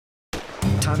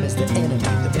Time is the enemy,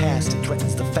 the past, it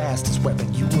threatens the fastest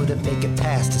weapon. You wouldn't make it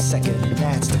past a second, and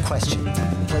that's the question.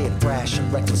 Play it brash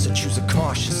and reckless, or choose a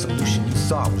cautious solution you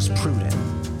thought was prudent.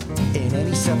 In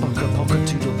any sepulcher,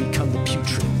 pulchritude will become the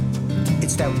putrid.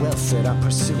 It's that wealth that I'm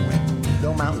pursuing.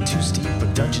 No mountain too steep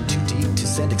or dungeon too deep to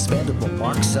send expandable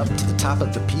marks up to the top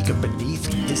of the peak or beneath.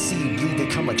 The sea bleed, they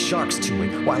come like sharks to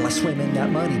it, while I swim in that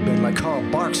money bin like Carl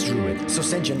Barks drew it. So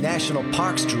send your national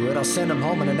parks druid, I'll send them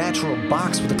home in a natural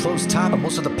box with a closed top and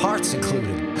most of the parts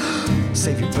included.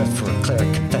 Save your breath for a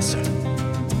cleric confessor.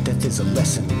 Death is a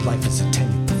lesson, life is a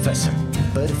tenured professor.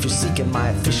 But if you're seeking my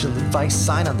official advice,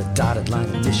 sign on the dotted line,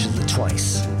 initial it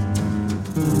twice.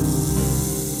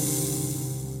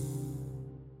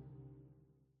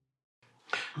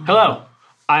 Hello,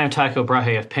 I am Tycho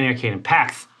Brahe of Penny Arcade and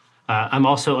Pax. I'm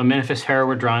also a Manifest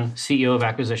Hereward Drawn, CEO of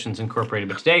Acquisitions Incorporated.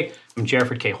 But today, I'm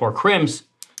Jerriford K. Horcrims,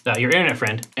 your internet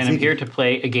friend, and I'm here to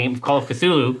play a game of Call of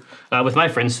Cthulhu with my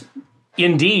friends.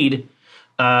 Indeed,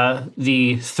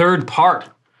 the third part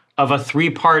of a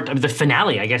three-part, of the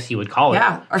finale, I guess you would call it.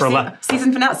 Yeah, our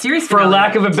season finale, series for finale. For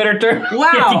lack of a better term.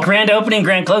 Wow. Yeah, the grand opening,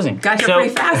 grand closing. Got here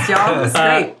pretty fast, y'all. That's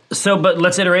great. But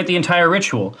let's iterate the entire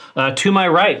ritual. To my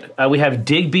right, we have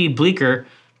Digby Bleecker,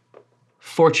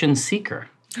 Fortune Seeker.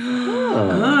 And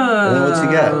then what's he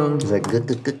got? Is that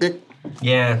good?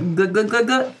 Yeah. Good.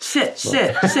 Shit.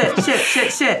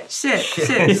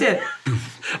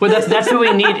 Well, that's what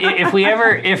we need. If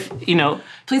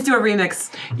Please do a remix.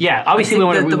 Yeah, obviously we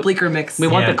want the Bleecker mix. We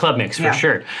want the club mix for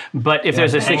sure. But if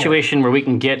there's a situation where we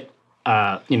can get,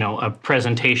 a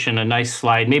presentation, a nice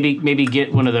slide, maybe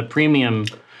get one of the premium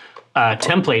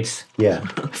templates. Yeah.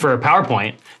 For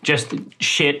PowerPoint. Just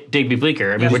shit Digby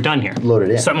Bleecker. I mean, we're done here. Load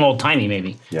it in. Something old tiny,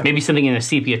 maybe. Yeah. Maybe something in a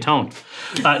sepia tone.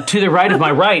 To the right of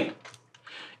my right,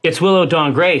 it's Willow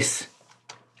Dawn Grace,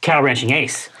 Cattle Ranching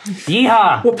Ace.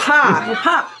 Yeehaw!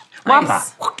 Wapa.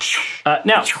 Nice.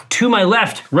 Now, to my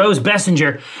left, Rose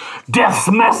Bessinger, Death's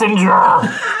Messenger.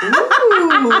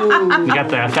 We got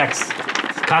the effects.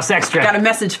 Cost extra. Got a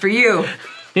message for you.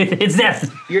 It's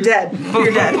death. You're dead.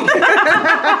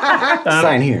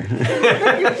 Sign here.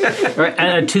 All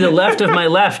right, to the left of my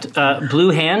left, Blue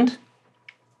Hand,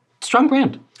 Strong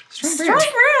Brand. Strong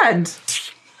brand.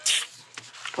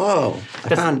 Oh,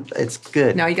 I found it's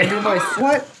good. Now you gotta do a voice.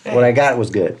 What? What I got was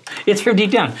good. It's from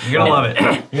deep down. You're gonna love it.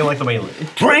 You're gonna like the way you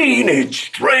look.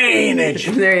 Drainage.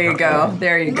 There you go.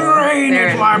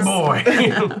 Drainage, my boy.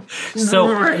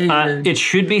 So it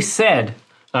should be said,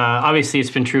 obviously it's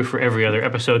been true for every other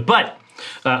episode, but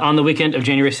on the weekend of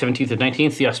January 17th and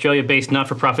 19th, the Australia-based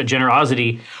not-for-profit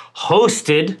Generosity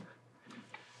hosted,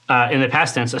 in the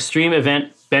past tense, a stream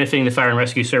event benefiting the fire and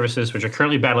rescue services, which are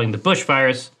currently battling the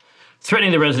bushfires,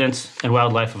 threatening the residents and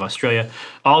wildlife of Australia.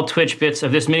 All Twitch bits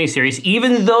of this miniseries,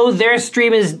 even though their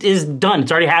stream is done,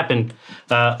 it's already happened,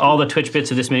 all the Twitch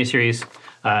bits of this miniseries,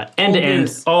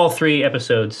 end-to-end, all 3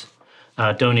 episodes,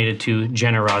 donated to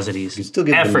Generosity's You still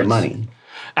give them the money.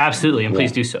 Absolutely, and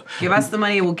please do so. Give us the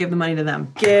money, we'll give the money to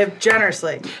them. Give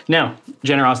generously. Now,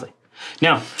 generously.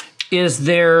 Now, is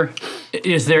there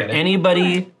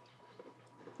anybody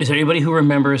who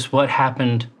remembers what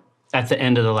happened at the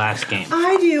end of the last game?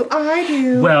 I do.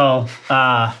 Well,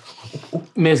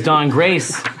 Ms. Dawn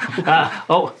Grace.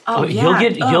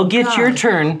 You'll get your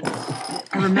turn.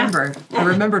 I remembered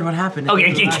what happened.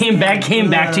 Okay, it came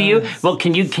back to you. Well,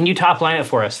 can you top line it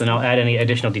for us, and I'll add any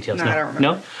additional details. No, I don't remember.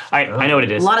 No? All right, I know what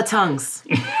it is. A lot of tongues.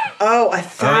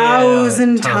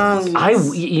 1,000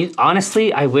 tongues.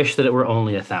 Honestly, I wish that it were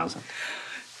only 1,000.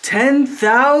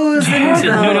 10,000 tongues.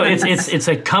 No, it's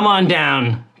a come on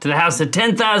down to the house of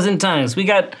 10,000 tongues. We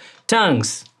got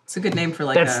tongues. It's a good name for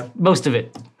That's most of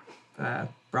it.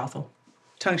 Brothel.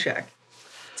 Tongue Shack.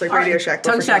 It's like Radio Shack.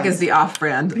 Tongue Shack is the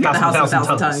off-brand. The house of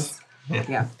 1,000 tongues.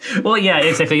 Yeah. Well, yeah,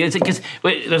 exactly. It's because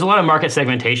there's a lot of market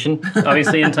segmentation,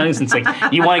 obviously, in tongues. It's like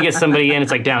you want to get somebody in.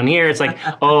 It's like down here. It's like,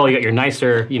 oh, you got your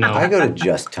nicer, I go to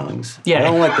just tongues. Yeah. I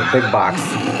don't like the big box.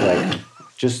 Like,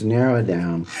 just narrow it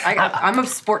down. I'm a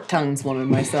sport tongues woman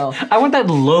myself. I want that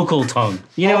local tongue.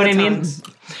 You know what I mean?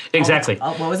 Exactly.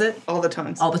 What was it? All the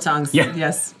tongues. All the tongues. Yeah.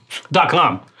 Yes.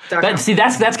 .com. That's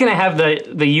going to have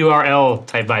the URL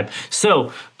type vibe.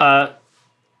 So,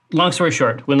 long story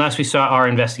short, when last we saw our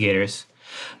investigators,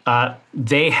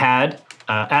 they had,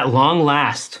 at long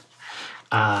last,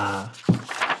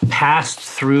 passed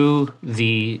through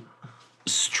the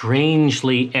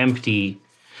strangely empty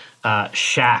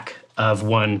shack of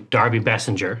one Darby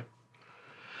Bessinger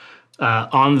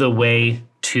on the way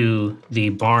to the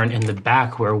barn in the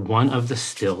back where one of the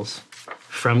stills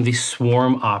from the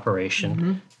swarm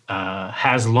operation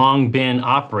has long been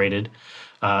operated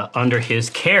under his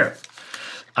care.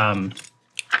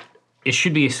 it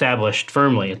should be established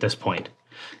firmly at this point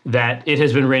that it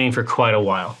has been raining for quite a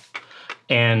while.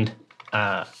 And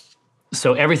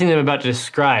so everything that I'm about to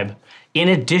describe, in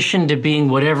addition to being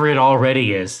whatever it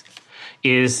already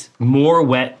is more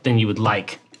wet than you would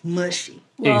like. Mushy.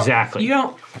 Well, Exactly.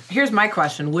 Here's my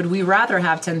question. Would we rather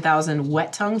have 10,000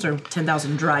 wet tongues or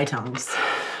 10,000 dry tongues?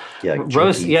 Yeah,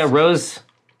 Rose, Rose,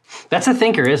 that's a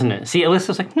thinker, isn't it? See,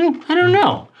 Alyssa's like, I don't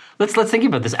know. Let's think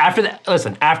about this. After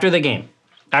the game.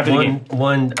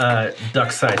 One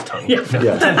duck-sized tongue. Yeah.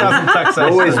 10,000 duck-sized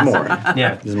Always tongues. more.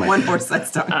 Yeah. This is my One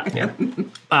horse-sized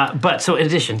tongue. But so in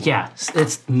addition,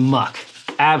 it's muck.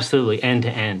 Absolutely end to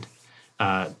end.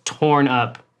 Torn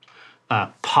up,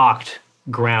 pocked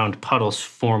ground, puddles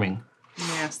forming.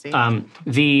 Nasty.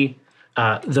 The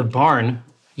barn,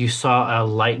 you saw a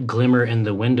light glimmer in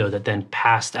the window that then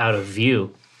passed out of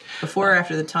view. Before or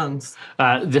after the tongues?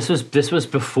 This was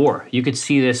before. You could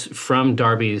see this from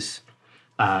Darby's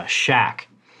shack.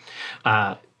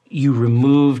 You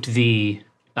removed the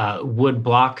wood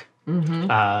block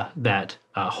that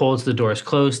holds the doors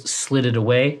closed, slid it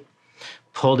away,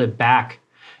 pulled it back,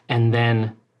 and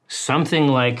then something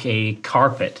like a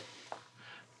carpet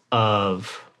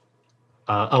of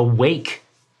a wake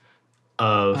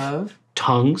of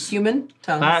tongues. Human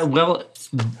tongues? Well,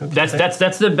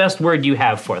 that's the best word you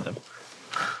have for them.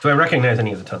 Do I recognize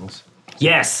any of the tongues?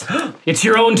 Yes, it's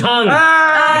your own tongue.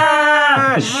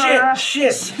 Shit.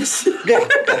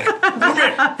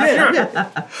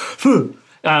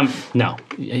 No,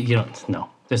 you don't. No,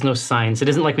 there's no signs. It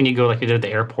isn't like when you go like you did at the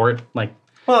airport. Like,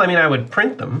 Well, I mean, I would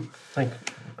print them, like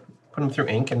put them through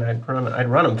ink, and I'd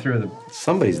run them through the.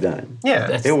 Somebody's done it.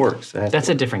 Yeah. It works. that's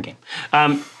a different game.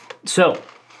 So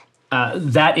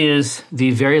that is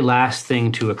the very last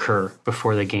thing to occur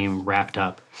before the game wrapped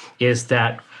up. Is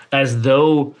that as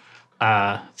though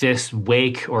this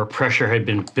wake or pressure had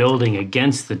been building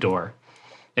against the door,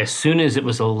 as soon as it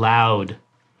was allowed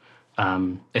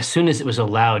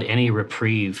any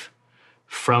reprieve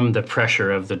from the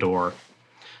pressure of the door,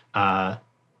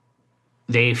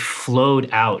 they flowed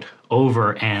out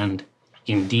over and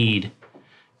indeed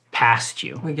past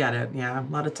you. We get it, yeah. A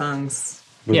lot of tongues.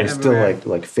 But Yeah. they're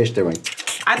still like fish. They're like,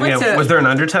 I'd like to. Was there an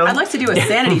undertone? I'd like to do a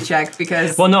sanity check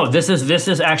because Well, no, this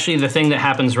is actually the thing that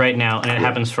happens right now, and it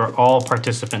happens for all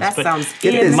participants. that but sounds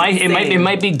Get this. insane. it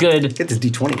might be good get this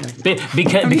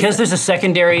D20 guy. because there's a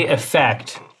secondary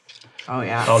effect. Oh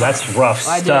yeah. Oh, that's rough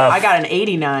I did. stuff. I got an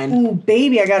 89. Ooh,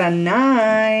 baby, I got a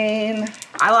 9.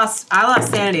 I lost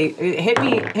sanity. Hit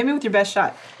me with your best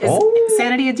shot. Is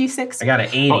sanity a D6? I got an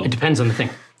 80, Oh, it depends on the thing.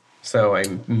 so I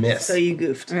missed. So you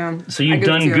goofed. Yeah. So you've I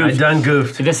done goofed too. I goofed. done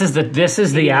goofed. This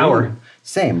is the hour.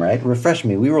 Same, right? Refresh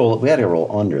me. We had to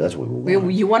roll under. That's what we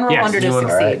wanted. You one roll Yes, under to you succeed.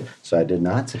 won. All right. So I did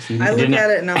not succeed. I look didn't- at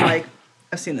it and I'm like,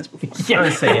 I've seen this before. I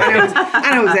was saying.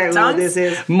 I know exactly what Tongues? this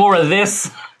is. More of this.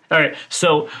 All right,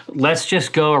 so let's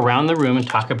just go around the room and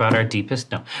talk about our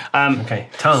deepest. No, Okay,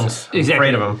 tongues. I'm exactly.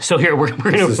 afraid of them. So here we're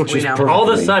This is gonna just all of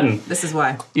a perfectly- sudden This is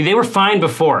why. they were fine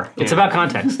before. It's about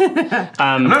context.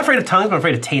 I'm not afraid of tongues, but I'm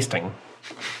afraid of tasting.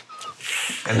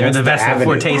 And they're the best avenue.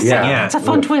 for tasting, Yeah. yeah. It's a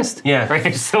fun twist. Yeah.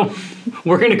 Right. So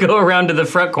we're gonna go around to the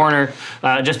front corner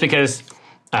just because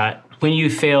when you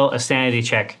fail a sanity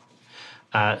check,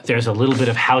 there's a little bit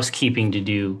of housekeeping to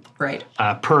do Right.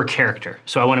 per character.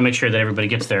 So I want to make sure that everybody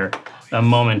gets their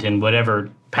moment in whatever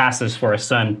passes for a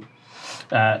son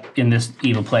in this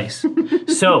evil place.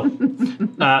 So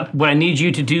what I need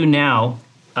you to do now,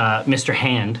 Mr.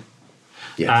 Hand,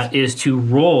 Yes. is to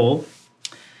roll.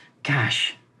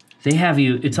 Gosh, they have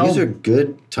you. It's These all are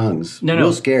good tongues. No.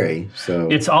 Real scary. So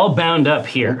it's all bound up don't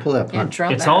here. pull that Yeah, punch. draw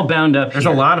It's that. all bound up. There's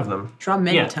here. a lot of them. Draw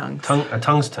many Yeah. tongues. A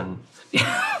tungsten.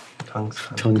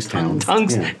 Tungsten. Tungstown.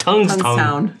 Tongues, Yeah. tongues, tongue.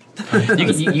 Town.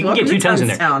 You can get two tongues in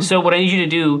there. Tonguestown. So what I need you to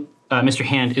do, Mr.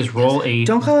 Hand, is roll a.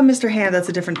 Don't call him Mr. Hand, that's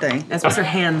a different thing. That's Mr.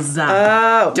 Hands up.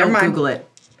 Oh, Don't never mind. Google it.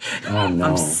 Oh no.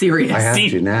 I'm serious. I have D-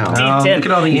 to now. D- Oh, 10. look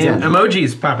at all the Yeah.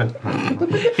 emojis popping.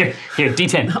 Here,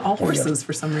 D10. All horses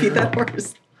for some Feed reason. that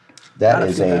horse. That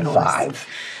is feed a that horse. 5.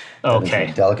 That is Okay.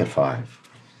 a delicate 5.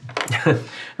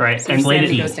 Right, So and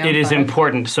sanity goes down it is 5.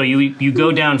 important. So you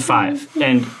go down 5,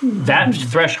 and that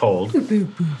threshold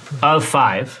of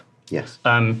 5 Yes.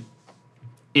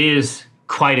 is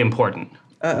quite important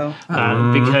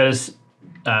Uh-oh. because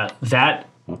that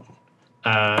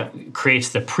creates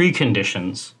the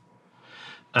preconditions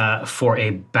for a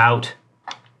bout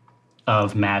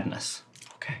of madness.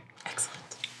 Okay. Excellent.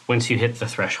 Once you hit the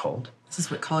threshold. This is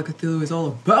what Call of Cthulhu is all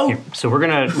about. So we're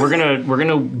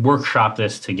gonna workshop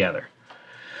this together.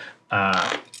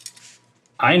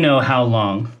 I know how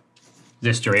long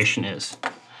this duration is,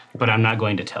 but I'm not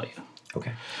going to tell you.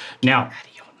 Okay. Now,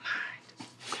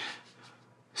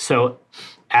 So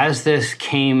as this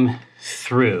came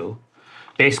through,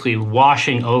 basically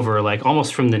washing over, like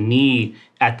almost from the knee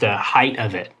at the height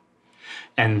of it,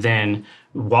 and then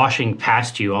washing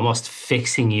past you, almost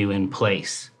fixing you in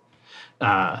place.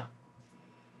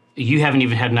 You haven't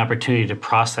even had an opportunity to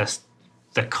process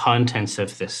the contents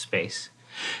of this space,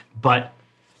 but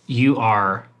you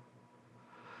are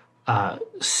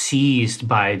seized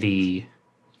by the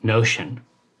notion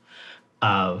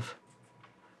of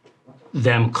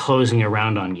them closing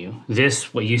around on you.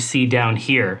 This, what you see down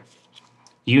here,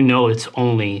 you know it's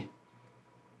only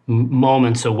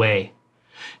moments away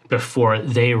before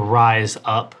they rise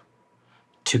up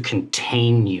to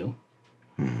contain you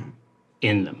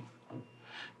in them.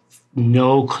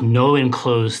 No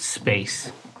enclosed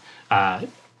space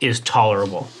is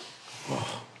tolerable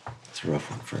It's a rough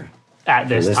one for at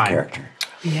this this time. character.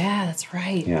 Yeah, that's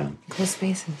right. Yeah. Close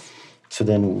spaces. So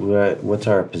then, what's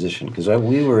our position? Because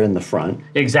we were in the front.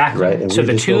 Exactly. Right, and So we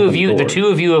the just two of opened you, the the door. two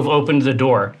of you have opened the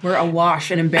door. We're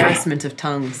awash in embarrassment of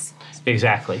tongues.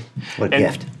 Exactly. What and,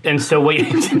 gift? And so what?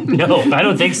 No, I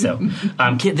don't think so.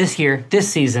 This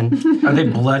season. Are they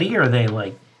bloody? Are they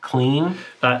like clean?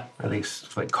 Uh, Are they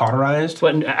like cauterized?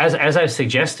 But as I've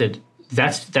suggested,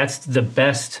 that's the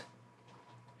best.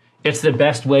 It's the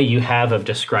best way you have of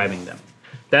describing them.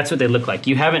 That's what they look like.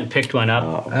 You haven't picked one up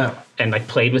Oh. and like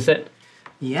played with it.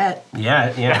 Yet.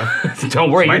 Yeah.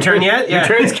 Don't worry, my your turn yet? Your Yeah.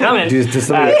 turn's coming. Does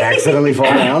somebody accidentally fall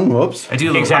down? Whoops. I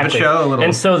do a little puppet show. A little.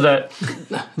 And so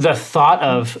the thought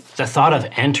of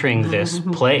entering this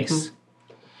place,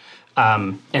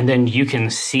 and then you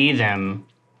can see them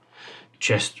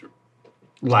just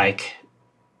like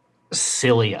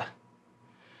cilia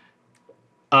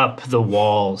up the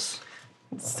walls,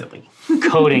 silly.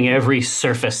 coating every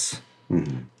surface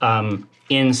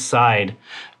inside,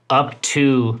 up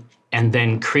to and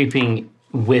then creeping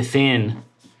within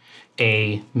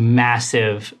a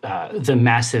massive, the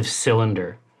massive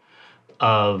cylinder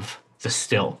of the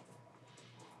still.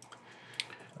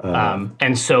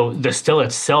 And so the still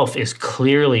itself is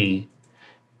clearly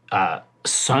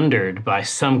sundered by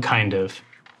some kind of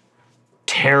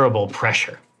terrible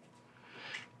pressure.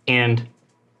 And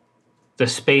the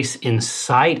space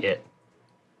inside it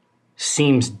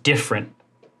seems different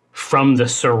from the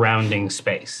surrounding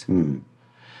space.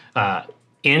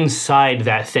 Inside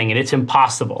that thing, and it's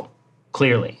impossible,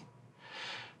 clearly.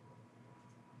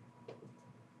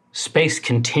 Space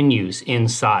continues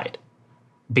inside,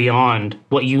 beyond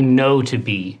what you know to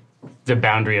be the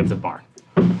boundary of the barn.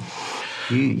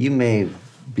 You may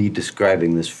be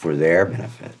describing this for their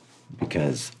benefit,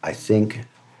 because I think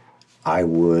I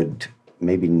would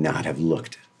maybe not have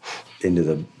looked into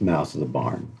the mouth of the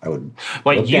barn. I would.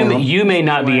 Well, look down. you may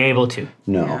not be able to,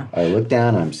 No, Yeah. I look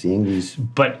down. I'm seeing these.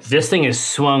 but this thing is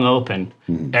swung open.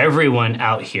 Everyone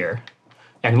out here,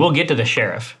 and we'll get to the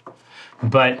sheriff,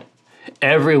 but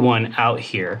everyone out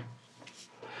here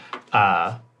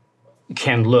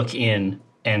can look in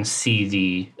and see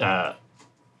the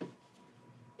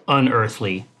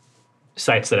unearthly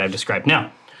sights that I've described.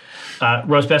 Now,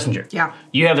 Rose Bessinger, Yeah.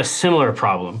 you have a similar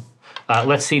problem.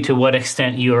 Let's see to what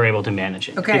extent you are able to manage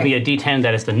it. Okay. Give me a D10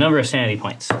 that is the number of sanity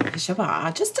points.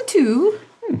 Shabba, just a 2.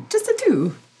 Just a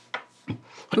 2.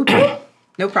 Oop.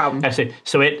 No problem. Actually,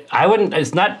 so I wouldn't.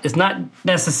 It's not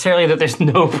necessarily that there's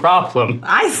no problem,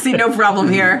 I see no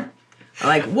problem here.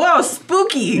 Like, whoa,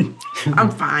 spooky. I'm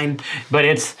fine. but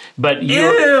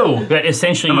Ew! but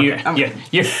essentially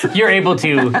you're able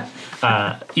to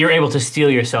you're able to steel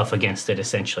yourself against it.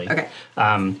 Essentially, Okay.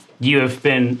 You have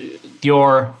been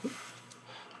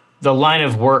the line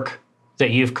of work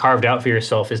that you've carved out for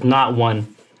yourself is not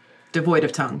one Devoid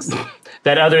of tongues.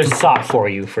 that others sought for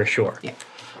you for sure. Yeah.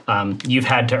 You've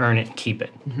had to earn it and keep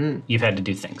it. You've had to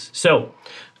do things. So,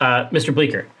 Mr.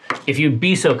 Bleeker, if you'd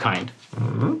be so kind,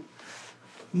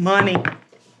 Money.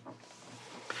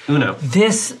 Uno.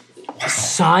 this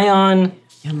scion,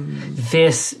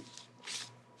 this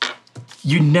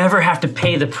you never have to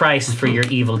pay the price for your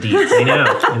evil deeds. I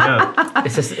know.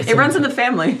 It runs in the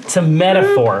family. It's a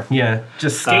metaphor. Yeah.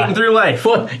 Just skating through life.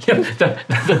 Well,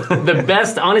 the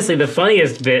best, honestly, the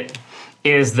funniest bit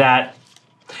is that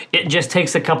it just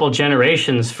takes a couple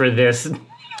generations for this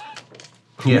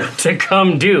Yeah. to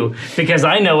come due, because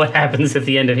I know what happens at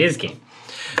the end of his game.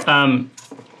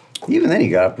 Even then, you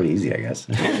got up pretty easy, I guess.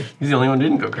 He's the only one who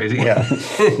didn't go crazy.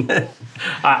 Yeah.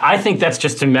 I think that's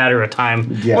just a matter of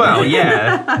time, Yeah. Well,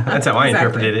 yeah. That's how I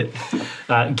interpreted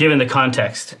it. given the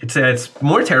context. It's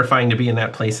more terrifying to be in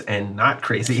that place and not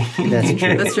crazy. That's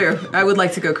true. That's true. I would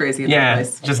like to go crazy in that Yeah.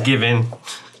 place. Just give in.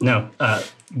 No,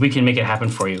 we can make it happen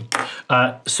for you.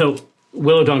 So,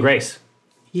 Willow Dawn Grace,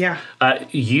 Yeah.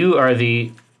 you are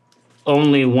the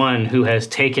only one who has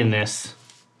taken this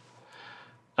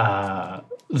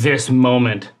this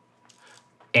moment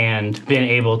and been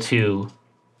able to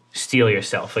steel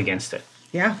yourself against it.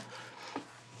 Yeah.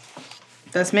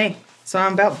 That's me. So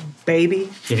I'm about, baby.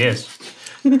 It is.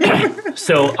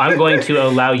 So I'm going to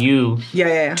allow you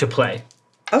Yeah. to play.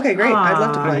 Okay, great. I'd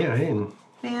love to Oh, play. yeah, I didn't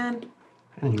Man,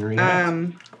 even react.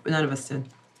 none of us did.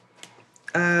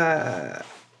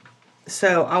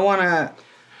 So I wanna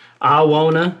I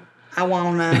wanna. I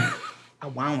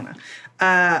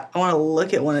wanna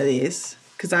look at one of these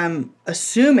because I'm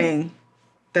assuming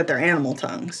that they're animal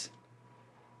tongues.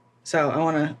 So I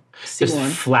wanna see Just one.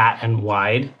 flat and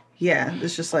wide. Yeah,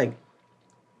 it's just like,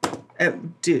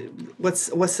 dude, what's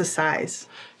the size?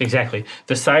 Exactly.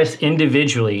 The size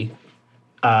individually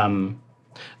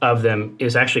of them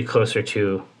is actually closer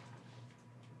to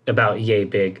about yay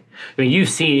big. I mean, you've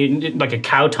seen like a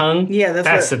cow tongue. Yeah,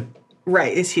 that's a,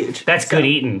 Right, it's huge. that's So- good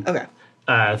eating. Okay.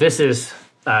 This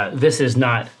is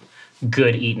not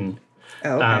good eating.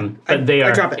 Oh, okay. But they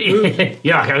are. I drop it.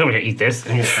 Yeah, I'm gonna eat this.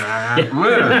 They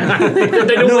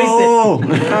don't No!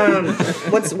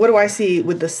 What do I see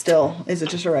with the still? Is it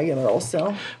just a regular old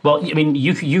still? Well, I mean,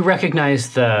 you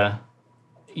recognize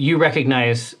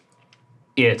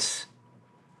its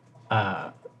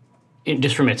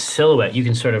just from its silhouette. You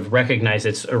can sort of recognize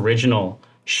its original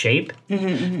shape,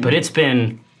 but it's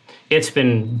been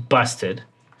busted.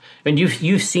 And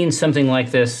you've seen something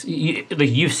like this.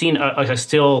 You've seen a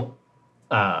still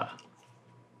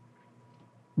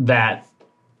that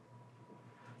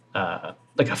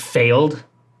like a failed.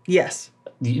 Yes.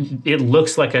 It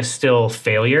looks like a still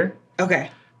failure. Okay.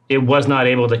 It was not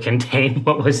able to contain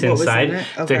what was What was in inside. it?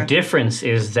 Okay. The difference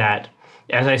is that,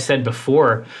 as I said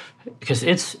before, because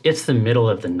it's the middle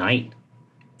of the night,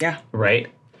 Yeah. right?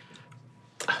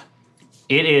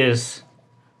 It is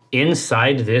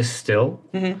inside this still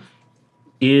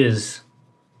is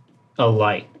a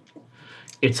light.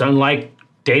 It's unlike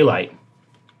daylight.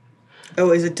 Oh,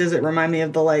 does it remind me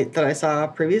of the light that I saw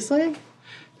previously?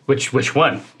 Which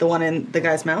one? The one in the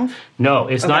guy's mouth? No,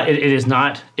 it's not. Okay. It is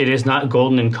not. It is not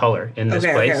golden in color in this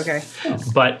place. Okay.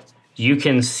 But you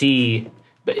can see.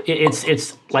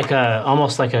 It's like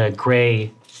almost like a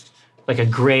gray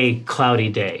cloudy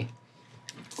day.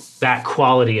 That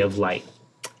quality of light.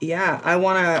 Yeah, I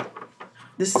want to.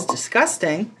 This is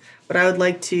disgusting, but I would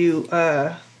like to.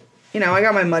 I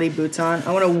got my muddy boots on.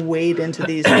 I want to wade into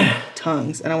these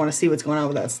tongues, and I want to see what's going on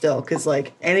with that still. Because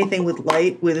like anything with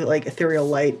light, with like ethereal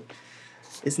light,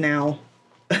 is now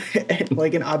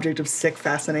like an object of sick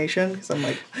fascination. Because I'm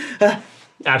like,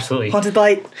 Absolutely. haunted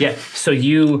light. Yeah. So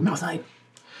you. Mouth light.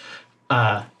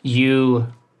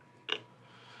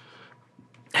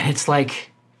 And it's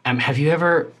like, have you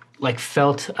ever like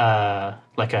felt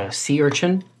like a sea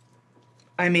urchin?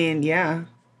 I mean, yeah.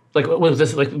 Like with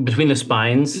this, like between the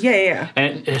spines. Yeah.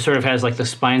 And it sort of has like the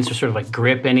spines to sort of like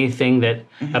grip anything that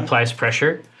applies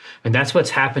pressure. And that's what's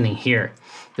happening here.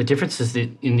 The difference is that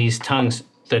in these tongues,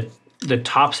 the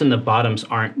tops and the bottoms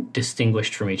aren't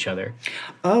distinguished from each other.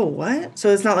 Oh, what? So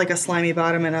it's not like a slimy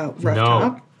bottom and a rough No.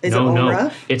 top? Is it all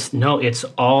rough?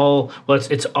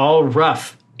 It's all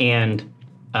rough, and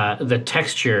the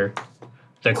texture,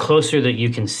 the closer that you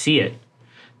can see it,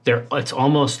 it's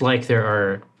almost like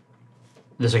there's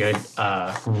like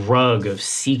a rug of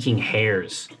seeking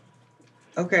hairs.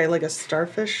 Okay, like a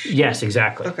starfish? Yes,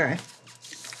 exactly. Okay.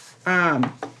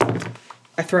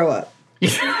 I throw up.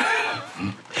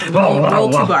 Roll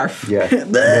to barf. Yeah.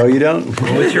 No, you don't.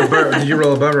 What's your barf? Did you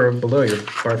roll above or below your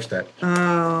barf stat?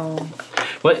 Oh.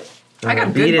 What? I got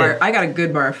a Beat good it. barf. I got a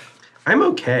good barf. I'm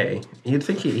okay. You'd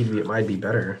think it might be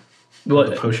better. Well,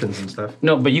 The potions and stuff.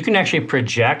 no, but you can actually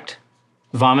project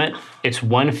vomit. It's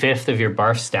 1/5 of your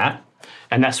barf stat,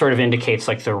 and that sort of indicates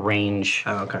like the range.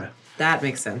 Oh, okay. That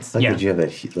makes sense. Like Yeah. that you have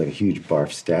like a huge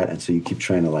barf stat, and so you keep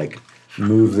trying to like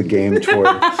move the game toward.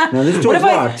 Now this door's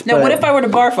locked. No, but what if I were to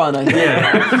barf on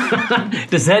it?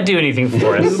 Does that do anything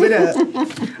for us? Move it up.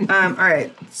 All right.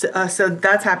 So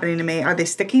that's happening to me. Are they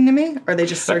sticking to me? Or are they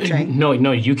just searching? No,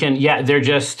 you can. Yeah, they're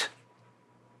just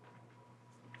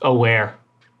aware.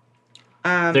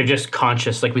 They're just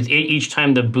conscious. Like with each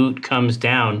time the boot comes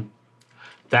down,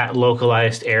 that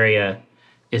localized area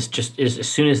is as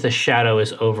soon as the shadow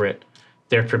is over it,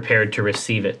 they're prepared to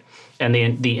receive it, and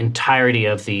the entirety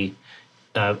of the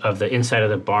inside of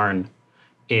the barn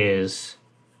is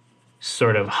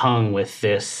sort of hung with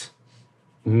this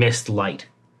mist light.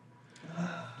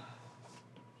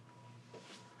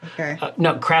 Okay.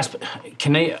 No, Crasp,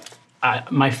 can I?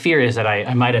 My fear is that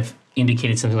I might have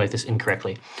indicated something like this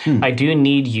incorrectly. I do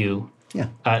need you Yeah.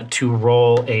 to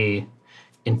roll a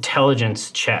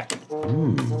intelligence check.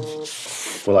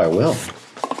 Well, I will.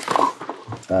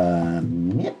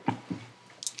 Yeah.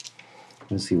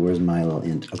 Let's see, where's my little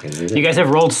int? Okay, there it is. You guys have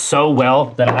rolled so well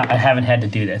that I haven't had to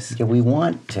do this. Yeah, we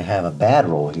want to have a bad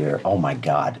roll here. Oh my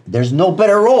God, there's no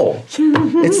better roll.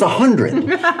 It's 100.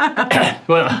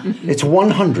 Well, It's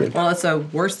 100. Well, it's a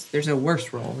worse. There's a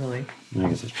worse roll, really. I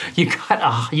guess it's you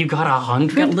got You got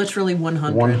 100. literally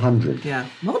 100. 100. Yeah.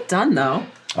 Well done, though.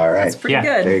 All right. That's pretty Yeah,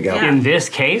 good. there you go. Yeah. In this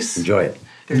case, Enjoy it.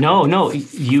 no,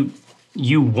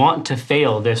 you want to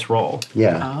fail this roll.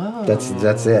 Yeah.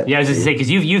 That's it. Yeah, I was just say because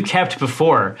you've kept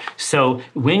before. So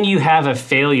when you have a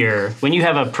failure, when you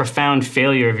have a profound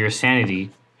failure of your sanity,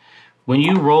 when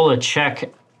you roll a check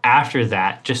after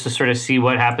that, just to sort of see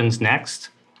what happens next,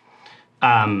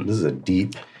 This is a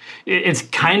deep. it's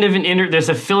kind of there's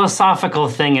a philosophical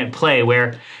thing at play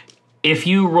where if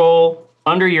you roll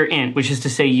under your int, which is to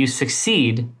say you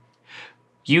succeed,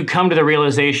 you come to the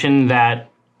realization that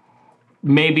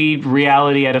maybe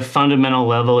reality at a fundamental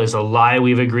level is a lie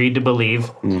we've agreed to believe,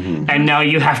 and now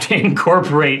you have to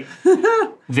incorporate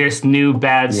this new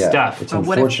bad Yeah. stuff. It's But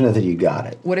what if- unfortunate that you got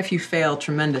it. What if you fail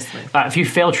tremendously? If you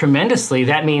fail tremendously,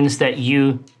 that means that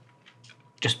you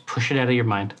just push it out of your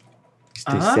mind.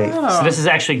 Stay safe. So this is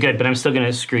actually good, but I'm still going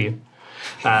to screw you.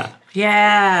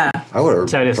 Yeah. I would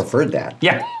So it have is. preferred that.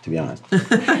 Yeah. To be honest.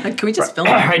 Can we just film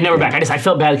All it? right, now we're back. I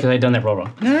felt bad because I'd done that roll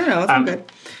wrong. No, it's all good.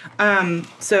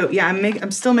 So yeah,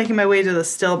 I'm still making my way to the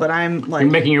still, but I'm like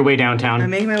You're making your way downtown. I'm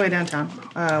making my way downtown,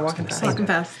 walking fast. Walking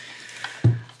fast.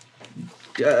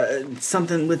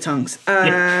 Something with tongues.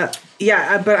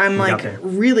 Yeah, but I'm like there.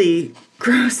 really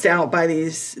grossed out by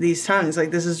these tongues.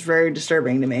 Like this is very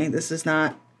disturbing to me. This is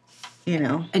not,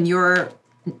 And your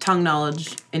tongue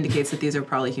knowledge indicates that these are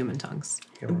probably human tongues.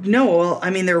 No, well, I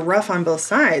mean they're rough on both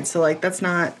sides, so like that's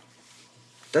not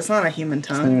a human It's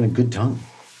not tongue. even a good tongue.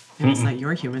 And it's not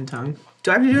your human tongue.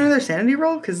 Do I have to do another sanity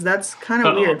roll? Because that's kind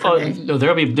of weird for me. No,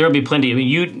 there'll be plenty. I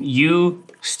mean, you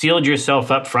steeled yourself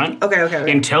up front.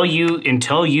 Okay. Until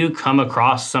you come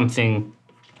across something.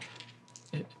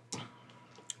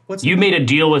 What's You made a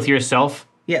deal with yourself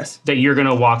Yes. that you're going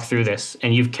to walk through this,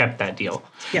 and you've kept that deal.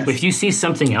 Yes. If you see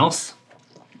something else,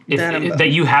 Then I'm- that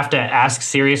you have to ask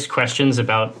serious questions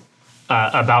about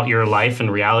your life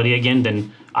and reality again,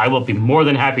 then I will be more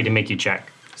than happy to make you check.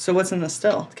 So what's in the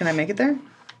still? Can I make it there?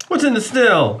 What's in the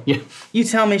still? Yeah. You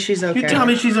tell me she's okay. You tell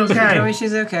me she's Tell me okay.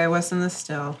 she's okay. What's in the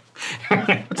still?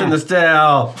 What's in the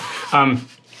still?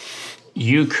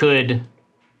 You could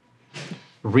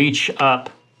reach up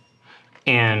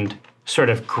and sort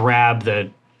of grab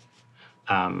the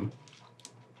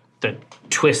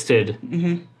twisted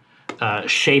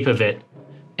shape of it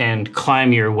and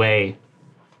climb your way.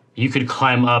 You could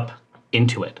climb up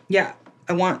into it. Yeah,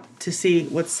 I want to see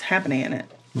what's happening in it.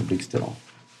 A big still.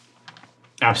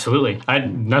 Absolutely.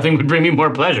 Nothing would bring me more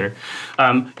pleasure.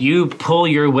 You pull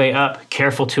your way up,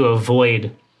 careful to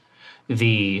avoid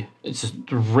the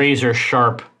razor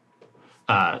sharp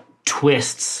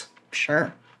twists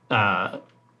Sure.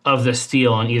 of the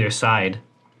steel on either side.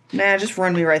 Nah, just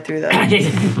run me right through that.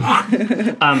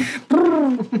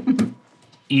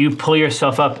 You pull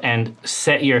yourself up and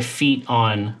set your feet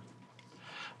on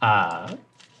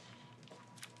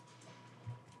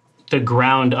the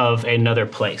ground of another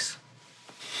place.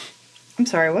 I'm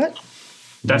sorry, what?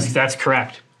 That's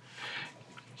correct.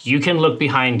 You can look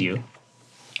behind you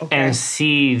Okay. and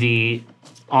see the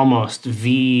almost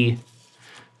V,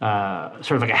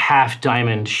 sort of like a half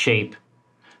diamond shape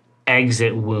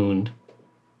exit wound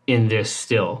in this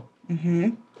still.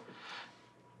 Mm-hmm.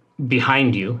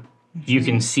 Behind you, you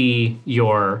can see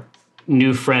your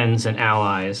new friends and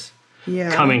allies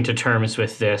Yeah. coming to terms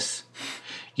with this.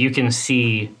 You can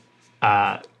see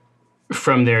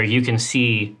from there, you can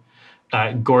see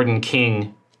Gordon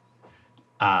King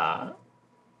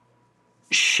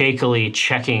shakily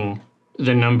checking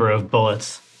the number of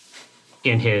bullets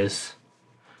in his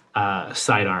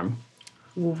sidearm.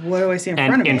 What do I see in And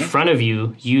front of in me? front of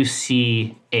you, you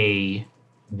see a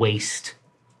waste,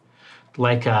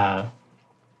 like the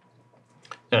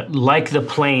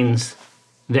planes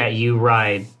that you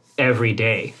ride every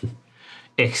day,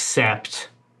 except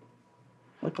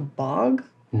Like a bog?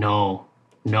 no,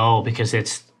 because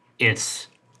it's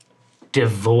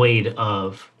devoid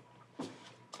of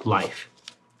life.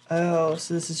 Oh,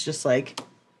 so this is just like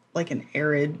an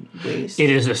arid waste. It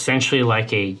is essentially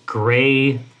like a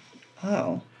gray,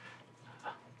 Oh.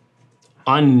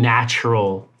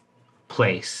 unnatural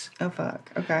place Oh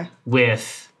fuck. Okay.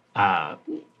 with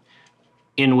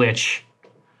in which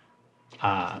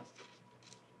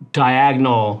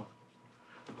diagonal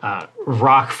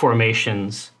rock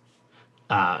formations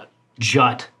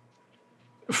jut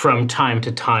from time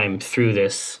to time through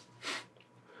this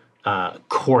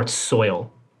quartz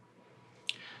soil.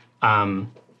 And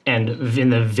in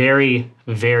the very,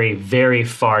 very, very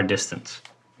far distance,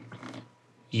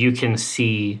 you can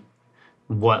see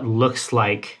what looks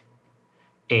like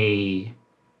a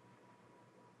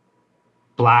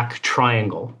black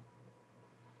triangle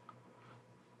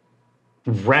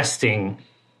resting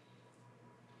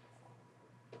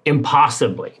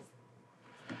impossibly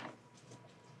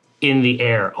in the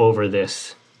air over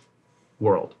this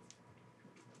world.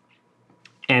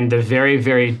 And the very,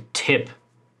 very tip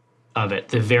of it,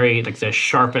 the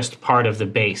sharpest part of the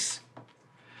base,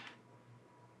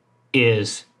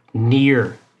 is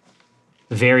near,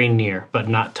 very near, but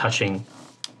not touching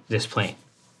this plane.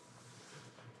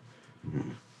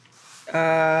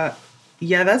 Yeah,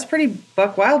 that's pretty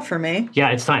buck wild for me. Yeah,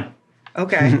 it's time.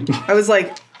 Okay. I was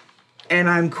like, and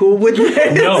I'm cool with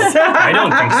this. No, I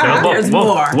don't think so. There's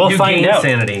more. We'll You find gained out.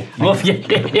 sanity. Well,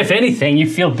 if anything, you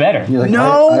feel better. You're like,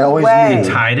 No I always way. knew.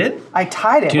 Tied it? I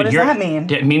tied it. What does that mean?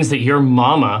 It means that your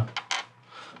mama.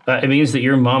 It means that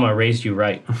your mama raised you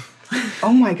right.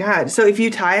 Oh my god. So if you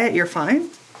tie it, you're fine?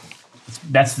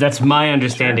 That's my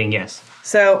understanding. Yes.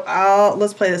 So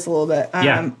let's play this a little bit.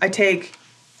 Yeah. I take,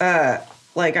 I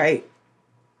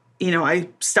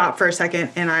stop for a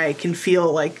second and I can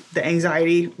feel like the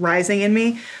anxiety rising in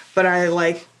me, but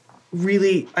I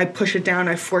push it down.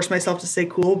 I force myself to stay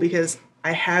cool because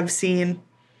I have seen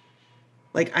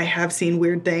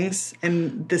weird things,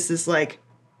 and this is like,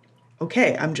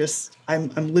 okay, I'm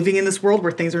living in this world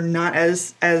where things are not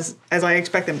as I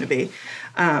expect them to be.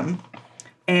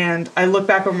 And I look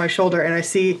back over my shoulder and I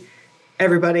see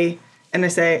everybody and I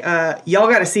say, y'all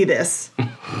got to see this.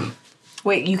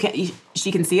 Wait,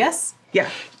 she can see us? Yeah.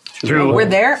 Through We're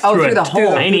there? Oh, through the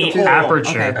hole. tiny Through the hole.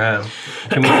 aperture. Okay.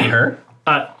 Can we see her?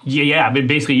 Yeah, but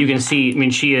basically you can see. I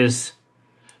mean, she is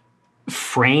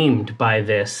framed by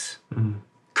this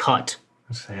cut.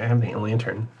 I have the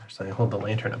lantern, so I hold the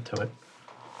lantern up to it.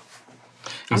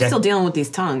 I'm still dealing with these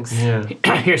tongues. Yeah.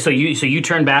 Here, so you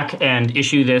turn back and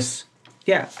issue this.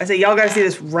 Yeah. I say, y'all got to see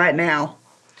this right now.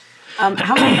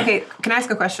 Okay, can I ask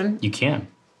a question? You can.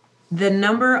 The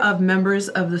number of members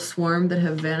of the swarm that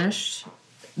have vanished,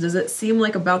 does it seem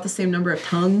like about the same number of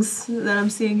tongues that I'm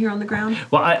seeing here on the ground?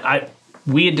 Well,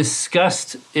 we had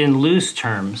discussed in loose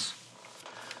terms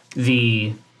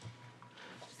the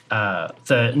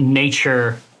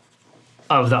nature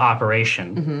of the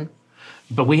operation,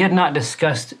 but we had not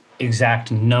discussed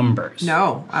exact numbers.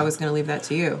 No, I was going to leave that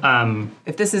to you.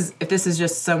 If this is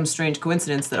just some strange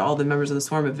coincidence that all the members of the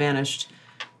swarm have vanished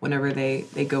whenever they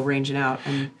go ranging out,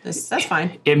 and that's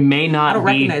fine. It may not I don't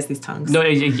be. recognize these tongues. No,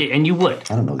 and you would.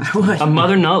 I don't know. I would. A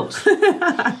mother knows.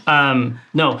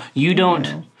 No, you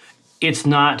don't. It's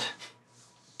not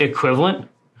equivalent,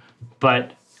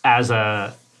 but as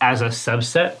a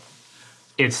subset,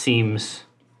 it seems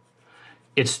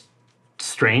it's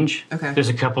strange. Okay. There's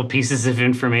a couple pieces of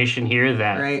information here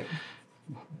that Right.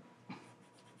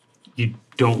 you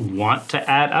don't want to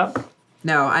add up.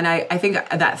 No, and I think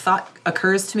that thought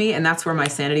occurs to me, and that's where my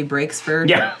sanity breaks for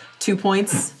Yeah. 2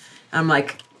 points. I'm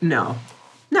like, no,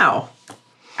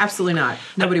 absolutely not.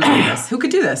 Nobody would do this. Who could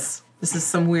do this? This is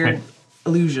some weird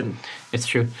illusion. It's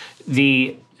true.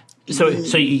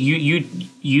 So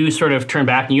you sort of turn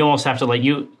back and you almost have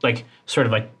to sort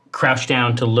of crouch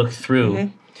down to look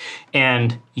through,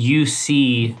 and you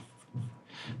see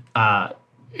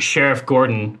Sheriff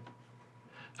Gordon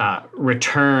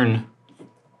return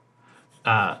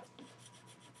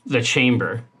the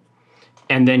chamber,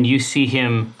 and then you see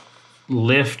him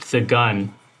lift the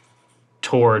gun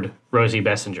toward Rosie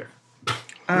Bessinger.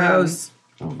 Rose.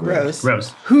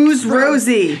 Rose. Who's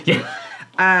Rosie?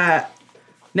 Yeah.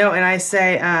 No, and I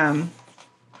say,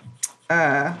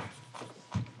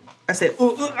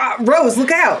 Rose,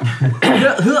 look out.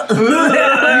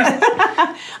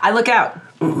 I look out.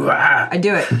 I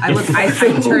do it. I look. I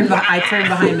turn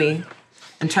behind me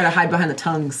and try to hide behind the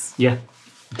tongues. Yeah.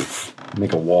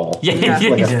 Make a wall. Yeah.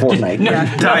 Like a Fortnite.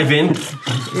 Yeah. Dive in.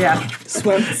 Yeah.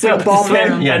 Swim. Ball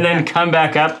swim. and then come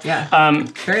back up. Yeah.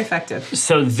 Very effective.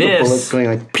 So Bullets this going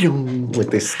like pew, like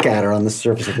they scatter on the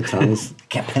surface of the tongues.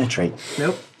 Can't penetrate.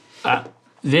 Nope.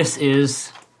 this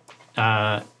is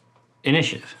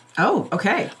initiative. Oh,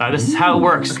 okay. This is how it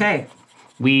works. Okay.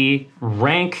 We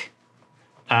rank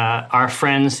our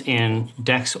friends in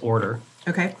dex order,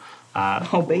 Okay.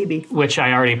 Oh, baby. which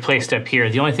I already placed up here.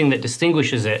 The only thing that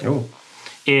distinguishes it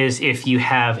is if you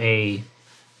have a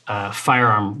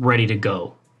firearm ready to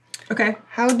go. Okay.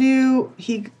 How do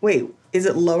he... Wait, is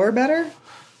it lower better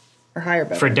or higher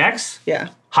better? For dex, Yeah.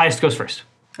 highest goes first.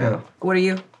 Oh. What are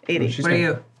you? 80. She's What are got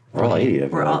you? We're all 80.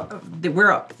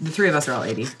 The three of us are all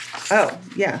 80. Oh,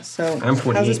 yeah. So I'm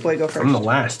 48. how's this boy go first? I'm the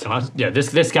last. Yeah,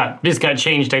 this got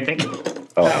changed, I think.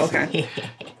 Oh, okay.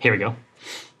 Here we go.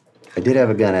 I did have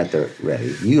a gun at the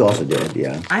ready. You also did,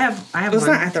 yeah. I have It's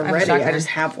one. not at the I have a ready. I shotgun. just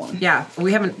have one. Yeah,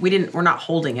 we're not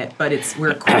holding it, but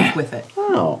we're equipped with it.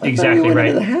 Oh, I Exactly thought you went right.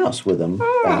 into the house with them.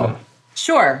 Wow.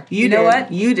 Sure. You know did.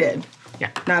 what? You did.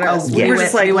 Yeah. Not us. we We were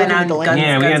just like we went looking on at the guns, lantern.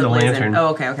 Yeah, we guns had the a-blazing. lantern. Oh,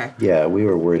 okay. Yeah, we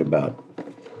were worried about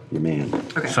your man.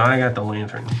 Okay. So I got the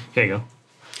lantern. Here you go.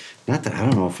 Not that I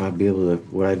don't know if I'd be able to,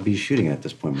 what I'd be shooting at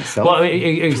this point myself. Well,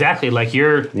 exactly. Like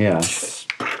you're. Yeah.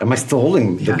 Am I still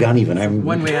holding the gun even? I'm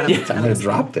One way out of I might have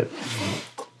dropped it.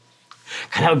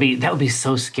 God, that would be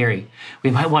so scary. We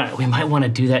might want to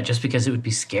do that just because it would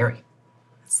be scary.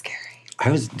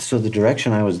 Scary. So the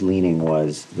direction I was leaning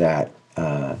was that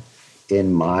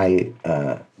in my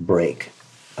break,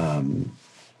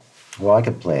 well, I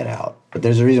could play it out, but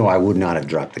there's a reason why I would not have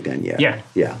dropped the gun yet. Yeah.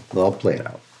 Yeah. Well, I'll play it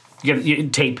out. You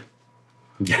tape,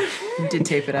 You did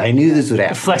tape it up. I knew this would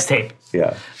happen. flex tape.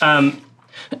 Yeah.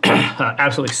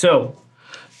 Absolutely. So,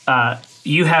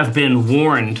 you have been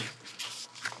warned.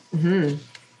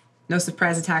 No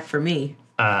surprise attack for me.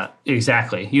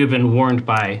 Exactly. You have been warned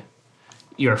by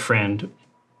your friend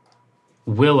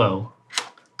Willow.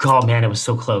 God, man, it was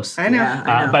so close. I know. Yeah,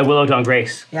 I know. By Willow Dawn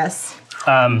Grace. Yes.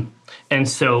 And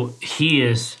so he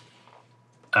is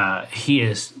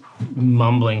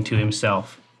mumbling to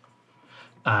himself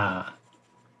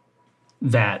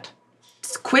that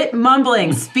Just quit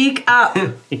mumbling. Speak up.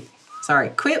 Sorry.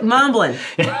 Quit mumbling.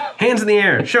 Hands in the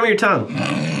air. Show me your tongue.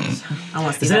 I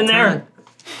want to see Is that it in there?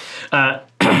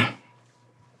 tongue.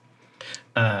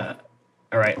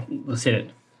 all right, let's hit it.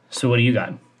 So what do you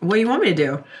got? What do you want me to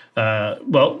do?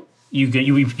 Well,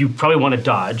 you probably want to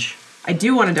dodge. I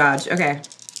do want to dodge. Okay.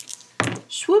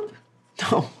 Swoop.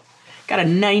 Oh, got a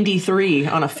 93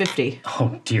 on a 50.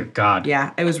 Oh dear God.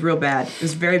 Yeah, it was real bad. It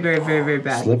was very, very, very, very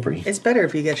bad. Slippery. It's better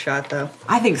if you get shot, though.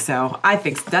 I think so.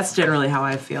 That's generally how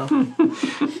I feel.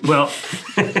 Well,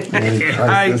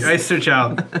 I search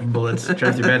out bullets,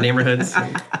 drive through bad neighborhoods.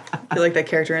 You're like that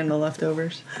character in The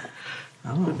Leftovers.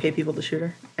 Would pay people to shoot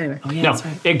her. Anyway. Oh yeah, no, that's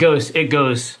right. it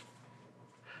goes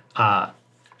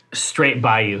straight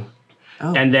by you,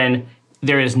 and then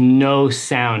there is no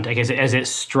sound. I guess as it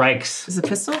strikes. Is it a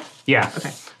pistol? Yeah.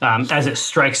 Okay. As it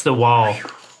strikes the wall,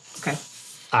 Okay.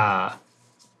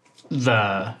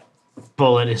 the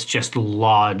bullet is just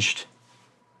lodged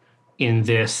in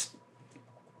this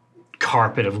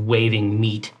carpet of waving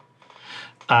meat.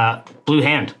 Blue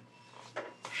Hand.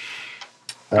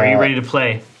 Are you ready to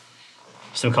play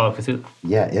some Call of Cthulhu?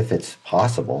 Yeah, if it's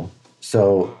possible.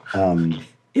 So,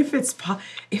 If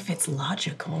it's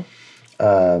logical.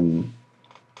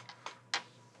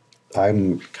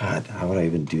 God, how would I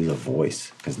even do the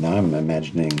voice? Because now I'm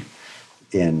imagining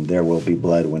in There Will Be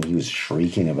Blood when he was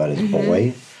shrieking about his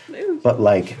boy. But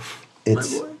like,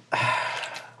 it's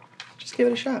Just give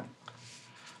it a shot.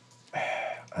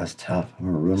 that's tough. I'm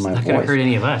gonna ruin my Not going to voice. hurt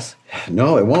any of us.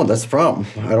 No, it won't. That's the problem.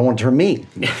 I don't want to turn mean.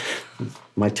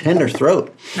 My tender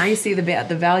throat. Now you see the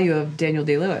value of Daniel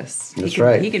Day-Lewis. That's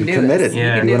right. He can do committed. this.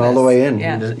 Yeah. He can He do went all the this. way in.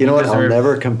 Yeah. You know what? I'll deserve-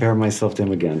 never compare myself to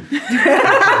him again.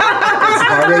 It's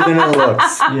harder than it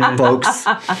looks, folks.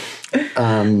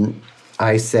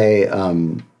 I say,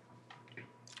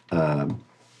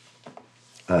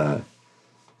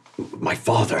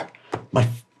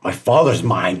 my father's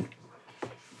mine.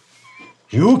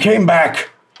 You came back.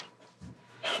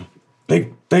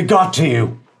 They got to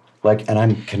you. Like, and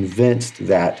I'm convinced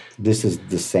that this is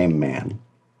the same man.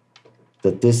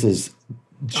 That this is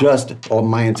just,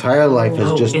 my entire life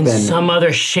has just in been. some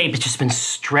other shape, it's just been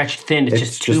stretched thin. It's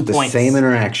just 2 the points. same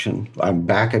interaction. I'm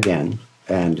back again,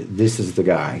 and this is the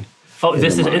guy. Oh, in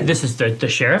this the is mine. this is the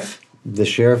sheriff. The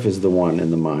sheriff is the one in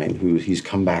the mine who he's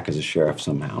come back as a sheriff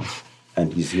somehow,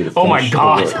 and he's here to. Oh my finish the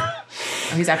God. work.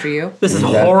 Oh, he's after you? This is He's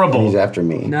horrible. He's after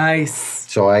me. Nice.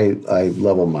 So I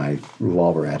level my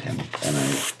revolver at him,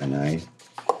 and I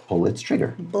pull its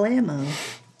trigger. Blammo.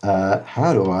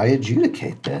 How do I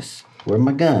adjudicate this? Where's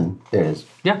my gun? There it is.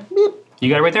 Yeah, you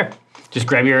got it right there. Just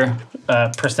grab your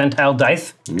percentile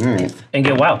dice All right. and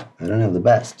get wild. I don't have the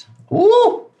best.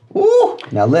 Ooh, ooh.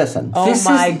 Now listen. Oh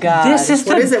my God. This is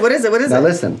What is it? What is it? What is Now it?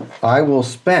 listen. I will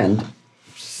spend.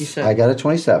 You should. I got a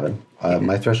 27.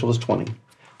 My threshold is 20.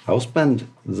 I will spend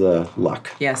the luck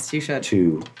Yes, you should.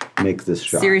 to make this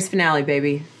shot. Series finale,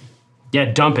 baby. Yeah,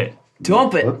 dump it.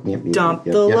 Dump it. Yep, Dump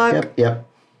the luck. Yep.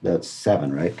 That's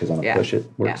 7, right? Because on a Yeah. push it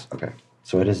works. Yeah. Okay.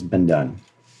 So it has been done.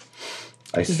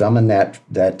 I summon that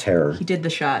terror. He did the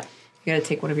shot. You gotta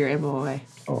take one of your ammo away.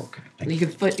 Oh, okay. Thank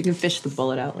You can fish the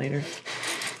bullet out later.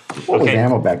 What was Okay.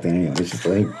 ammo back then anyway? It's just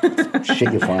any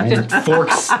shit you find.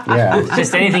 Forks. Yeah.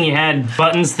 Just anything you had.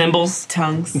 Buttons, thimbles.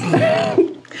 Tongues.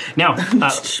 Now,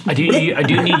 I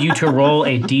do need you to roll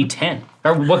a D10.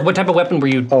 Or what type of weapon were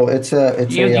you? Oh, it's a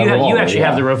You revolver, actually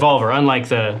have the yeah. revolver, unlike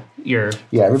your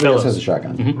Yeah, everybody else fellows. has a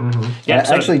shotgun. Yeah,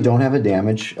 I actually don't have a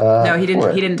damage. No, he didn't. for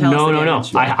it. He didn't tell us. No, the no, no.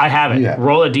 damage. I have it. You have it.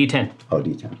 Roll a D10. Oh,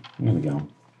 D10. Here we go.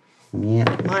 Yeah.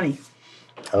 Money.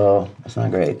 Oh, that's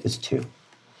not great. It's 2.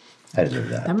 I deserve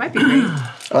that. That might be great.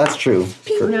 Oh, that's true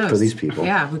Who knows? for these people.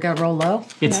 Yeah, we got to roll low.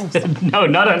 It's no,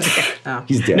 not on.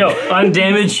 He's dead. No, on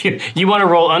damage. You want to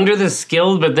roll under the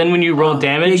skill, but then when you roll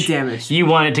damage, big damage. you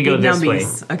want it to go Big this way.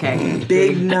 nummies. Okay.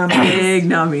 Big nummies. Big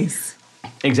nummies.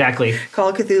 Exactly. Call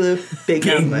of Cthulhu. Big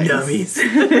nummies.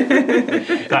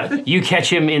 You catch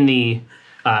him in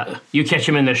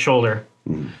the shoulder,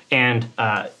 and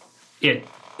it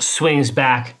swings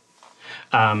back,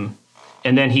 and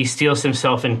then he steels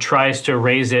himself and tries to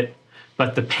raise it,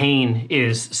 but the pain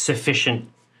is sufficient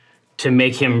to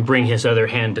make him bring his other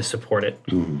hand to support it.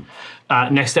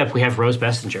 Next up, we have Rose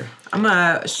Bessinger. I'm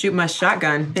gonna shoot my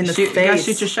shotgun In the You gotta face.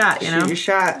 shoot your shot. You know. Shoot your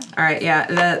shot. All right. Yeah.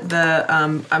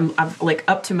 I'm like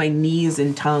up to my knees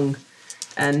in tongue,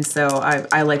 and so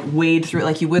I like wade through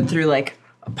like you would through like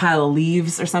a pile of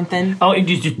leaves or something. Oh,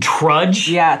 you just trudge?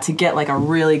 Yeah, to get like a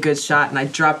really good shot, and I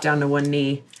drop down to one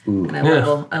knee, and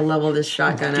I level this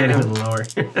shotgun Get at even him. lower.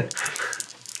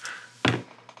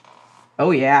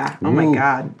 Oh yeah! Oh my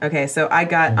god! Okay, so I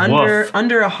got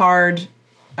under a hard,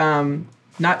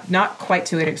 not quite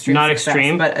to an extreme. Not success,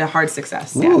 extreme? but a hard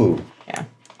success. Ooh. Yeah,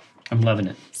 I'm loving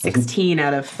it. 16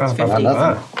 out of 50. Not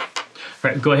nothing.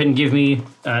 Right, go ahead and give me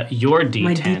your D10.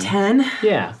 My D10.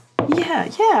 Yeah.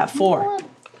 Yeah, 4.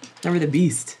 Remember the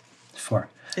beast. 4.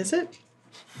 Is it?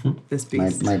 This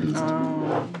beast. My beast.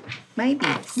 Maybe.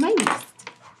 My beast.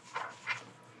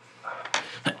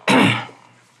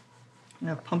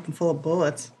 Yeah, pumping full of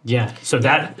bullets. Yeah, so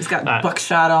that... It's got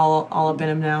buckshot all up in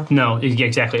him now. No, yeah,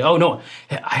 exactly. Oh, no,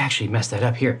 I actually messed that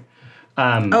up here.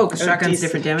 Oh, because shotgun's decent.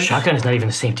 different damage? Shotgun is not even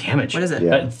the same damage. What is it?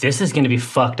 Yeah. This is going to be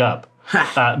fucked up.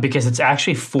 Because it's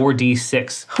actually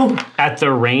 4d6 at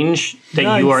the range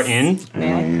that you are in.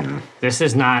 Man. This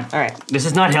is not. All right. This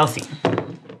is not healthy.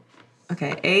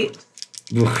 Okay, 8.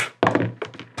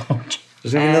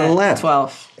 There's another left.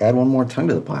 12. Add one more tongue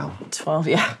to the pile. 12,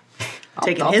 yeah.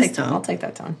 Taking I'll his take, tongue. I'll take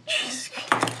that tongue.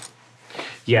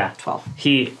 Yeah. 12.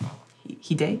 He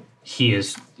He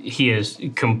is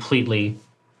completely.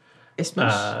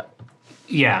 Ismush.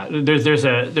 Yeah. There's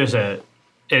an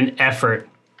effort,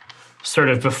 sort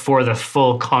of before the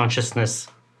full consciousness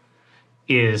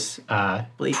is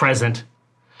Bleak. present.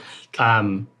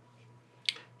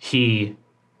 He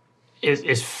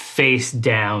is face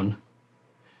down,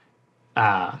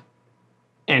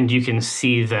 and you can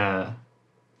see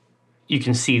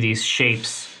these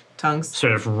shapes Tongues.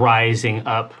 sort of rising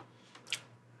up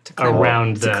To claim,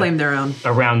 around to claim their own.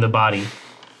 around the body.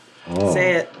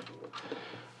 Say it.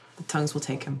 The tongues will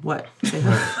take him. What? Say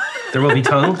who? There will be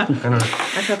tongues? I don't know.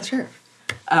 I shot the sheriff.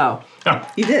 Oh,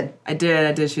 You did. I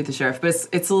did shoot the sheriff, but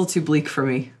it's a little too bleak for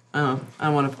me. Oh, I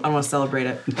want to celebrate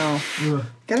it. Oh.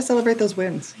 Gotta celebrate those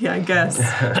wins. Yeah, I guess.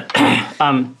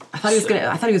 I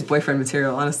thought he was boyfriend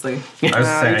material, honestly. I was you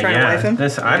saying, trying to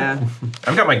wife him?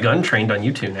 I've got my gun trained on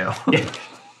you two now.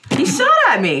 He shot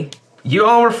at me. You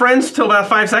all were friends till about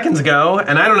 5 seconds ago,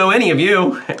 and I don't know any of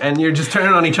you, and you're just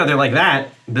turning on each other like that.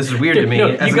 This is weird to me No,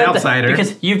 as you an got outsider.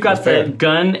 because you've got the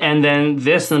gun and then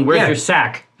this, and where's Yeah. your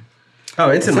sack? Oh,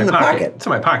 it's in my the pocket. pocket. It's in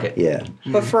my pocket. Yeah.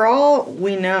 But for all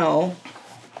we know,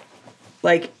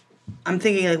 like, I'm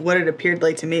thinking like what it appeared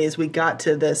like to me is we got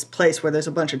to this place where there's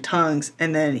a bunch of tongues,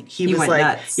 and then he was went like,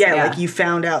 nuts. yeah, Yeah. like you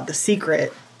found out the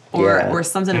secret. Or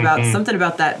something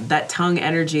about that tongue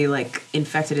energy like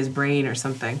infected his brain or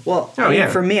something. Well, Oh, I mean, yeah.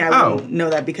 for me, I Oh. wouldn't know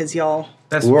that because y'all.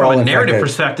 That's We're from all a narrative infected.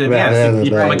 perspective, Right, yes. right,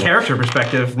 From a right. character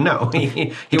perspective, no.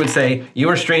 He would say, you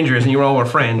were strangers and you all were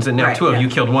friends, and now Right, two of yeah. you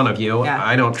killed one of you. Yeah.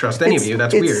 I don't trust any of you.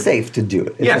 That's it's weird. safe to do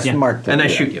it. It's Yeah. a smart thing. And I to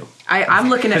do. shoot you. I'm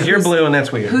looking at Because you're blue and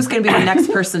that's weird. who's going to be the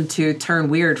next person to turn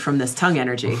weird from this tongue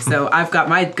energy. So I've got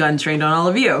my gun trained on all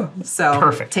of you. So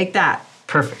Perfect. take that.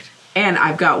 Perfect. And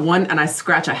I've got one, and I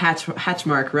scratch a hatch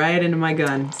mark right into my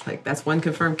gun. It's like, that's one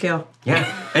confirmed kill. Yeah.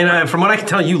 And from what I can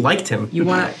tell, you liked him. You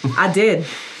want to? I did.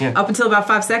 Yeah. Up until about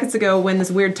 5 seconds ago when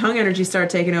this weird tongue energy started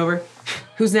taking over.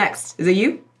 Who's next? Is it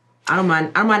you? I don't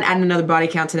mind. I don't mind adding another body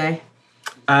count today.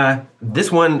 This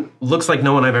one looks like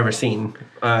no one I've ever seen.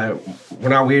 We're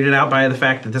not weirded out by the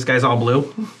fact that this guy's all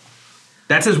blue.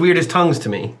 That's as weird as tongues to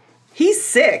me. He's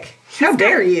sick. How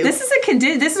dare you? This is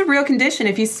this is a real condition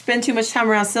if you spend too much time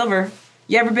around Silver.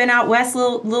 You ever been out west,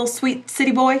 little sweet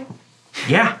city boy?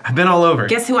 Yeah, I've been all over.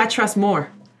 Guess who I trust more?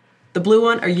 The blue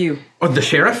one or you? Oh, the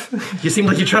sheriff? You seemed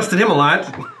like you trusted him a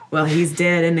lot. Well, he's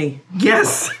dead, isn't he?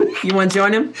 Yes. You want to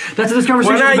join him? That's what this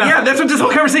conversation's about. Yeah, that's what this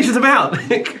whole conversation's about.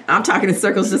 I'm talking in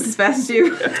circles just as fast as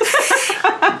you.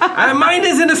 Mine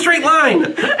is in a straight line.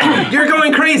 You're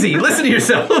going crazy. Listen to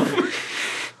yourself.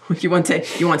 You want to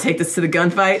take this to the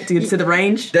gunfight? To the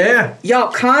range? Yeah.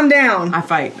 Y'all, calm down. I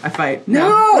fight.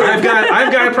 No. I've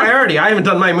got a priority. I haven't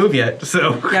done my move yet,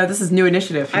 so. Yeah, this is new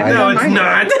initiative. No, it's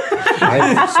not.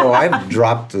 I've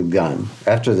dropped the gun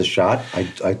after the shot.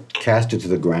 I cast it to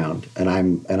the ground,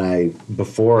 and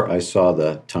before I saw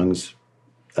the tongues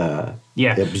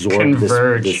absorb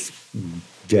converge. this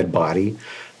dead body,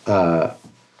 and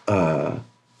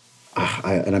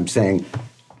I'm saying,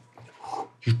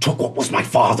 you took what was my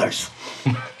father's.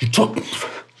 You took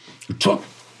the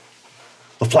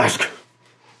flask.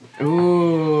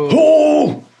 Ooh.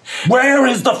 Who? Where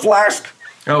is the flask?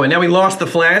 Oh, and now we lost the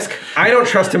flask. I don't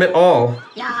trust him at all.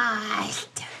 Lost.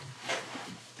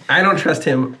 I don't trust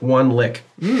him one lick.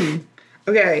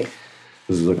 Okay,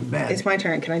 This is looking bad. it's my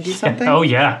turn. Can I do something? Oh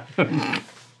yeah.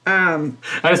 I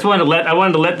just wanted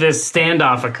to let this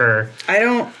standoff occur. I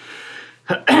don't.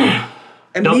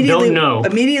 Don't know.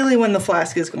 Immediately when the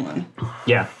flask is gone,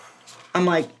 Yeah. I'm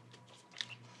like,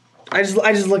 I just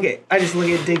look at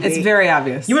Digby. It's very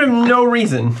obvious. You would have no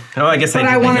reason. Oh, I guess But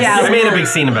I I did. wanna- I made a big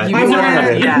scene about it. I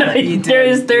wanna- Yeah, you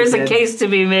did. There's You a did. case to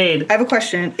be made. I have a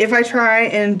question. If I try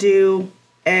and do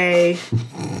I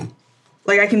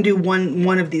can do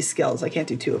one of these skills. I can't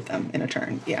do two of them in a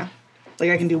turn. Yeah,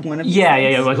 like I can do one of these. Yeah,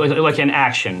 things. like an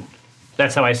action.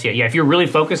 That's how I see it. Yeah, if you're really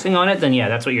focusing on it, then yeah,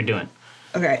 that's what you're doing.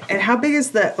 Okay, and how big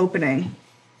is the opening?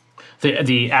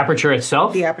 The aperture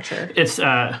itself. The aperture. It's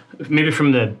maybe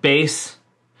from the base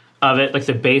of it, like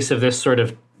the base of this sort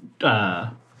of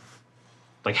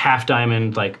like half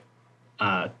diamond, like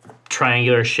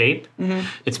triangular shape. Mm-hmm.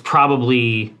 It's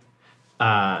probably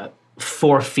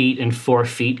 4 feet and 4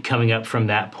 feet coming up from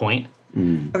that point.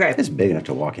 Okay. It's big enough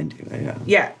to walk into. Yeah.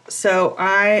 Yeah. So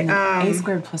I A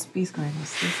squared plus B squared is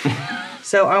C squared.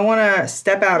 so I want to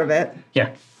step out of it, Yeah.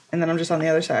 and then I'm just on the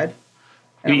other side.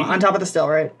 And I'm You- on top of the still,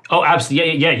 right? Oh,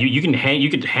 absolutely. Yeah. You can hang. You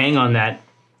could hang on that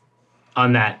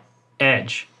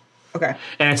edge. Okay.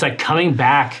 And it's like coming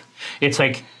back. It's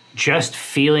like just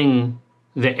feeling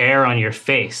the air on your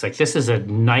face. Like this is a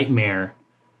nightmare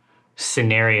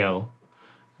scenario.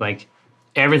 Like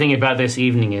everything about this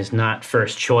evening is not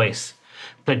first choice,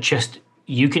 but just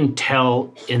you can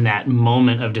tell in that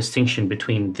moment of distinction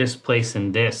between this place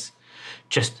and this,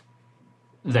 just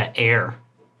the air.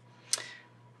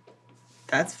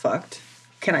 That's fucked.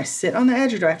 Can I sit on the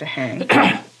edge or do I have to hang?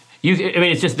 I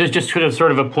mean, it's just there's just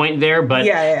sort of a point there, but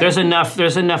Yeah. there's enough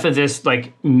of this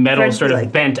like metal Trying to sort be of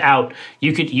like- bent out.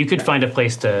 You could find a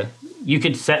place to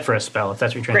set for a spell if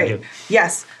that's what you're trying to Great. do.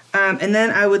 Yes. And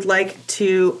then I would like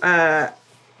to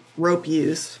rope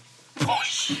use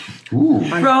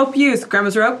Rope use.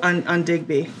 Grandma's rope. on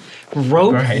Digby.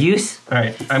 Rope Right. use. All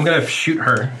right, I'm gonna shoot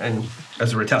her, and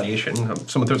as a retaliation,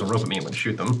 someone throws a rope at me, I'm gonna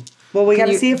shoot them. Well, we got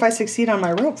to you- see if I succeed on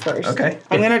my rope first. Okay.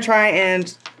 I'm going to try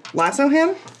and lasso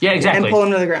him Yeah, exactly. and pull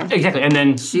him to the ground. Exactly, and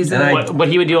then She's what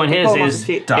he would do on his Pull him off is his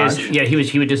feet. Dodge.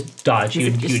 he would just dodge. He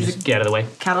would she's a- just get out of the way.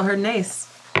 Cattle herd and ace.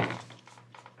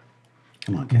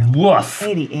 Come on, Cal. Woof.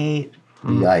 88.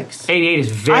 Yikes. 88 is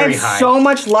I very have high. so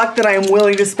much luck that I am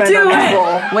willing to spend on this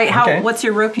roll. Wait, how? Okay. What's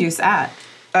your rope use at?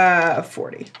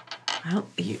 40. I don't.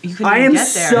 You couldn't I even am get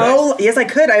there. so. Yes, I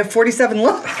could. I have 47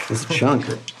 luck. It's a chunk.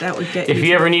 That would get. if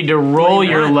you ever need to roll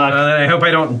your luck, I hope I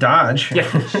don't dodge. yeah.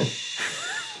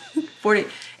 40,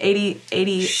 80,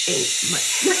 88.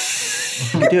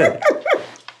 You do it.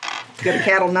 Good at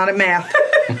cattle, not at math.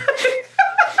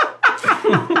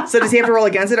 So does he have to roll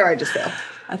against it, or I just fail?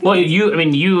 Well,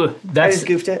 I that's just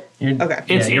goofed it. Okay.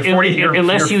 It's- You're 40.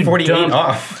 unless you're you 48 dump-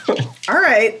 off. All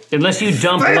right. unless you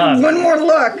dump I have luck. one more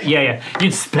luck. Yeah.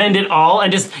 You'd spend it all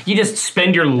and you just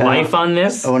spend your life on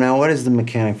this. Oh, now what is the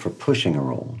mechanic for pushing a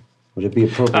roll? Would it be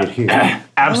appropriate here?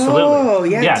 Absolutely. Oh,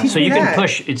 yeah, teach So me you that. can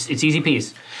push. It's easy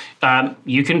peasy.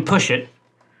 You can push it.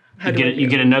 How do I You do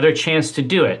get another chance to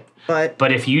do it. But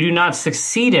But if you do not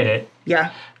succeed at it,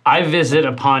 yeah, I visit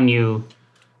upon you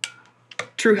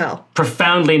true hell.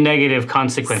 profoundly negative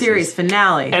consequences. Series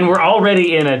finale. And we're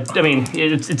already in a. I mean,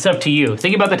 it's up to you.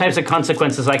 Think about the types of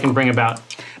consequences I can bring about.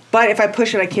 But if I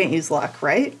push it, I can't use luck,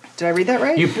 right? Did I read that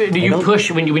right? You don't-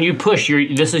 push when you push.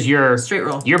 This is your Straight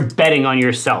roll. You're betting on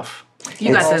yourself.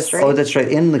 You got this. straight. Oh, that's right.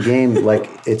 In the game, like,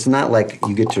 it's not like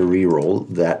you get to re-roll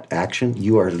that action.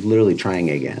 You are literally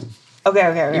trying again. Okay.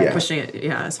 Yeah. Pushing it,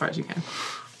 as far as you can.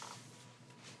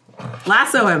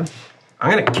 Lasso him. I'm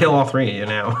gonna kill all three of you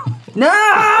now. No!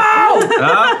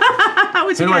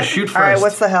 Who do I shoot first? All right,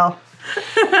 what's the hell?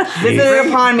 Visit it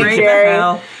upon me, Bring the Jerry.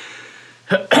 hell.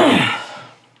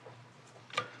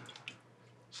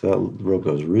 So that rope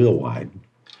goes real wide.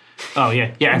 Oh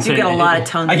yeah, yeah. You get a lot of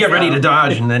tongues. I get ready to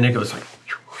dodge, and then it goes like.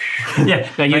 Yeah,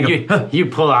 no, you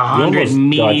pull 100 almost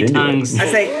meaty dodge into it. tongues. I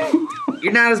say,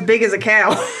 you're not as big as a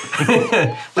cow.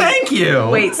 Thank you.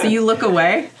 Wait, so you look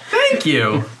away? Thank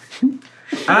you.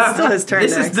 It's still his turn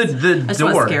This next. is the just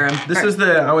wanna door. scare him. This is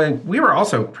the. We were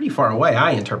also pretty far away.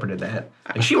 I interpreted that.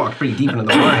 Like she walked pretty deep into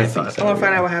the wire. I thought. I want to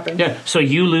find out what happened. Yeah, so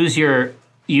you lose your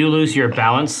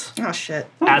balance Oh, shit.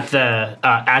 at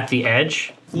the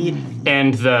edge,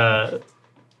 and the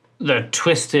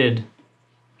twisted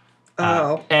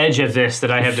edge of this that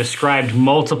I have described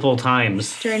multiple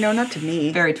times. Jerry, no, not to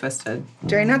me. Very twisted.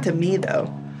 Jerry, not to me,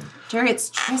 though. Jerry, it's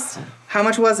Tristan. How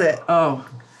much was it? Oh.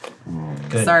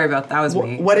 Good. Sorry about that. Was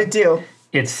me. What'd it do?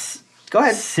 It's Go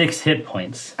ahead. 6 hit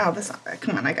points. Oh, that's not bad.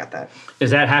 Come on, I got that.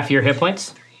 Is that half your hit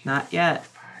points? Not yet.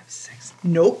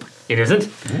 Nope. It isn't?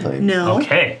 No.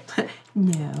 Okay.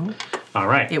 No. All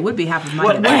right. It would be half of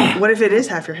mine. What if it is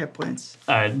half your hit points?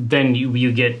 Then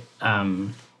you get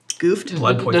Goofed?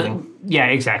 Blood poisoning. yeah,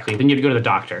 exactly. Then you have to go to the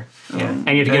doctor. Yeah. And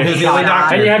you have to get And a who's the only shot.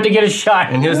 doctor? And you have to get a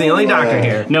shot. And who's the only doctor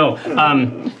here? No,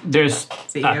 there's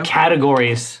it you?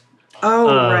 categories. Oh,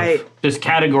 of- right. There's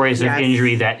categories Yes. of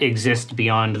injury that exist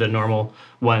beyond the normal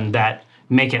one that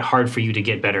make it hard for you to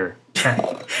get better.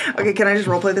 Okay, can I just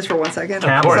roleplay this for 1 second? Of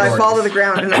So course. I fall to the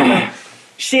ground and I go,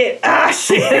 shit,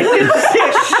 shit,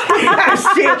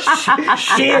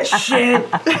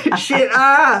 shit,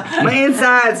 my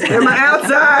insides, they're my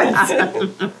outsides.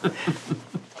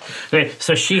 Okay,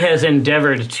 so she has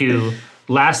endeavored to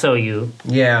lasso you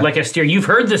Yeah. like a steer. You've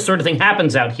heard this sort of thing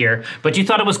happens out here, but you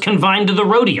thought it was confined to the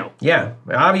rodeo. Yeah.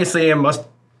 Obviously, it must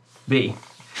be.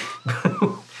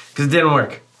 Because it didn't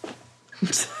work.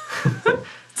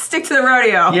 Stick to the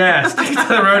rodeo. Yeah. Stick to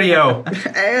the rodeo.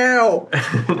 Ow.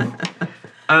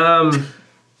 I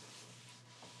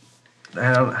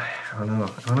don't know.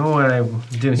 I don't know what I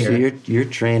do So here. you're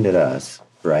trained at us,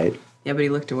 right? Yeah, but he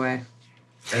looked away.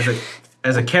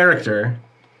 As a character,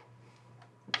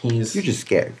 he's You're just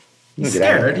scared. You don't get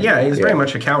out of scared. there. Yeah, he's very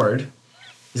much a coward.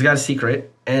 He's got a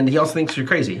secret, and he also thinks you're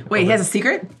crazy. Wait, he has a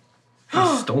secret?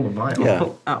 He stole the vial. Yeah.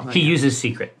 Oh, He uses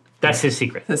secret. That's his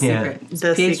secret. the Yeah. secret.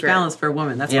 The pH secret. balance for a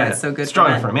woman. That's Yeah, why it's so good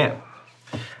strong for for a men.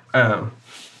 man.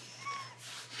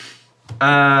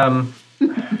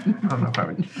 I don't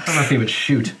know if he would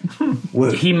shoot.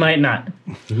 Well, He might not.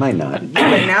 he might not.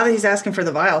 But now that he's asking for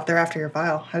the vial, if they're after your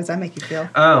vial, how does that make you feel?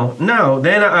 Oh no!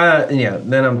 Then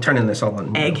then I'm turning this all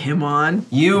on. Egg him on.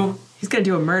 You, He's gonna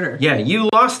do a murder. yeah, you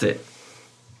lost it.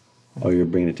 Oh, you're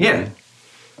bringing it to Yeah, me.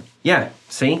 yeah.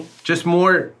 See, just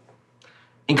more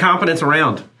incompetence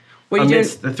around What are you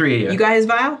amidst doing? the three of you. You got his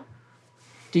vial?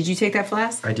 Did you take that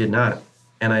flask? I did not,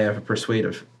 and I have a persuade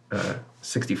of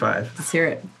 65. Let's hear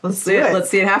it. Let's do see it. it. Let's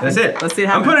see it happen. That's it. Let's see it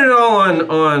I'm happen. putting it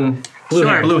all on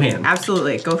Sure. Blue Hand.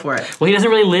 Absolutely. Go for it. Well, he doesn't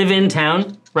really live in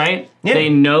town, right? Yeah. They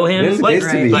know him. It's Like,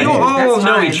 supposed to be. right. You all That's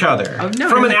know fine. each other. Oh, no,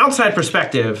 From no. an outside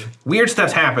perspective, weird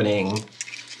stuff's happening,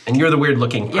 and you're the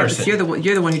weird-looking Yeah, person. but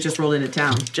you're the one who just rolled into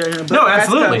town. No,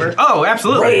 absolutely. Cover. Oh,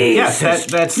 absolutely. Yes, Racist.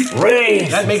 that's Racist.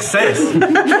 that makes sense.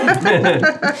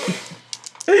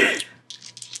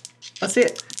 Let's see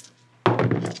it.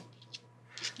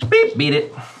 Beep, beat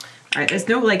it. All right. There's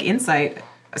no like insight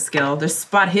skill. There's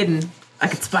spot hidden. I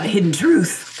could spot a hidden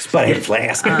truth. Spotted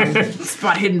flask.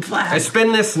 Spot hidden I flash.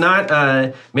 spin this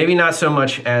not maybe not so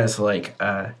much as like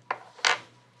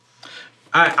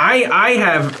I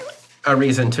have a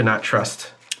reason to not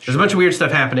trust. There's a bunch of weird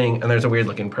stuff happening, and there's a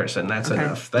weird-looking person. That's Okay.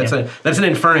 enough. That's an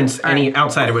inference any right.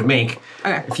 outsider would make.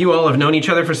 Okay. If you all have known each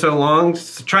other for so long,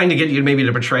 trying to get you maybe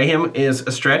to betray him is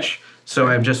a stretch. So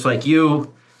I'm just like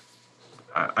you.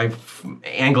 I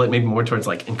angle it maybe more towards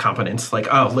like incompetence. Like,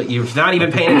 oh, look, you're not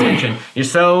even paying attention. You're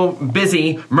so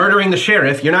busy murdering the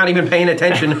sheriff, you're not even paying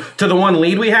attention to the one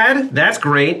lead we had. That's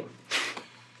great.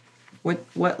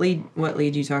 What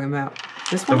lead you talking about?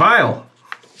 This The one? vial.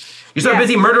 You're so Yeah.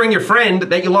 busy murdering your friend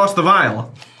that you lost the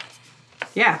vial.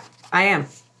 Yeah, I am.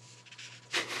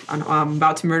 I'm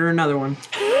about to murder another one.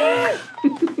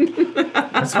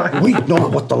 That's fine. We know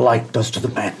what the light does to the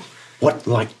man. What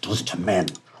light does to men.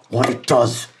 What it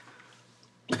does.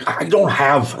 I don't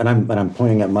have, and I'm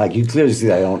pointing at Mike. You clearly see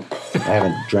that I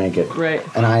haven't drank it. Right.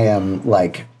 And I am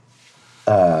like,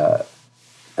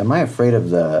 am I afraid of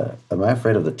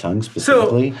the tongue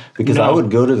specifically? Because I no.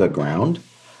 would go to the ground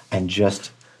and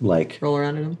just like, Roll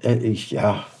around in him.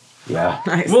 yeah.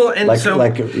 Nice. Well, and Like, so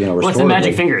like you know, What's the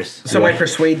magic restoratively. fingers? so my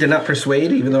persuade did not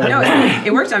persuade, even though no,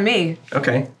 it worked on me.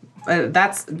 okay.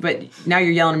 But now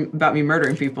you're yelling about me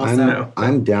murdering people.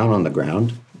 I'm down on the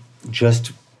ground,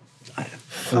 just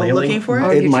looking for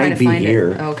it. it you're trying might to be find it.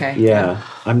 here. Oh, okay. Yeah,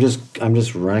 I'm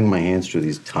just running my hands through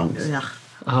these tongues.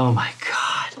 Oh my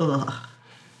god.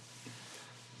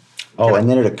 Oh, and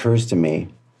then it occurs to me,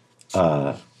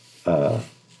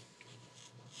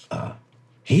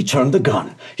 He turned the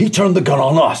gun. He turned the gun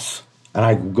on us. and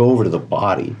I go over to the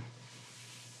body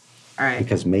All right.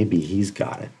 because maybe he's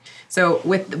got it. So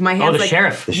with my hands, the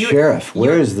sheriff. The sheriff.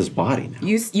 Where is this body now?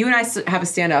 You and I have a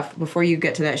standoff before you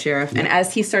get to that sheriff, and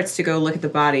as he starts to go look at the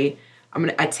body,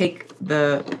 I take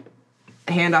the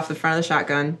hand off the front of the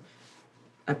shotgun.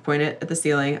 I point it at the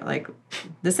ceiling, like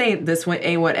this ain't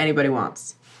what anybody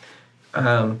wants.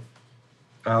 I'll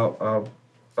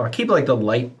keep like the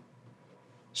light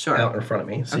Sure. out in front of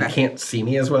me, so Okay. you can't see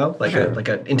me as well, like Sure. like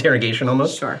an interrogation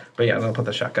almost. Sure. But yeah, I'll put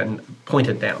the shotgun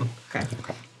pointed down. Okay.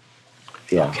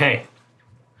 Yeah. Okay.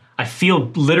 I feel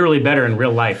literally better in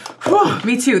real life.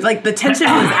 Me too. Like the tension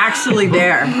was actually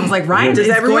there. I was like, Ryan Does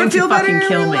is everyone going to feel better fucking in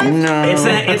kill real me. life?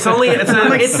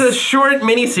 No. It's a short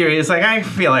mini series. Like I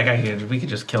feel like we could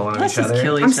just kill one of Let's each just other.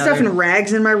 kill each I'm other. stuffing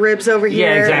rags in my ribs over here.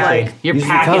 Yeah, exactly. Like, You're Use the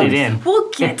packing it tongues. in. We'll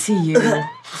get to you.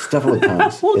 Stuff it with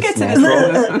tongues. We'll It's get to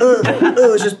natural.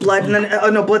 this. it's just blood, and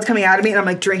then blood's coming out of me, and I'm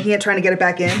like drinking it, trying to get it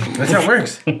back in. That's how it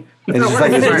works. It's just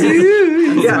like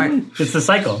Yeah. It's the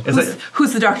cycle.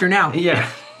 Who's the doctor now? Yeah,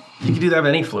 you can do that with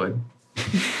any fluid.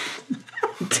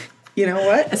 You know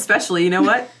what? Especially, you know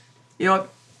what?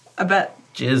 I bet.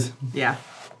 Jizz. Yeah.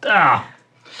 Ah.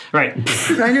 Right.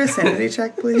 Can I do a sanity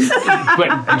check, please? But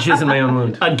I jizz in my own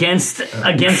wound. against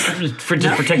for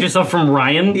just protect yourself from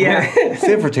Ryan. Yeah.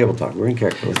 Save it for table talk. We're in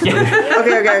character.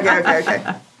 Okay.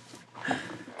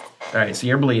 All right, so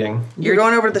you're bleeding. You're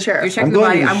going over to the You're sheriff. checking I'm the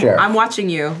going body. to the sheriff. I'm watching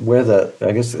you. Where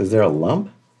is there a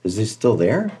lump? Is he still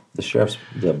there?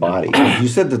 The body. You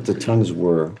said that the tongues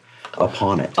were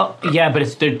upon it. Oh, yeah,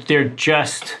 but they're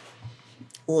just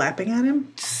Lapping at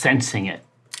him? sensing it.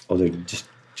 Oh, they're just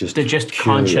They're just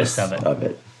conscious curious of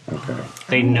it. Okay.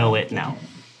 They know it now.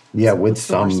 Yeah, with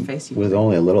the worst face you with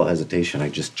only a little hesitation, I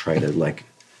just try to like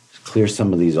clear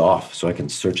some of these off so I can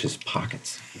search his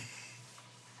pockets.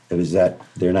 Is that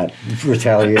they're not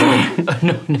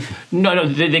retaliating? No,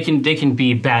 they can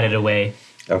be batted away.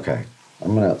 Okay. I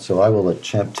will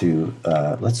attempt to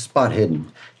let's spot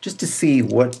hidden just to see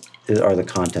what are the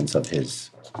contents of his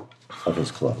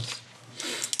clothes.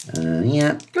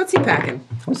 Yeah. What's he packing?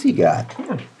 What's he got?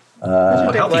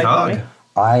 Healthy hog.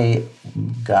 I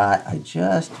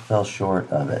just fell short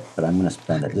of it, but I'm going to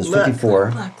spend it. There's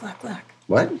 54. Luck.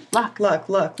 What? Luck.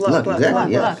 Luck.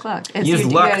 Exactly. Yeah. Luck. Use You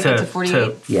luck gotta get to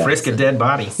 48. Yeah. frisk a dead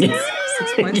body. 6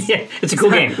 points. Yeah, it's a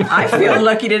cool game. I feel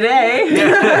lucky today.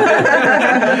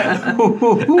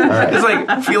 It's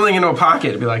like feeling into a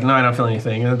pocket. Be like, no, I don't feel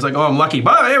anything. And it's like, oh, I'm lucky.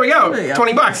 But here we go. Yeah.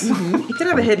 $20. He could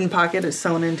have a hidden pocket that's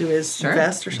sewn into his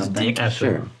vest or something.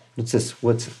 Absolutely. Sure.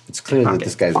 It's clear that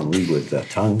this guy's in league with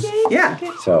tongues. Yeah.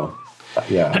 So,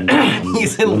 yeah. I'm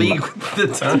He's in league with the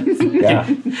tongues. Yeah.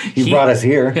 He brought us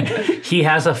here. He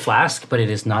has a flask, but it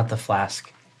is not the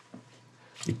flask.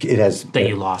 It has That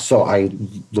you lost. So I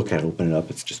look at it, open it up.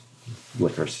 It's just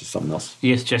liquor. It's something else.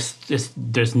 It's just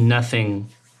there's nothing.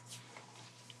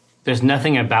 There's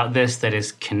nothing about this that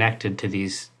is connected to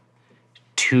these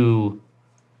two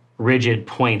rigid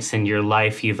points in your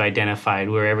life you've identified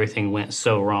where everything went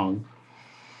so wrong.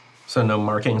 So no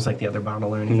markings like the other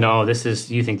bottle or anything. No,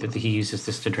 you think that he uses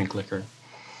this to drink liquor.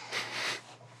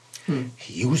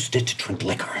 He used it to drink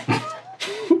liquor.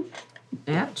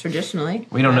 Yeah, traditionally.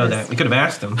 We don't know that. We could have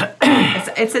asked him.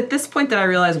 It's at this point that I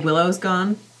realize Willow's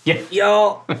gone. Yeah.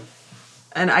 Y'all.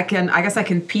 And I guess I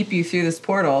can peep you through this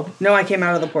portal. No, I came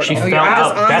out of the portal. She fell I'm out.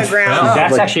 just on the ground.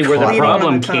 That's Like actually where the bleeding on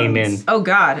problem the came in. tongues. Oh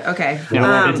God. Okay. You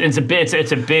know, it's a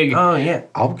big. Oh, yeah.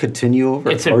 I'll continue over.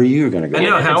 It's a- or are you going to go? I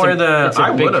know. it's How a- are the... it's a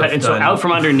I big would have cut. And so done out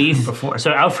from underneath before.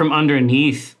 So out from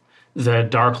underneath the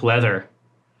dark leather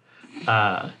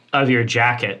of your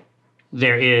jacket,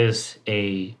 there is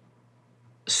a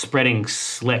spreading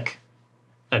slick,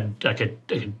 like a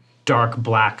dark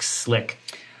black slick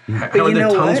How are you the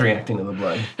know tongues what? reacting to the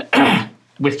blood?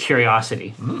 with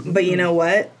curiosity. But you know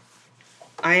what?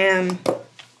 I am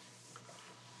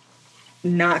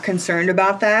not concerned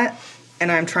about that,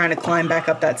 and I'm trying to climb back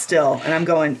up that still, and I'm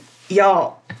going,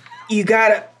 y'all, you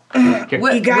gotta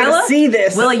Willa? see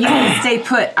this. Willa, you need to stay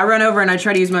put. I run over and I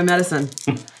try to use my medicine.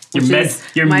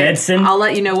 Your medicine. I'll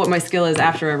let you know what my skill is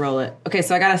after I roll it. Okay,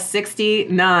 so I got a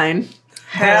 69.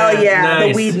 Hell yeah,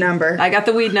 Nice. the weed number. I got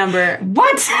the weed number.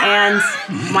 What? And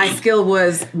my skill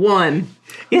was 1.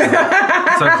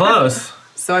 So close.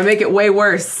 So I make it way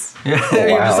worse. You're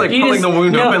just like pulling the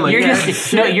wound open. Like, you're just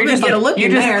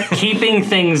keeping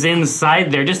things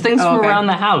inside there, just things from around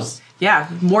the house. Yeah,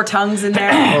 more tongues in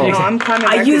there. No, I'm climbing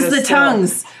back I to use the the still.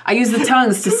 tongues. I use the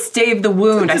tongues to stave the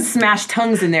wound. I smash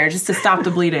tongues in there just to stop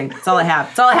the bleeding. That's all I have.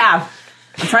 That's all I have.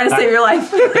 I'm trying to save your life.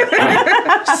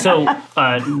 So,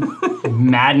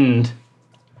 maddened.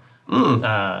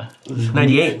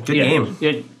 98. Good game.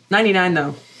 99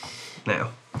 though. No.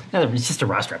 It's just a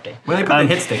roster update. When they put the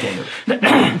hit stick in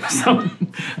it. So,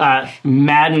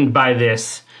 maddened by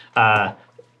this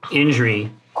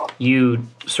injury, you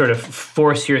sort of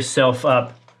force yourself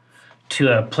up to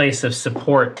a place of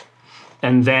support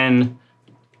and then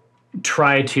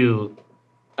try to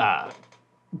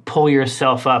pull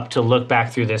yourself up to look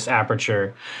back through this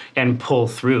aperture and pull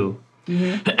through.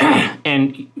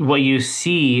 And what you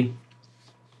see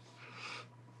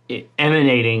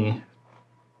emanating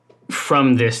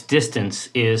from this distance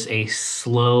is a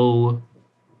slow,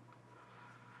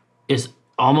 is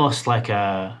almost like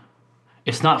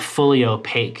it's not fully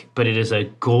opaque, but it is a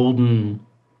golden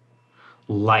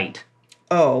light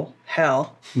Oh,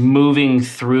 hell. moving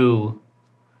through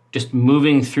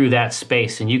that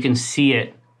space. And you can see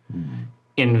it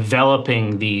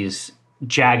enveloping these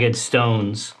jagged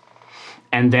stones.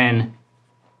 And then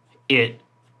it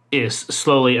is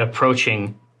slowly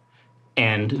approaching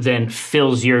and then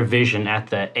fills your vision at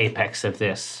the apex of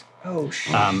this. Oh,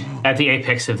 shit. At the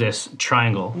apex of this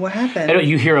triangle. What happened?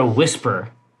 You hear a whisper.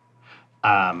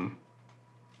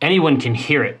 Anyone can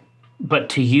hear it, but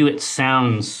to you it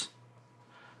sounds.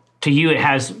 To you it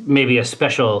has maybe a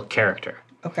special character.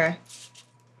 Okay.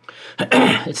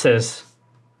 It says,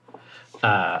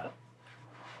 "I'm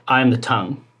the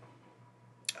tongue.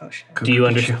 Oh, shit. Do you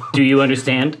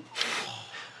understand?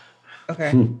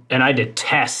 Okay. And I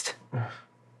detest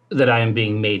that I am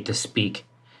being made to speak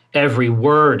every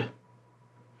word,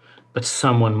 but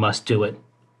someone must do it."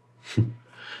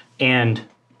 And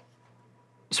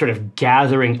sort of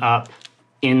gathering up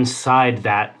inside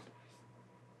that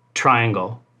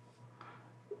triangle,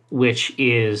 which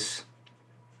is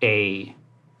a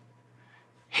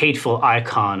hateful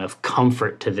icon of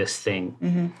comfort to this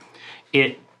thing.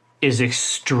 It is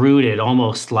extruded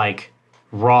almost like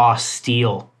raw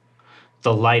steel.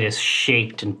 The light is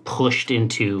shaped and pushed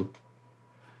into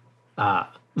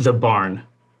the barn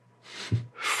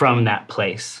from that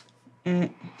place.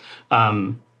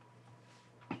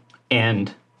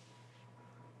 And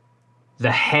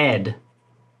the head,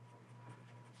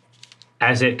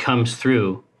 as it comes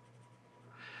through,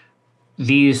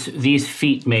 these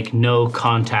feet make no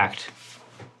contact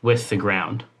with the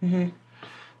ground.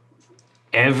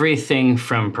 Everything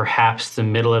from perhaps the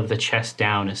middle of the chest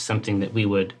down is something that we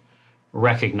would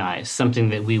recognize, something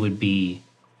that we would be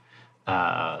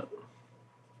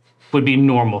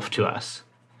normal to us.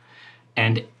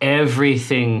 And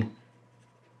everything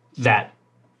that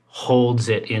holds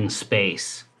it in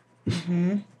space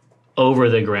over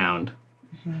the ground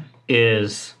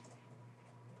is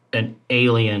an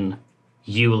alien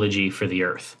eulogy for the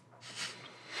Earth.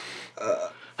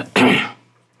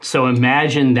 So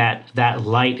imagine that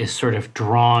light is sort of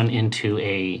drawn into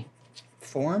a...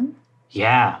 Form?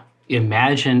 Yeah.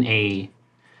 Imagine a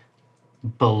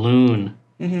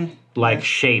balloon-like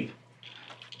shape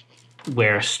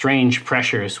where strange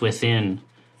pressures within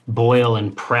boil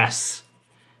and press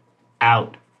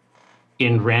out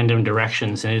in random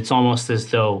directions. And it's almost as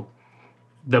though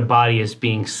the body is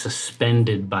being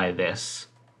suspended by this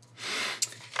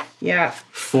Yeah.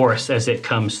 force as it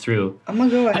comes through. I'm going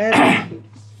to go ahead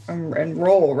and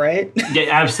roll, right? Yeah,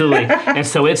 absolutely. And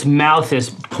so its mouth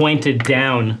is pointed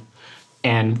down,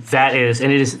 and it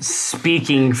is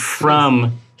speaking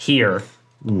from here.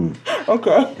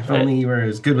 Okay. If only you were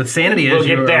as good with sanity We'll as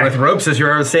you get are there. with ropes as you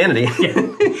are with sanity.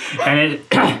 And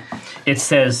it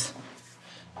says,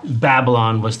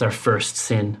 Babylon was their first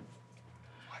sin.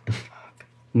 What the fuck?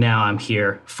 Now I'm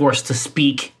here, forced to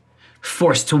speak,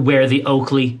 forced to wear the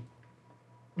Oakley,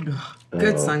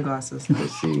 Good sunglasses. I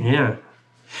see. Yeah.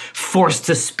 forced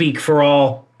to speak for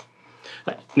all.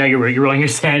 Now you're rolling your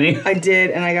sanity. I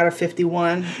did, and I got a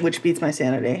 51, which beats my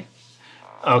sanity.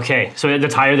 Okay, so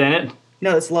that's higher than it?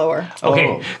 No, it's lower.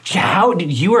 Okay, how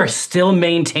did you are still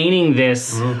maintaining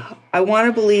this? I want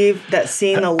to believe that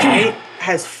seeing the light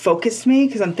has focused me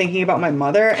because I'm thinking about my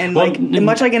mother, and Well,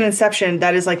 much like in Inception,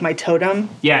 that is like my totem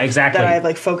Yeah, exactly. that I've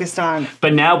like focused on.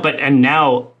 But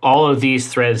now all of these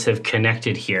threads have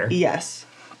connected here. Yes.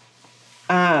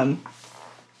 And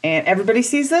everybody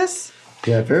sees this.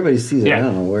 Yeah, if everybody sees it, I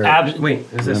don't know where. Wait,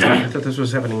 is this? I thought this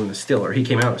was happening in the still, or he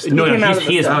came out of the still. No, came out of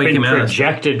he has the cell. been He came out of the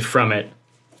projected from it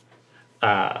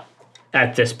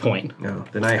at this point. No,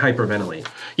 then I hyperventilate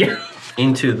Yeah.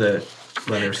 into the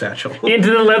leather satchel.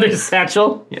 Into the leather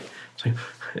satchel. Yeah. So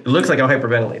it looks like I'm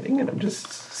hyperventilating, and I'm just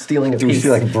stealing a Do we piece. see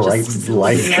like bright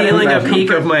light? Stealing a peek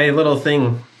of my little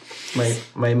thing,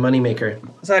 my money maker.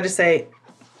 So I just say,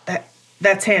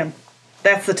 that's him.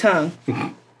 That's the tongue.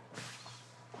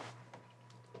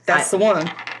 That's the one.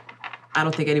 I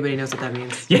don't think anybody knows what that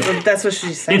means. Yeah. That's what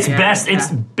she's saying. It's best. yeah.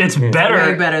 It's better.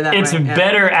 way better that It's way, yeah.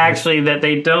 better actually that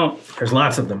they don't. There's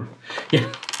lots of them. Yeah.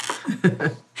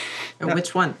 And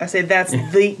which one? I say that's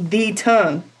the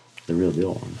tongue. The real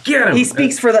deal one. Get him! He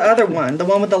speaks for the other one, the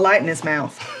one with the light in his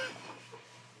mouth.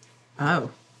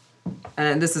 Oh.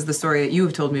 And this is the story that you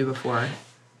have told me before.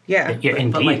 Yeah. Yeah.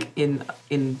 Indeed. But like in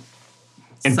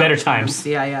some better times.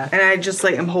 Yeah, yeah. And I just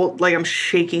like I'm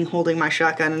shaking, holding my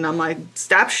shotgun, and I'm like,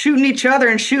 stop shooting each other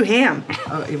and shoot him.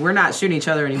 Oh, we're not shooting each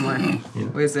other anymore.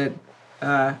 What is it?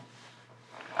 I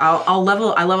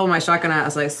level my shotgun out. I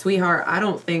was like, sweetheart, I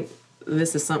don't think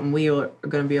this is something we are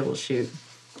going to be able to shoot.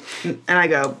 And I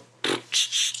go,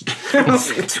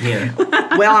 Yeah.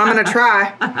 well, I'm gonna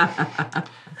try.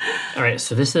 All right.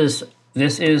 So this is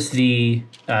the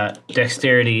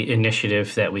dexterity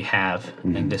initiative that we have,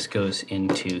 and this goes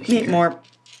into here. Need more.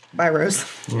 Bye, Rose.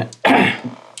 Bye.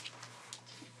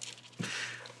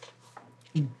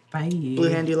 Blue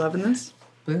hand, you loving this?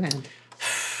 Blue hand.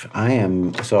 I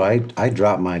am. So I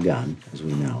dropped my gun, as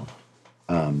we know,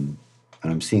 and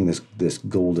I'm seeing this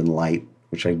golden light,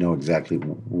 which I know exactly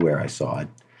where I saw it.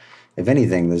 If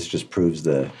anything, this just proves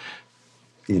the,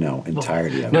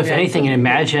 entirety of No, it. if anything, and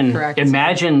imagine Correct.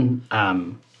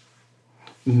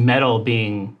 metal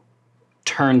being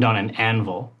turned on an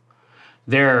anvil.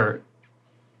 There are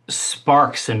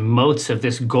sparks and motes of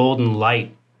this golden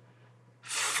light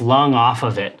flung off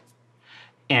of it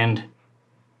and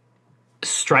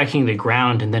striking the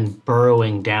ground and then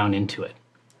burrowing down into it.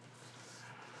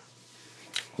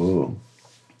 Ooh.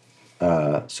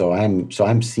 So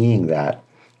I'm seeing that.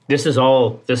 This is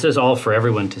all for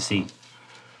everyone to see.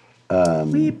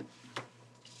 Weep.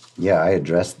 Yeah, I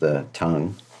addressed the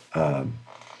tongue, and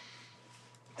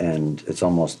it's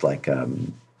almost like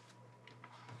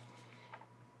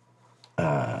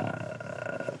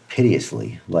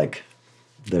piteously, like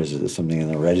there's something in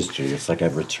the registry. It's like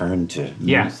I've returned to youth,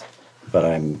 Yeah. but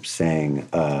I'm saying,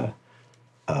 I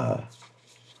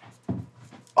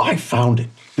found it,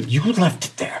 but you left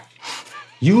it there.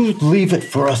 You leave it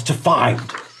for us to find.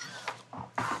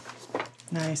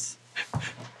 Nice.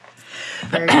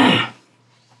 Very good.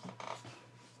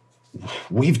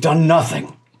 We've done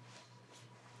nothing.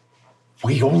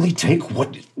 We only take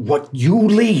what you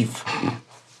leave.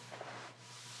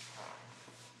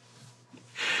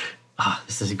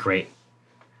 This is great.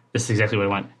 This is exactly what I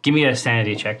want. Give me a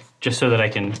sanity check, just so that I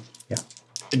can yeah,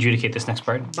 adjudicate this next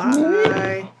part.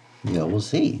 Bye. yeah, we'll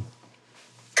see.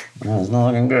 No, it's not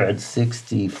looking good.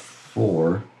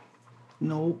 64.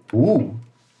 Nope. Ooh,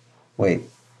 wait,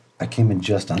 I came in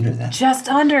just under that. Just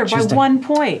under Just by a- 1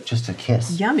 point. Just a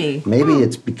kiss. Yummy. Maybe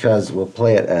it's because we'll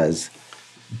play it as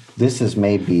this is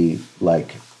maybe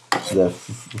like the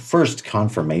first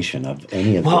confirmation of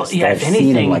any of Well, this yeah, that if I've seen in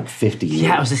anything, like 50 years.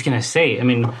 Yeah, I was just gonna say. I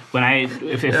mean, when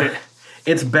if it,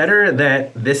 It's better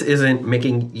that this isn't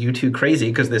making you too crazy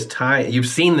because this tie, you've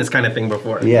seen this kind of thing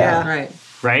before. Yeah. Right.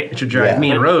 right? It should drive Yeah.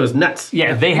 me and Rose nuts.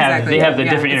 Yeah, they have Exactly. the Yeah,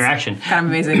 different it's interaction. Kind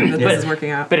of amazing that this is working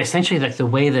out. But essentially, like the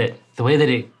way that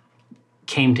it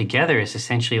came together is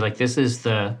essentially like this is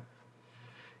the.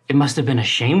 It must have been a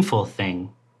shameful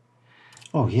thing.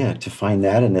 Oh, yeah, to find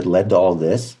that and it led to all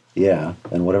this. Yeah.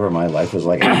 And whatever my life was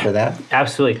like after that.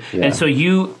 Absolutely. Yeah. And so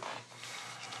you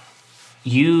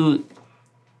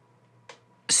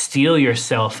steel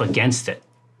yourself against it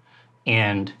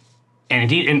and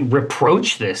indeed and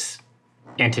reproach this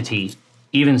entity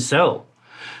even so.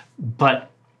 But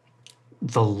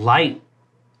the light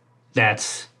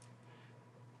that's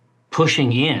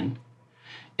pushing in,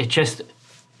 it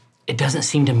doesn't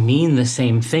seem to mean the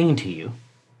same thing to you.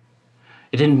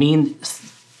 It didn't mean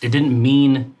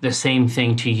the same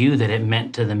thing to you that it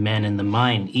meant to the men in the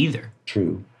mine either.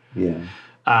 True. Yeah.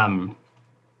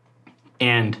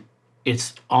 And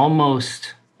it's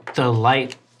almost, the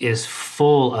light is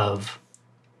full of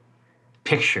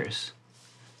pictures,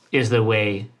 is the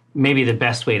way, maybe the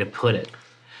best way to put it,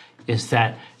 is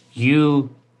that you've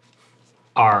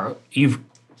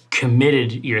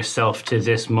committed yourself to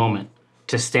this moment,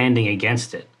 to standing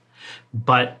against it,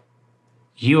 but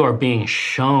you are being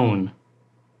shown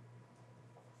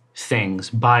things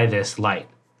by this light.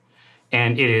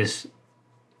 And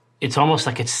it's almost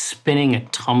like it's spinning a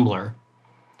tumbler,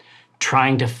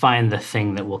 trying to find the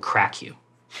thing that will crack you.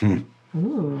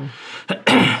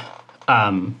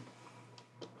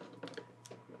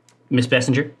 Miss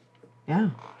Bessinger, Yeah.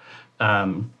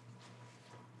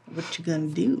 What you gonna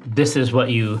do? this is what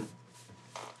you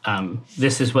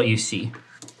see.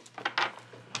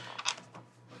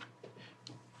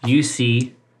 You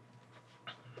see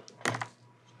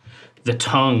the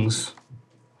tongues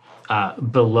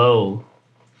below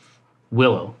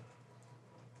Willow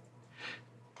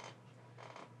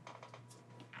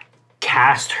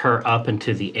cast her up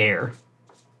into the air.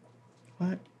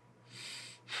 What?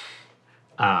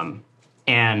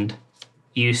 And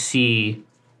you see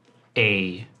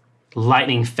a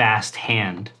lightning fast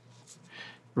hand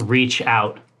reach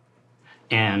out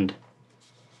and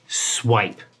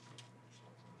swipe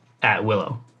at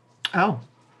Willow. Oh.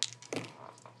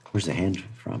 Where's the hand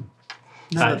from?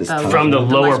 The From the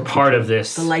lower light- part of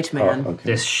this, The light man. Okay.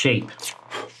 this shape.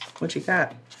 What you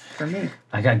got for me?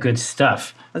 I got good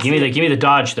stuff. Let's Give see. me the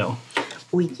dodge though,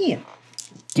 Oh yeah.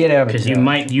 Get out of because it. you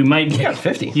might got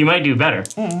 50. You might do better.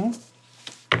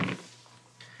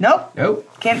 Nope. Nope.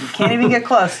 Can't even get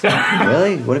close.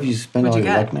 Really? What if you spend all What'd you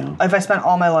your get? luck now? If I spent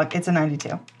all my luck, it's a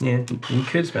 92. Yeah, you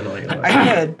could spend all your life.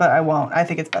 I could, but I won't. I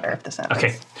think it's better if this happens.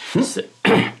 Okay, so,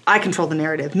 I control the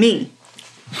narrative. Me.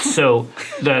 so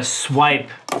the swipe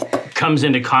comes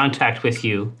into contact with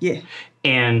you, Yeah.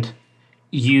 and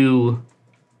you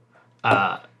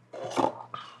are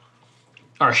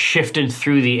shifted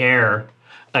through the air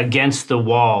against the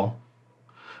wall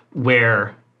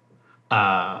where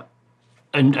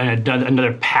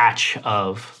another patch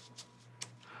of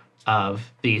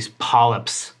these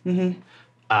polyps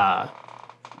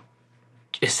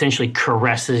essentially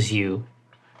caresses you,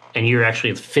 and you're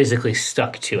actually physically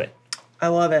stuck to it. I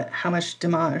love it. How much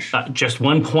damage? Just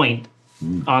 1 point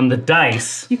on the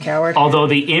dice, You coward. although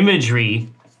the imagery,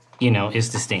 is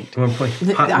distinct. 1 point.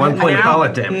 I- 1 point now,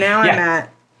 pollet damage. now Yeah.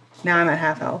 I'm at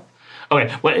half health.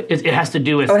 Okay, well, it has to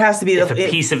do with Oh, it has to be if the- a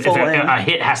piece of if full in. a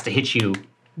hit has to hit you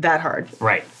That hard.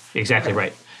 right. Exactly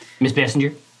right. Miss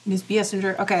Bessinger, Miss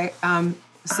Bessinger. Okay.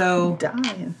 So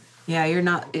Dying. yeah,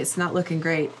 it's not looking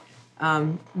great.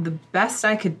 The best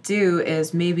I could do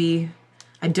is maybe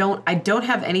I don't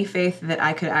have any faith that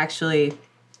I could actually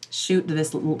shoot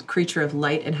this creature of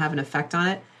light and have an effect on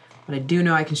it, but I do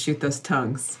know I can shoot those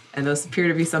tongues, and those appear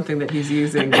to be something that he's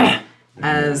using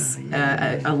as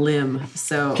a limb.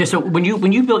 So okay. So when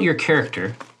you built your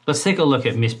character, let's take a look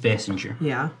at Miss Bessinger.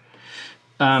 yeah.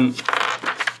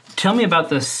 Tell me about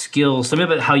the skills. Tell me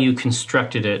about how you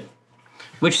constructed it.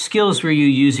 Which skills were you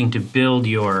using to build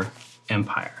your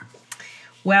empire?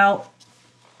 Well,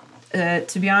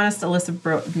 to be honest,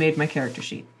 Alyssa made my character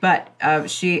sheet, but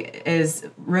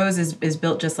Rose is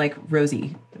built just like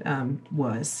Rosie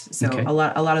was. So Okay. a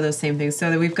lot of those same things. So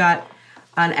that we've got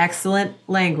an excellent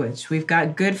language, we've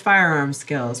got good firearm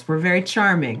skills, we're very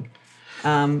charming.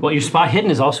 Well, your spot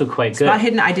hidden is also quite good. Spot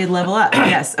hidden, I did level up.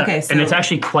 Yes. Okay. So and it's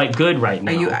actually quite good right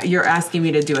now. you're asking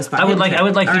me to do a spot? I would hidden like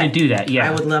check. you All to do that. Yeah.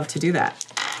 I would love to do that.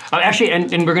 Actually,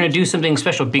 and we're going to do something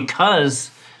special because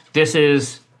this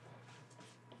is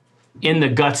in the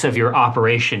guts of your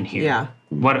operation here. Yeah.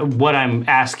 What I'm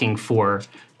asking for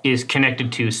is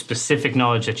connected to specific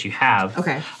knowledge that you have.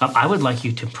 Okay. I would like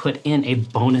you to put in a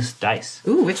bonus dice.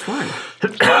 Ooh, which one?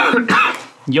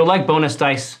 You'll like bonus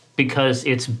dice because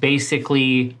it's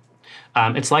basically,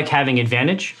 it's like having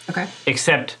advantage. Okay.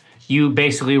 Except you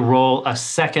basically roll a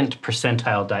second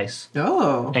percentile dice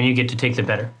Oh. and you get to take the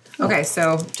better. Okay,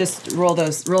 so just roll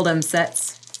them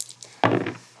sets.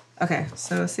 Okay,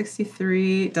 so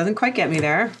 63 doesn't quite get me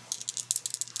there.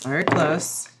 Very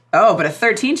close. Oh, but a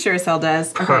 13 sure as hell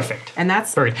does. Okay. Perfect. And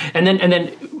that's Perfect. And then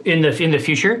in the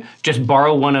future, just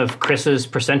borrow one of Chris's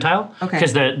percentile. Okay.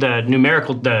 Because the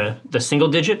numerical the single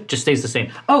digit just stays the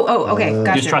same. okay,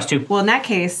 gotcha. Just trust two. Well, in that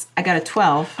case, I got a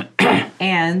 12,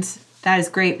 and that is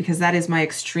great because that is my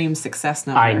extreme success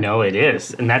number. I know it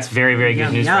is, and that's very very good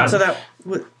Yum, news yum. for us. So that.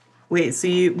 Wait. So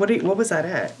what was that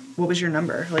at? What was your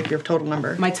number? Like your total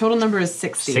number? My total number is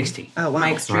 60. 60. Oh wow.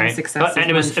 My extreme Right. success But, is and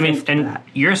it was 1/5 and of that.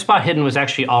 your spot hidden was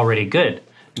actually already good,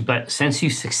 but since you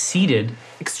succeeded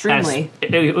Extremely.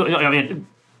 I mean,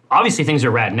 obviously things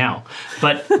are rad now,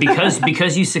 but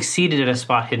because you succeeded at a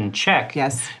spot hidden check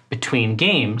Yes. between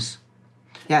games,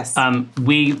 Yes.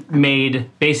 we made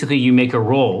basically you make a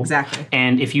roll. Exactly.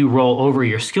 And if you roll over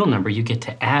your skill number, you get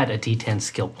to add a D10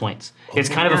 skill points. It's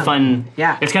kind of a Yeah. fun.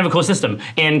 Yeah. It's kind of a cool system,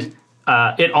 and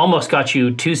it almost got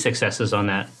you 2 successes on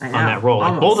that I on know, that roll. Like,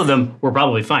 almost. both of them were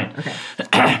probably fine.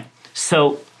 Okay.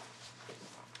 So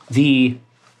the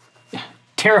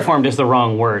terraformed is the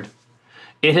wrong word.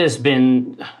 It has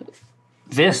been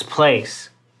this place,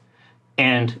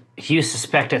 and you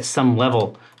suspect at some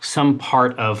level, some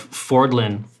part of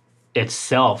Fordland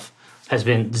itself has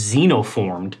been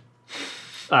xenoformed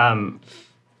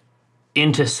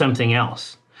into something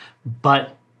else.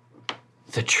 But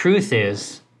the truth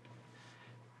is,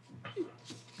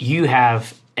 you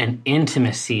have an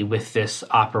intimacy with this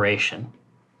operation.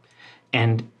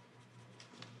 And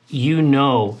you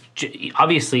know,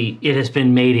 obviously it has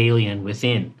been made alien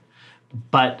within,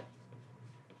 but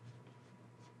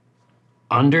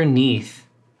underneath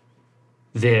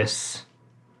this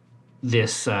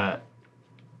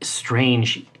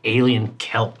strange alien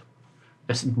kelp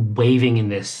that's waving in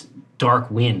this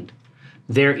dark wind,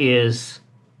 there is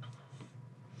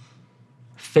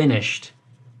finished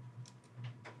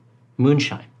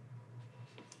moonshine.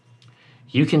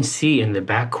 You can see in the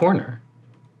back corner,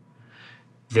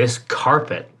 this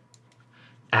carpet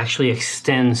actually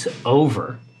extends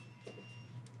over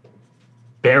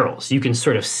barrels. You can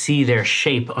sort of see their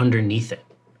shape underneath it.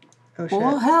 Oh shit.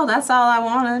 Well, hell, that's all I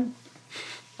wanted.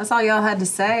 That's all y'all had to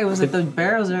say was that those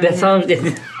barrels are in That's here. all.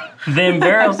 Them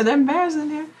barrels. Them barrels in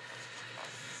here.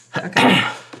 Okay.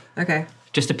 Okay.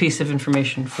 Just a piece of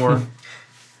information for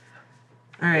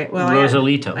All right. Well,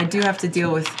 Rosalito. I do have to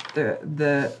deal with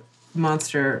the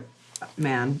monster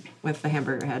man with the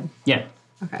hamburger head. Yeah.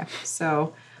 Okay.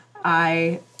 So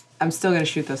I'm still going to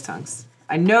shoot those tongues.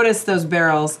 I notice those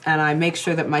barrels, and I make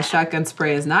sure that my shotgun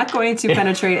spray is not going to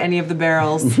penetrate any of the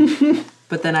barrels.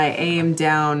 But then I aim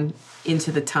down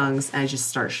into the tongues, and I just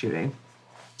start shooting.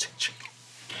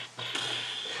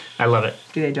 I love it.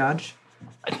 Do they dodge?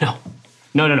 No.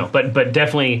 But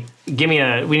definitely give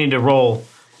me we need to roll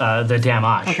the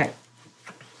damage. Okay.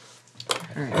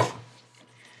 All right.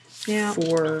 Yeah.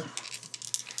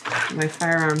 My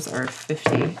firearms are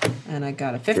 50, and I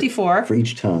got a 54. For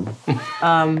each tongue.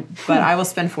 But I will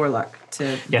spend 4 luck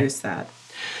to boost that.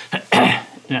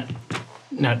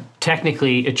 Now,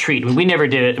 technically, a treat. I mean, we never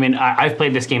did it. I mean, I've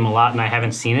played this game a lot, and I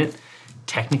haven't seen it.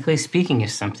 Technically speaking, if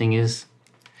something is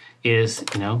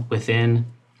within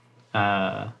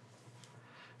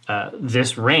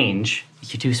this range,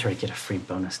 you do sort of get a free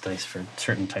bonus dice for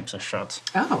certain types of shots.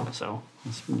 Oh. So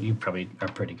you probably are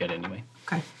pretty good anyway.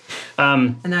 Okay.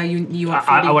 And now you want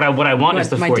 40, what I want is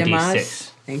the my 4d6. damage?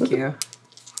 Thank you.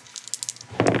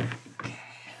 Okay,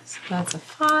 so that's a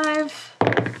 5.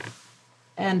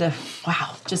 And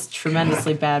just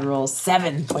tremendously bad rolls.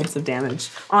 7 points of damage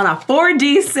on a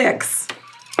 4d6.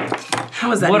 How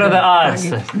was that? What are the odds?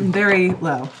 Very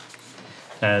low.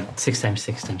 6 times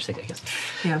 6 times 6, I guess.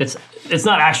 Yeah. It's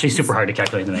not actually super hard to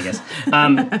calculate them, I guess.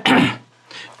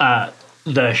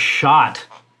 The shot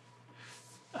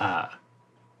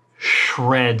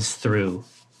shreds through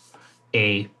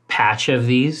a patch of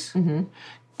these,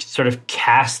 sort of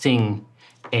casting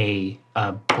a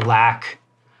black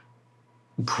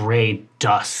gray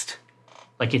dust.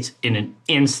 Like it's in an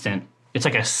instant. It's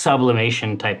like a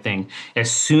sublimation type thing.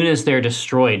 As soon as they're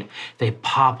destroyed, they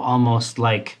pop almost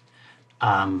like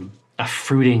a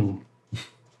fruiting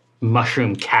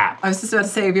mushroom cap. I was just about to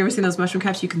say, have you ever seen those mushroom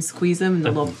caps? You can squeeze them and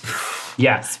the little...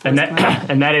 Yeah, and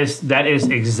that is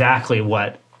exactly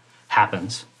what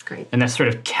happens. Great. And that's sort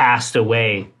of cast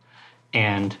away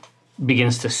and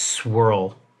begins to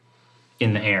swirl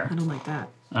in the air. I don't like that.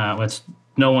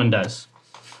 No one does.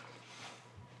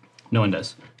 No one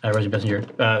does. Rosie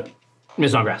Messenger.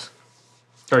 Ms. Doggrass.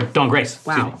 Or Dawn Grace.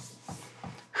 Wow.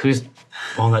 Excuse me. Who's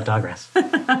Walnut Doggrass?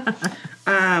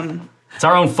 It's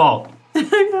our own fault.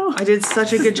 I know. I did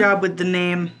such a good job with the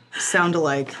name sound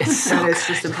alike. It's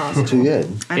just impossible. Too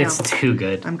good. I know. It's too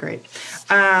good. I'm great.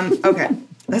 Okay.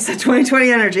 That's the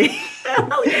 2020 energy.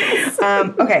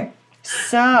 Okay.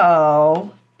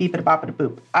 So,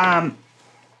 beep-a-da-bop-a-da-boop.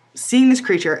 Seeing this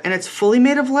creature, and it's fully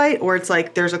made of light, or it's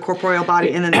like there's a corporeal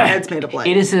body and then the head's made of light?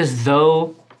 It is as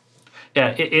though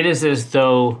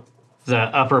the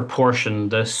upper portion,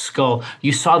 the skull,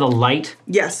 you saw the light.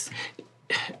 Yes.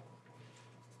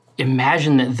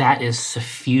 Imagine that is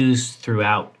suffused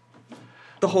throughout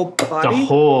The whole body?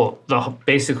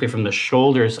 basically from the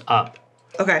shoulders up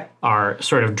Okay. are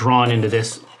sort of drawn into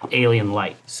this alien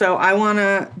light. So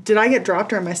did I get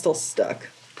dropped or am I still stuck?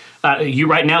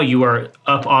 Right now you are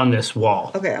up on this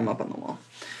wall, Okay, I'm up on the wall.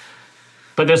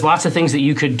 but there's lots of things that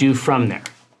you could do from there.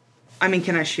 I mean,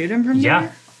 can I shoot him from Yeah.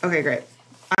 there? Okay, great.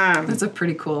 That's a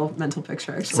pretty cool mental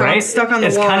picture, actually. So I'm Right? stuck on the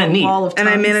It's wall, kinda neat. Wall of and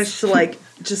I tongues. managed to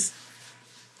just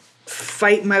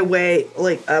fight my way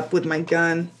up with my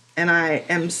gun, and I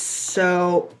am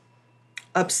so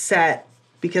upset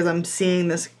because I'm seeing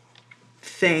this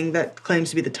thing that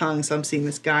claims to be the tongue, so I'm seeing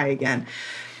this guy again.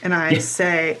 And I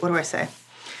say, what do I say?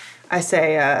 I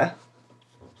say,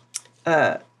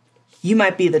 you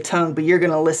might be the tongue, but you're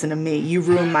going to listen to me. You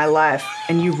ruined my life,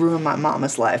 and you ruined my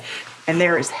mama's life, and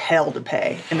there is hell to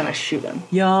pay. And then I shoot him.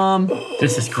 Yum.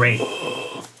 This is great.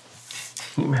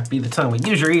 You might be the tongue, but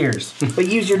use your ears. But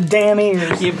use your damn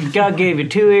ears. God gave you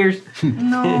 2 ears.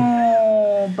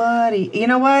 No, buddy. You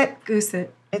know what? Goose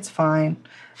it. It's fine.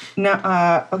 No.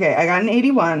 Okay, I got an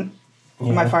 81.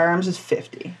 My firearms is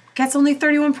 50. That's only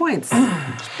 31 points.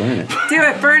 Just burn it. Do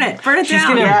it. Burn it. Burn it She's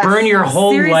down. gonna burn your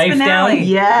whole Series life finale. down.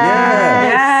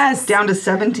 Yes. Yes. Down to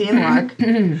 17 luck.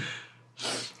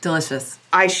 Delicious.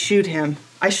 I shoot him.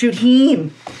 I shoot him.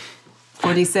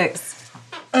 46.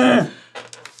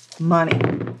 Money.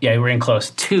 Yeah, we're in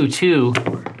close. 2-2.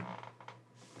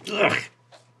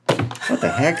 What the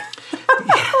heck?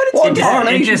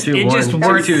 It just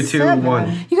worked.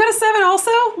 2-2-1. You got a 7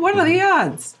 also? What are the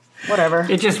odds? Whatever.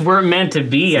 It just weren't meant to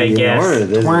be, I guess.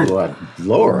 This is what?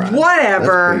 Lower odds.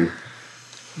 Whatever.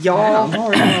 Y'all.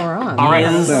 Lower odds. All right.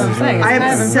 That's what I'm saying. I It's kind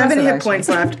have of 7 impressive, hit points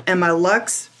left, and my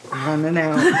luck's running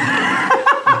out.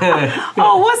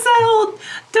 Oh, what's that old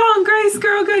Dawn Grace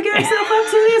girl gonna get herself up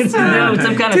to this time? No,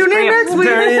 some kind of Tune in scram. next week.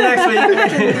 Turn in next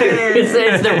week.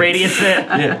 It's the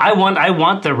radio. I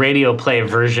want the radio play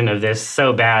version of this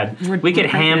so bad. We could we're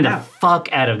ham cranking it the up. fuck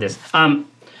out of this.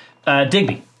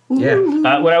 Digby,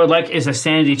 Yeah. what I would like is a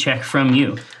sanity check from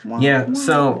you. Yeah,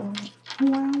 so... all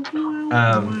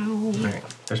right.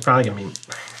 There's probably going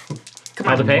to be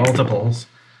How to pay? multiples.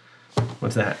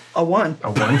 What's that? A 1.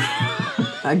 A 1?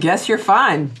 I guess you're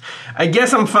fine. I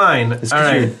guess I'm fine. It's All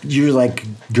 'cause right. you're like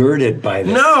girded by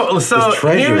this. No, so this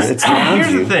treasure. here's It's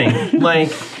around you. the thing. Like,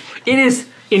 It is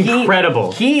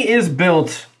incredible. he is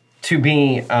built to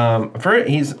be,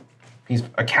 he's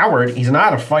a coward. He's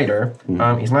not a fighter.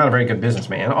 He's not a very good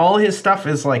businessman. All his stuff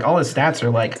is like, all his stats are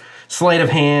like sleight of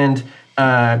hand,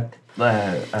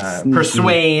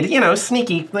 persuade,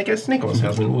 sneaky, like a snake oil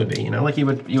salesman would be, like you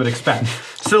would expect.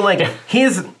 So like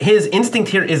his instinct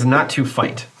here is not to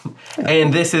fight.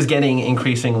 And this is getting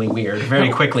increasingly weird very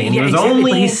quickly. And Yeah, he was exactly,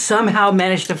 only but he somehow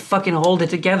managed to fucking hold it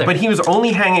together. but he was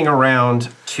only hanging around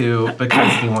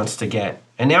because he wants to get.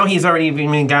 And now he's already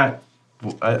even got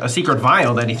a secret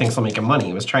vial that he thinks will make him money.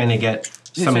 He was trying to get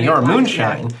some of your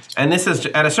moonshine. And this is,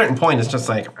 at a certain point, it's just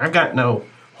like, I've got no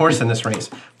horse in this race.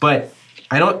 But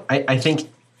I think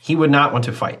he would not want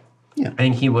to fight. Yeah. I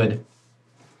think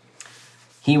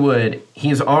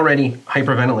he's already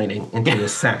hyperventilating into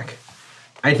his sack.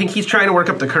 I think he's trying to work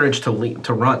up the courage to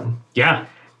run. yeah.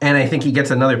 And I think he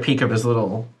gets another peek of his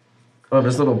little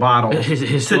bottle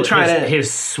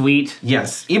His sweet.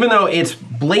 Yes, even though it's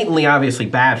blatantly, obviously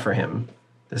bad for him.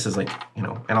 This is like an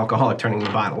alcoholic turning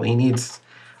the bottle. He needs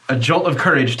a jolt of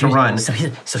courage to run. So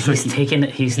he's taking.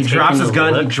 He drops his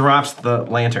gun. He drops the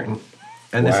lantern,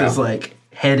 and this Wow. is like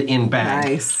head in bag.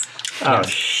 Nice. Oh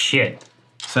shit.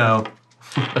 So,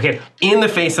 Okay. in the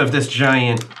face of this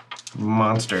giant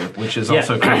monster, which is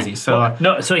also crazy. So,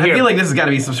 no, so I here- feel like this has got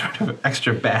to be some sort of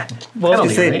extra bad. Well, I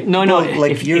was penalty, gonna Say, right? No,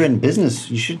 like if- you're if- in business,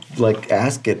 you should like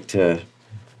ask it to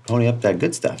pony up that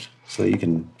good stuff so you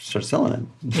can start selling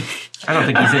it. I don't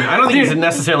think he's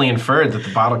necessarily inferred that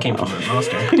the bottle came from the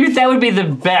monster. Dude, that would be the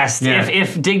best. Yeah.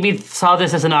 If Digby saw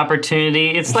this as an opportunity,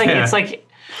 it's like Yeah.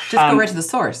 Just go right to the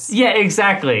source. yeah,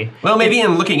 exactly. Well, maybe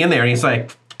in looking in there, he's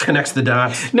like connects the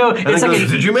dots. No, And it's then like goes,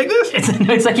 a- did you make this?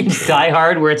 It's like in Die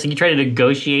Hard where it's like you try to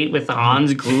negotiate with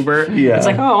Hans Gruber. Yeah. It's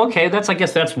like, oh, okay, I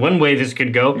guess that's one way this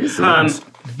could go. Hans,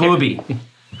 booby,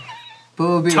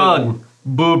 Booby. tongue,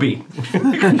 booby.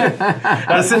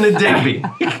 Listen to Digby.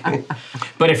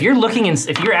 But if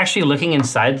you're actually looking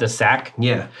inside the sack,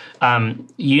 Yeah,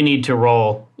 you need to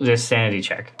roll this sanity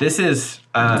check. this is.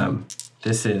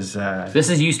 This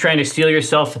is you trying to steel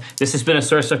yourself. This has been a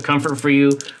source of comfort for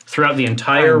you throughout the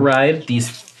entire ride. These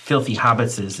filthy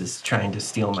hobbits is trying to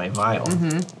steal my vial.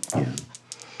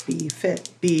 Be fit.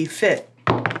 Be fit.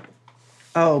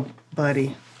 Oh,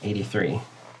 buddy. 83.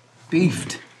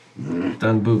 Beefed.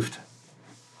 Done boofed.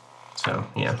 So,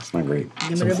 yeah. It's not great. Give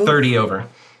me So the boot. 30 over.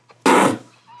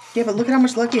 Yeah, but look at how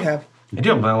much luck you have. I do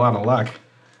have a lot of luck.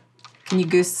 Can you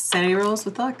goose sanity rolls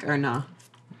with luck or no?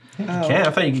 Yeah,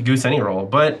 I thought you could goose any roll,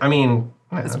 but I mean,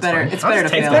 It's that's better. fine. It's I'll better to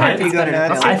just take fail. the better hit. if you go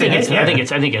nuts. I think Yeah.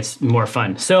 I think it's more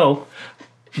fun. So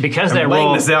because that I'm laying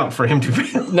roll this out for him to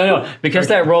fail. because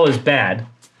that roll is bad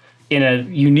in a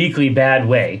uniquely bad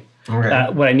way. Okay.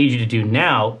 What I need you to do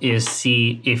now is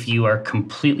see if you are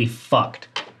completely fucked.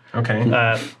 Okay.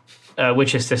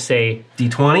 Which is to say,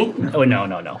 D20? oh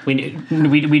no.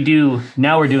 We do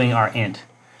now. We're doing our int,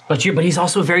 but he's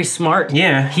also very smart.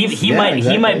 Yeah. He Yeah, might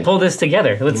exactly. pull this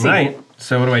together. Let's see. Right.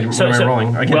 So what am I so-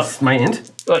 rolling? Against my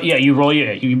int? Yeah,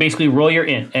 you basically roll your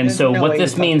int, and There's so no what way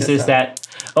this you fuck means this is up. that.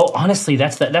 Oh, honestly,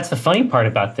 that's the funny part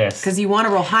about this. Because you want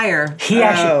to roll higher. He's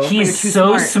You're too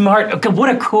so smart. Okay, what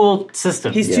a cool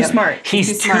system. He's too smart.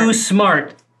 He's too too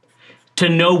smart to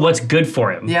know what's good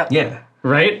for him. Yep. Yeah.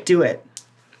 Right? Do it.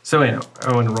 So wait,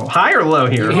 I want to roll high or low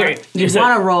here. You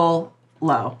want to roll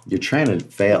low. You're trying to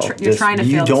fail. You're trying to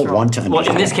you fail don't this roll. want to. Well,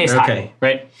 in this case, high, Okay.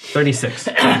 right? 36.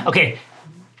 Okay.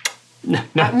 No.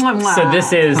 So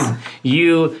this is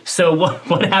you. So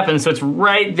what happens? So it's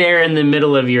right there in the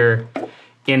middle of your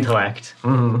intellect,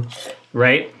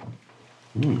 right?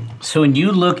 So when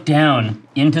you look down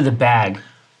into the bag,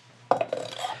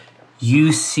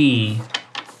 you see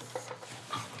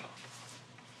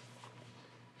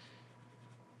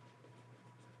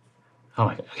oh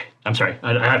my god. Okay, I'm sorry.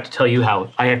 I have to tell you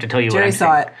how. I have to tell you. Jerry what I'm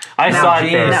saw seeing. it. I saw it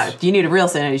there. No, you need a real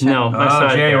sanity check. No, I saw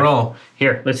it Jerry, there. roll.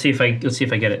 Here, let's see if I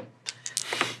get it.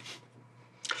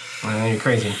 Well, you're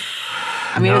crazy.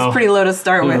 I mean, it No. was pretty low to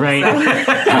start with. Right.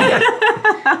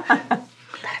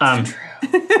 So.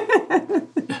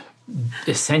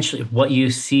 Essentially, what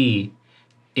you see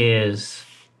is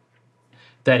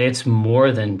that it's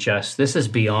more than just. This is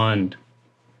beyond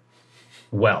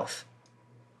wealth.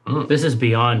 This is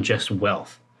beyond just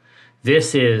wealth.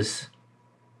 This is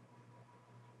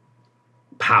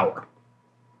power.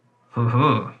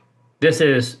 This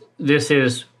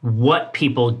is what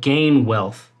people gain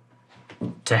wealth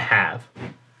to have.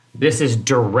 This is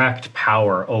direct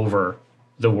power over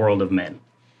the world of men.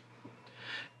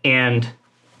 And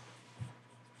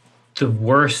the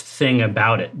worst thing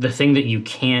about it, the thing that you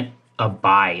can't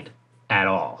abide at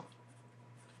all,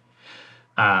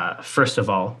 first of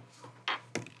all,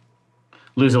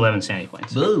 lose 11 sanity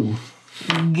points, Boo.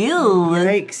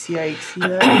 Yikes, yikes,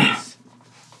 yikes.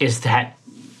 is that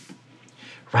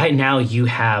right now you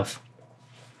have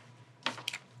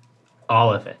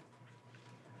all of it.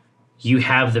 You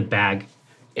have the bag,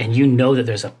 and you know that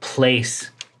there's a place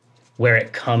where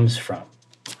it comes from.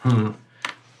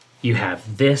 You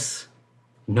have this.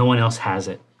 No one else has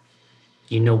it.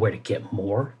 You know where to get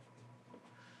more.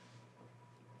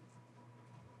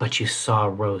 But you saw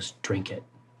Rose drink it.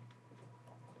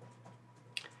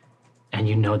 And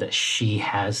you know that she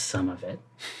has some of it.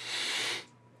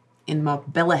 In my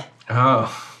belly.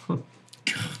 Oh.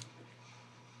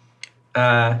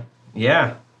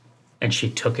 Yeah. And she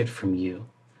took it from you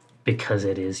because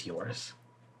it is yours.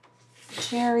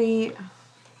 Jerry.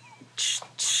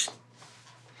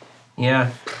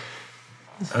 Yeah.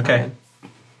 Okay.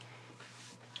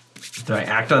 Do I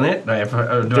act on it? Do I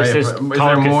have, This is is called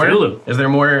there more? Cthulhu. Is there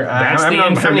more? That's the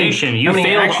information. How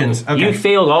many actions? Okay. You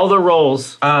failed all the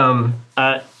rolls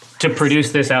to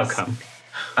produce this outcome.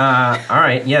 All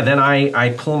right. Yeah. Then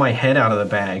I pull my head out of the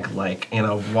bag like in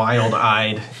a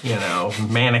wild-eyed,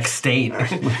 manic state.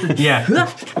 Yeah.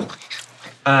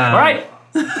 All right.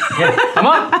 Yeah. Come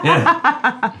on.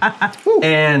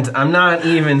 And I'm not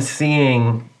even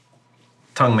seeing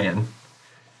Tongue Man.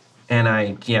 And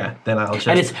then I'll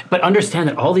just. But understand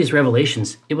that all these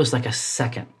revelations, it was like a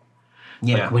second.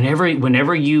 Yeah. Like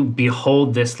whenever you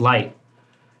behold this light,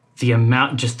 the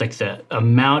amount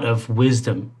of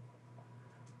wisdom,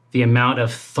 the amount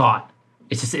of thought,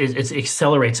 it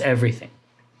accelerates everything.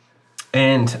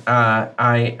 And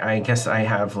I guess I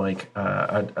have like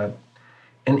an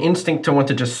instinct to want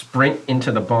to just sprint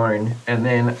into the barn, and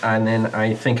then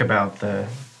I think about that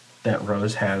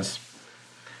Rose has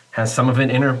some of it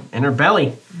in her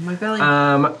belly. My belly.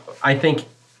 I think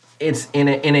it's in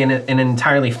an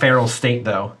entirely feral state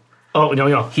though. Oh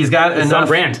no! He's got It's on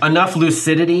brand. enough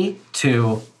lucidity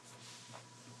to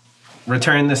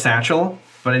return the satchel,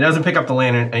 but he doesn't pick up the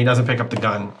lantern and he doesn't pick up the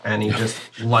gun, and he just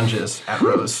lunges at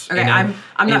Rose. Okay, I'm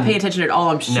not paying attention at all.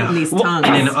 I'm shooting these tongues.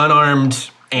 In an unarmed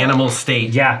animal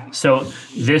state. Yeah. So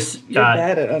this. You're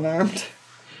bad at unarmed.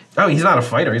 Oh, he's not a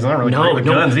fighter. He's not really great with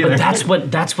guns either. But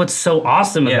that's what's so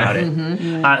awesome about it.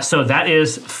 Mm-hmm. So that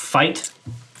is fight.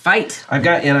 Fight. I've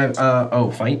got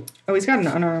fight. Oh, he's got an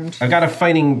unarmed. I've got a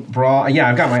fighting brawl. Yeah,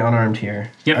 I've got my unarmed here.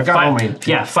 Yep, I've got all my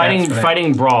stats for that.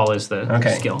 fighting brawl is the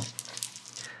skill.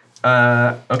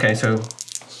 Okay, so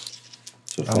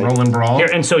I'm rolling brawl. Here,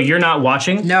 and so you're not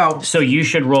watching? No. So you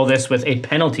should roll this with a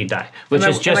penalty die, which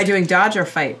is just. Am I doing dodge or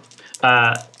fight?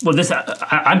 Well, this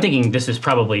I'm thinking this is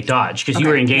probably dodge because you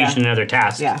were engaged in another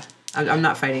task. Yeah. I'm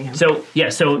not fighting him. So you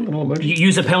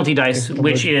use a penalty dice,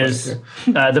 which is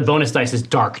the bonus dice is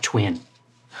Dark Twin.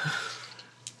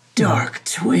 Dark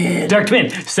Twin. Dark Twin.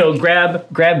 So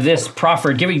grab this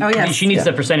proffer. Yes. She needs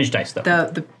the percentage dice though.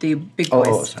 The big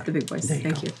boys. sorry. The big boys.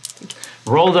 Thank you.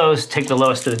 Roll those. Take the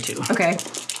lowest of the two. Okay.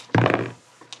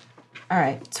 All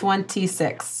right.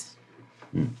 26.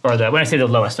 Or when I say the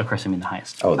lowest, of course I mean the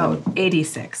highest. Oh,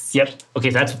 86. Yep. Okay,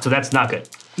 that's not good.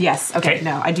 Yes. Okay. Okay.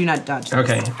 No, I do not dodge.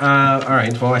 Okay. All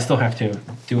right. Well, I still have to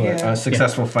do Yeah. a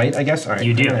successful fight, I guess. All right.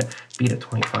 You do. I'm gonna beat a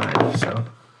 25. So.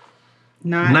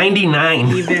 Not 99.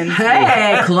 even.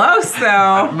 Hey, close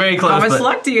though. Very close, How much but-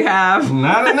 luck do you have?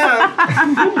 Not enough.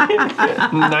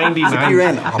 99. You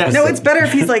ran opposite. No, it's better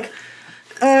if he's like,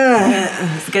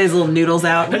 Let's get his little noodles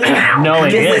out. No,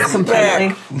 it is.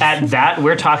 Completely. At that,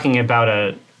 we're talking about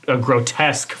a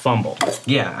grotesque fumble.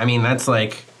 Yeah, I mean, that's a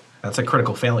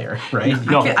critical failure, right?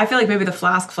 No, I feel like maybe the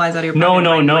flask flies out of your no, pocket.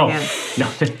 no, right in no. my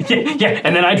hand. Yeah,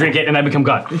 and then I drink it and I become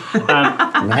God.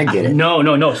 And I get it.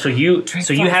 No. So you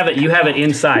have it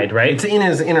inside, right? It's in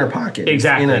his inner pocket.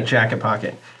 Exactly. It's in a jacket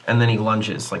pocket. And then he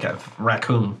lunges like a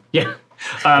raccoon. Yeah.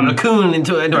 Raccoon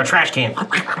into a trash can.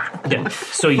 Yeah.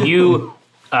 So you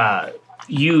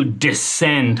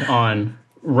descend on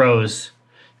Rose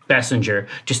Bessinger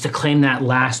just to claim that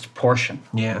last portion,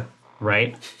 Yeah.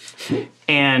 right?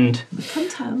 And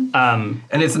And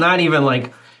it's not even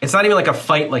like a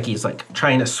fight like he's like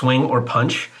trying to swing or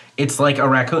punch. It's like a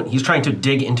raccoon. He's trying to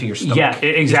dig into your stomach. Yeah,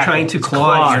 exactly. He's trying to It's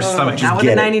claw at your claws. stomach. Not with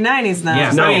get the it. 99s now.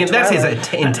 Yeah, No. I mean, that's his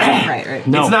intent. Right.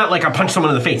 No. It's not like I punch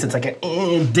someone in the face. It's like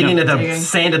digging into the Digging.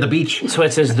 sand of the beach. so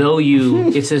it's as though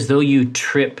you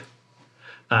trip.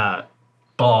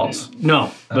 Balls. No,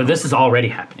 but this is already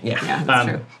happening. Yeah. Yeah,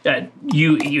 that's true.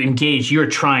 You engage. You're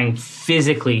trying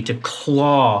physically to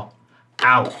claw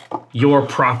out your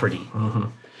property,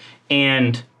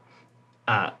 and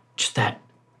just that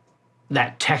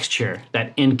texture,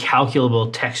 that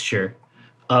incalculable texture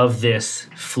of this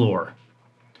floor,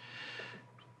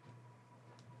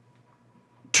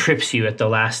 trips you at the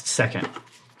last second,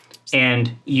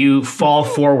 and you fall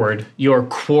forward. Your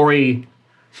quarry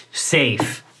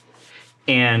safe,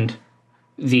 and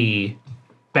the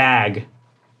bag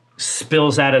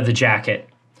spills out of the jacket,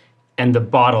 and the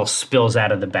bottle spills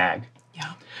out of the bag.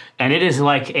 Yeah. And it is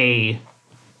like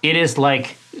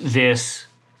this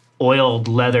oiled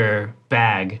leather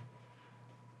bag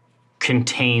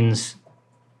contains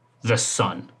the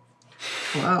sun.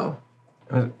 Whoa.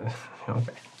 Okay. I was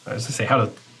going to say, how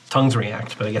do tongues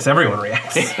react? But I guess everyone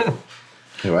reacts. How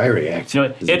do I react? You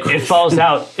know, it falls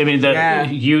out. I mean, Yeah.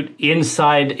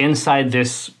 inside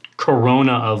this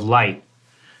corona of light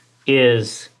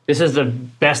is the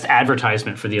best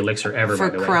advertisement for the elixir ever. For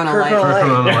by the way. Corona Corona Light. Light.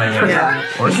 Corona Light, Yeah.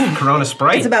 Or Corona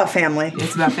Sprite. It's about family.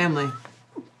 It's about family.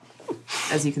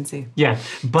 As you can see. Yeah,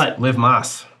 but Liv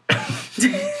Moss.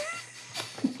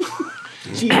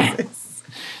 Jesus.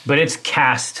 but it's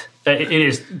cast. It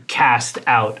is cast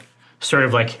out, sort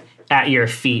of like at your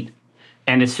feet,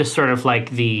 and it's just sort of like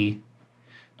the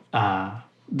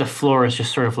floor is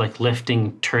just sort of like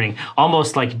lifting, turning,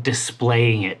 almost like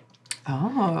displaying it.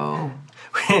 Oh.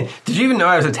 Did you even know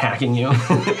I was attacking you?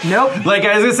 Nope. Like,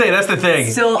 I was going to say, that's the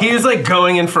thing. Still- He was like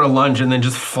going in for a lunge and then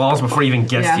just falls before he even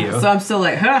gets to you. So I'm still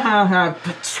like, ha ha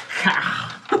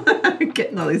ha.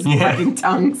 Getting all these fucking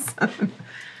tongues.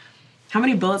 How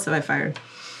many bullets have I fired,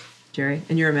 Jerry,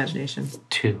 in your imagination?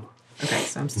 2. Okay,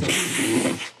 so I'm still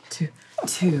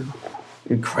two.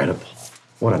 Incredible.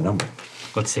 What a number.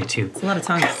 Let's say 2. It's a lot of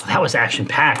tongues. That was action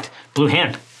packed. Blue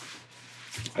hand.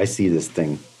 I see this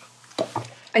thing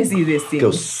I see this scene.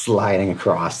 go sliding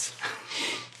across.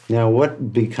 Now,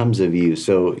 what becomes of you?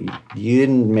 So you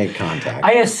didn't make contact.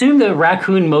 I assume the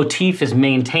raccoon motif is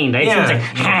maintained. I assume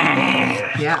it's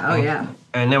like, Yeah, oh yeah.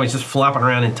 And now he's just flopping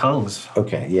around in tongues.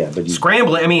 Okay, yeah, but you,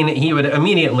 Scrambling. I mean, he would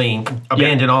immediately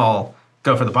abandon all,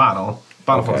 go for the bottle.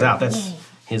 Bottle falls Okay. out. That's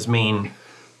his main.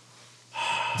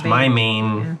 It's my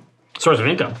main source of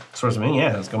income. source of income.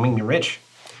 Yeah, it's going to make me rich.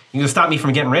 You can stop me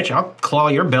from getting rich, I'll claw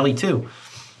your belly too.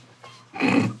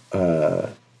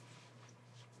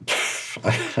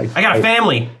 I got a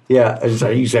family. yeah.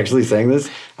 Are you actually saying this?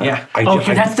 Yeah.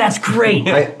 Okay, that's great.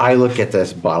 I look at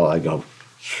this bottle. I go,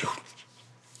 "You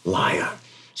liar,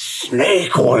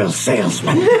 snake oil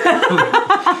salesman."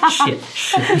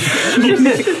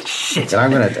 Shit. And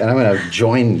I'm gonna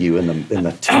join you in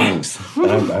the tongues.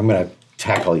 And I'm gonna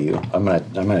tackle you. I'm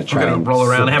gonna try We're going and to roll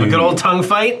around and have a subdue good old you. tongue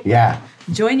fight. Yeah,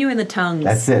 Join you in the tongues.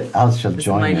 that's it. I'll just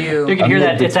join my you. new- You can hear Amid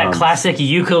that. the It's that tongues. classic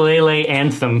ukulele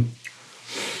anthem.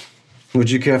 Would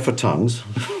you care for tongues?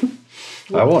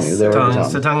 I won't. They're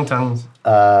Tongues to tongues. tongues.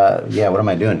 Yeah. What am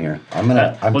I doing here? I'm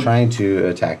well- trying to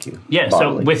attack you. Yeah.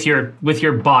 bodily. So with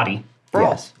your body,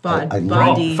 yes. Bod- I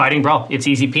brawl, body. fighting brawl. It's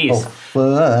easy peas.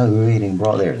 fighting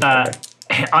brawl. There. It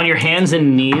is. On your hands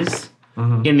and knees,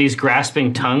 in these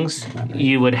grasping tongues,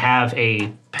 you would have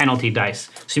a penalty dice.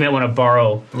 So you might want to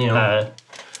borrow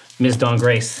Ms. Dawn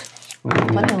Grace. Let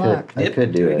me look. I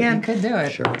could do it. Again. You could do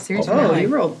it. Sure. Seriously. Oh, you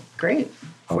rolled great.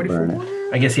 I'll burn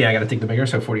it. I guess, yeah, I got to take the bigger,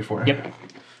 so 44. Yep.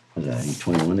 Was that I need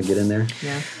 21 to get in there?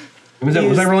 Yeah. Was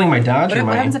I rolling my dodge or What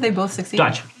my... happens if they both succeed?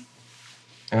 Dodge.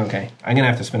 Okay. I'm going to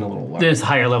have to spend a little luck. There's a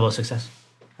higher level of success.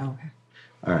 Oh, okay.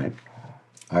 All right.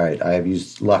 All right, I have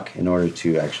used luck in order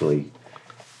to actually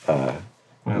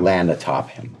land atop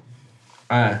him.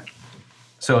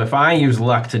 So if I use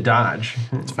luck to dodge,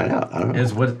 Let's find out. I don't know.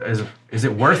 is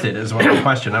it worth it? Is one of the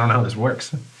question. I don't know how this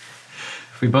works.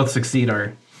 If we both succeed,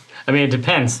 or I mean, it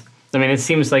depends. I mean, it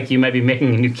seems like you might be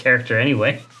making a new character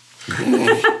anyway.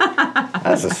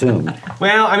 That's assumed.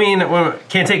 well, I mean,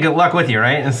 can't take good luck with you,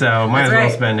 right? And so might as well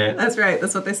spend it. That's right.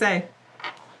 That's what they say.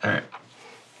 All right.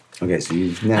 Okay, so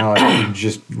you've now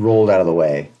just rolled out of the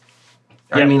way.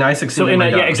 I mean, I succeeded.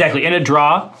 Exactly. In a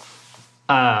draw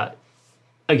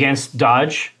against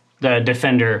dodge, the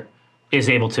defender is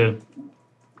able to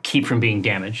keep from being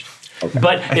damaged. Okay.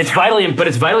 But it's vitally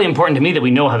important to me that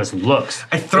we know how this looks.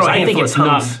 I throw a handful of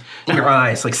tongues in your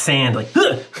eyes, like sand, like.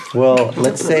 Well,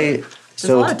 let's say.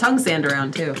 There's a lot of tongue sand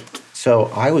around too. So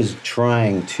I was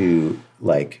trying to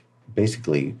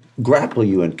basically grapple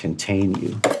you and contain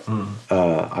you.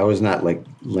 I was not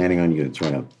landing on you and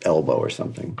throwing an elbow or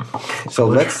something. So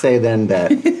let's say then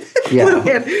that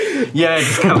yeah,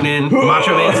 just coming in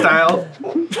Macho Man style.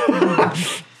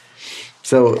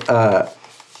 So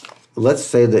let's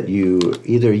say that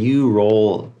you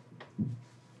roll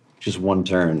just one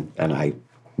turn and I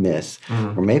miss,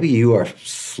 or maybe you are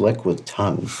slick with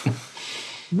tongues.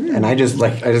 And I just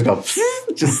go,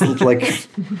 just like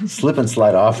slip and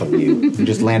slide off of you and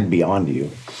just land beyond you.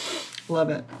 Love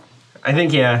it. I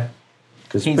think, yeah.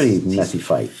 Because it's a pretty messy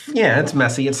fight. Yeah, it's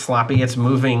messy, it's sloppy, it's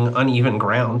moving uneven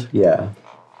ground. Yeah.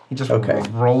 He just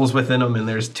rolls within him and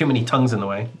there's too many tongues in the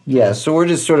way. Yeah, so we're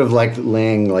just sort of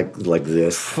laying like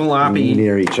this. Floppy.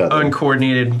 Near each other.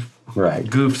 Uncoordinated. Right.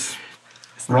 Goofs.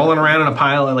 Rolling around in a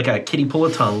pile of like a kiddie pool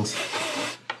of tongues.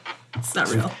 It's not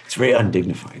real. It's very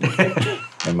undignified,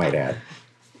 I might add.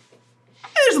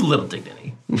 There's a little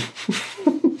dignity.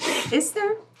 Is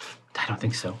there? I don't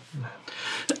think so.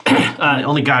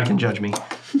 Only God can judge me.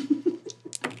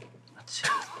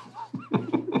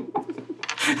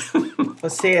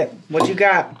 Let's see it. What you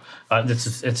got?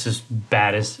 It's as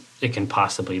bad as it can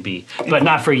possibly be, but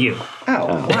not for you.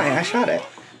 Oh, why? I shot it.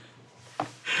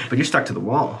 But you're stuck to the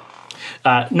wall.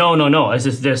 No.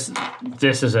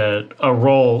 This is a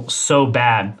roll so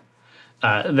bad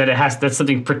that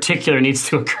something particular needs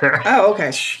to occur. Oh,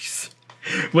 okay.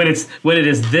 When it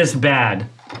is this bad.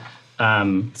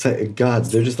 It's like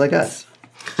gods, they're just like us.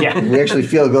 Yeah. We actually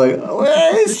feel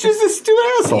it's just a stupid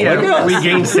asshole. Yeah, like us. we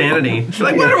gain sanity.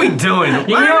 Like, what are we doing?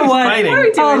 You know what? Fighting? What are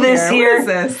we doing All this here.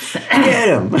 What is this? Get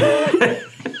him.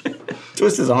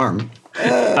 Twist his arm.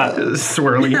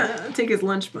 Swirly. Take his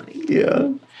lunch money.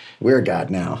 Yeah. We're a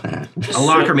god now. A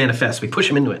locker manifests. We push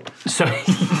him into it. So,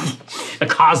 a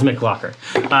cosmic locker.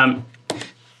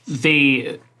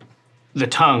 The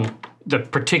tongue, the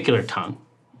particular tongue,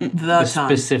 the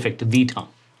specific, the tongue,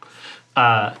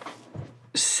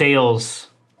 sails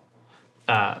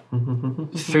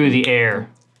through the air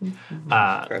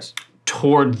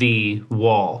toward the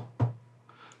wall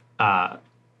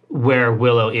where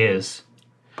Willow is.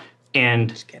 And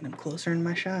Just getting him closer in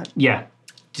my shot. yeah,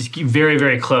 just very,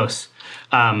 very close.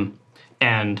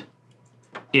 And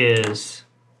is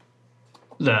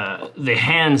the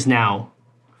hands now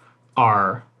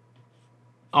are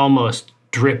almost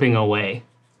dripping away.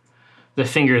 The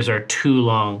fingers are too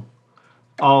long.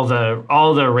 All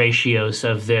the ratios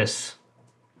of this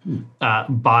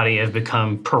body have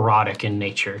become parodic in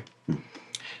nature.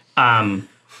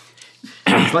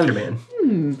 Slender Man.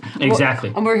 Exactly.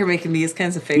 I'm over here making these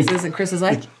kinds of faces, and Chris is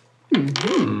like,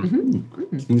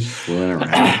 He's swirling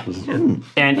around.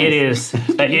 And it is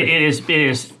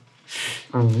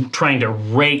trying to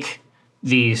rake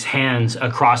these hands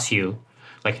across you,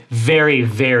 like very,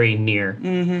 very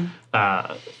near.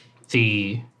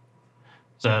 The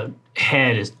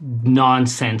head is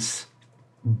nonsense,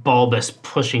 bulbous,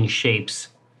 pushing shapes,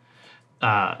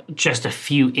 just a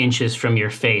few inches from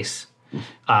your face,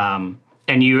 and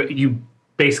you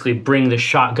basically bring the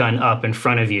shotgun up in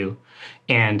front of you,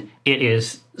 and it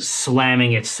is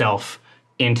slamming itself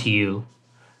into you,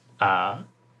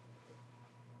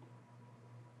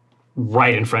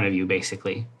 right in front of you,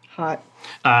 basically. Hot.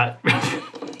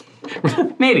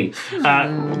 Maybe.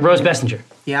 Rose Bessinger,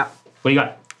 yeah. what do you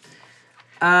got?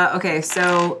 Okay,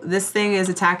 so this thing is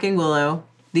attacking Willow.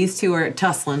 These two are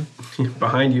tussling.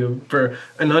 Behind you for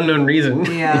an unknown reason.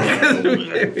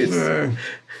 Yeah.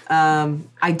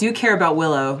 I do care about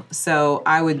Willow, so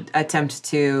I would attempt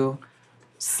to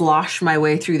slosh my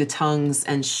way through the tongues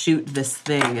and shoot this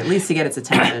thing, at least to get its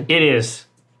attention. It is.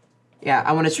 Yeah,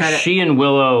 I want to try to... She and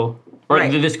Willow, or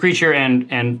Right. this creature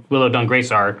and Willow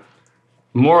Dungrace are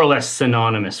more or less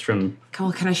synonymous from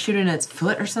Well, can I shoot it in its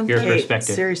foot or something? your Hey,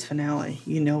 perspective. series finale.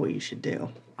 You know what you should do.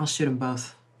 I'll shoot them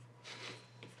both.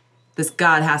 This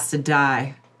god has to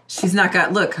die. She's not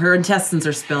got. Look, her intestines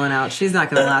are spilling out. She's not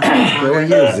gonna last much We'll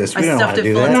longer. use this. We I don't know how stuffed to it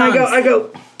do full of that. tongues. I go,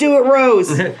 do it, Rose.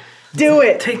 Do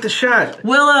it. Take the shot.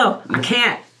 Willow, I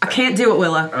can't do it,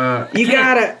 Willow. You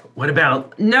gotta. What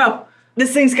about No,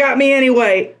 This thing's got me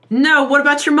anyway. no. What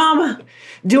about your mama?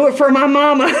 Do it for my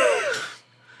mama.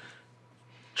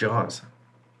 Jaws?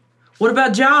 What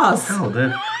about Jaws? Oh,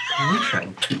 the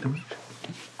moonshine.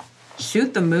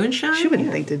 Shoot the moonshine? She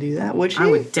wouldn't think to do that, would she? I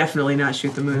would definitely not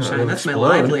shoot the moonshine. It'll That's my explode,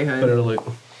 livelihood. But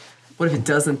it'll, What if it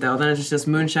doesn't though? Then it's just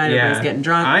moonshine. yeah. Everybody's getting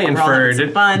drunk. I we're all having inferred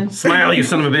some fun. Smile, you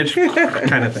son of a bitch,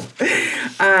 kind of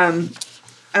thing.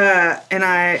 And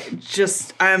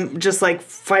I'm just like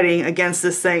fighting against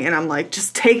this thing, and I'm like,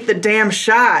 just take the damn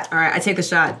shot. All right, I take the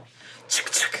shot.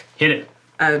 Hit it.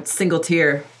 A single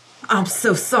tear. I'm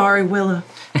so sorry, Willow.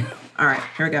 All right,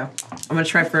 here we go. I'm gonna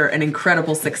try for an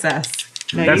incredible success.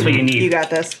 No, That's what you need. You got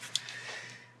this.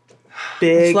 Which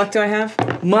Big luck do I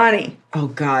have? money. Oh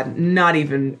God, not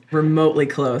even remotely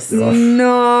close. No.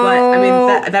 But I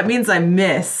mean, that means I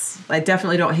miss. I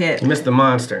definitely don't hit. You missed the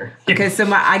monster. Okay, so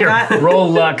I got Roll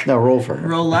luck. No, roll for her.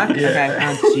 roll luck. Okay.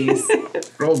 Oh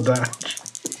jeez. Roll dodge.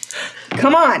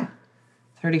 Come on.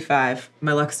 35.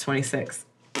 My luck's 26.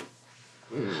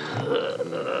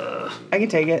 I can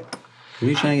take it. Who are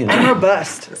you trying to get? I'm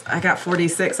robust. I got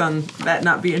 46 on that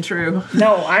not being true.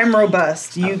 No, I'm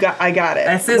robust. I got it.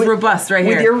 That says robust right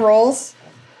here. With your rolls.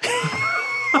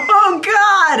 Oh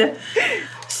God!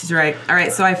 She's right. All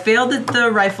right, so I failed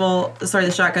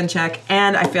the shotgun check,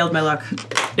 and I failed my luck.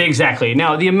 Exactly.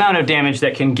 Now, the amount of damage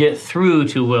that can get through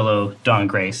to Willow Dawn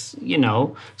Grace,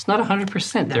 it's not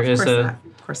 100%. There is a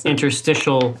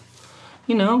interstitial,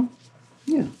 Yeah.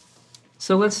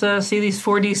 So let's see these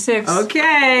 4d6.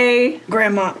 Okay.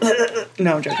 Grandma.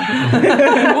 No, I'm joking.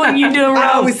 What are you doing I wrong?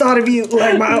 always thought of you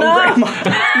like my own grandma.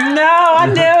 No, I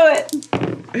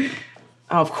knew it.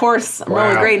 Oh, of course. I'm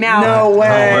rolling great now. No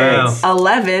way. Oh, wow.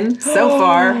 11 so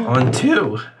far, On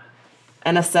 2.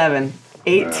 and a 7.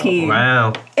 18.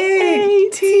 Wow.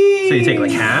 18. So you take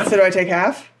like half? So do I take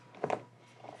half?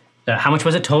 How much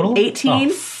was it total? 18.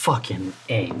 Oh, fucking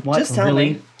A. What? Just tell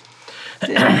really? me.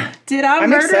 Did I I'm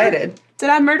murder? excited. Did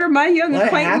I murder my young Let it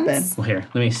acquaintance? happen. Well, here,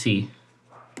 let me see.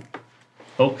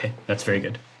 Okay, that's very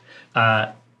good.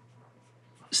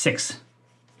 6.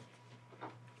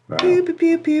 Pew, pew,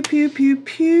 pew, pew, pew, pew,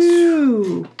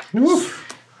 pew.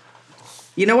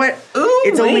 You know what?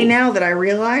 It's only now that I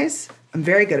realize I'm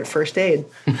very good at first aid.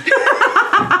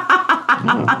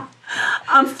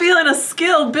 I'm feeling a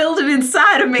skill building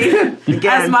inside of me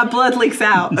as my blood leaks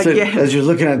out. So Again. as you're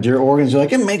looking at your organs, you're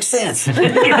like, it makes sense. You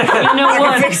know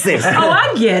what? Fix this. Oh,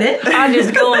 I get it. I'll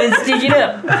just go in and stitch it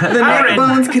up. The neck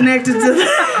bone's connected to the...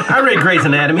 I read Grey's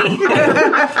Anatomy.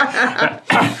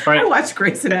 I Right. watch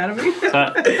Grey's Anatomy.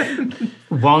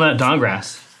 Walnut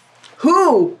Dawngrass.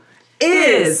 Who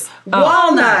is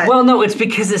Walnut? Well, no, it's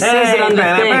because it says it on the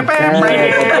thing. It's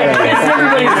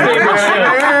everybody's favorite show.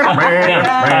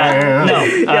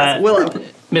 Yes, Willow.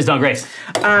 Ms. Dawn Grace.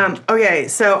 Okay,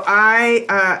 so I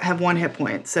have 1 hit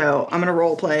point, so I'm gonna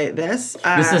role play this.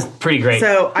 This is pretty great.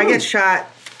 So I get shot,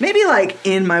 maybe like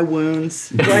in my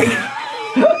wounds, like,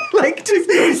 like just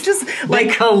They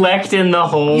like collect in the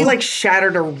hole. you like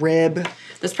shattered a rib.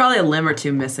 There's probably a limb or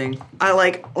two missing. I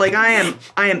am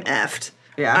effed.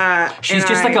 Yeah. She's and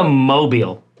just like a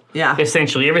mobile, Yeah.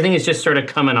 essentially. Everything is just sort of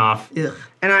coming off. Ugh.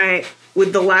 And I,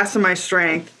 with the last of my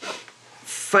strength,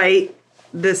 fight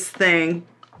this thing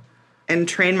and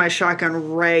train my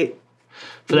shotgun right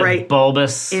For that Right.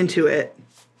 bulbous. into it.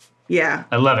 Yeah.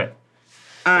 I love it.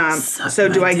 So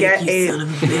do I get a? Son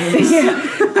of a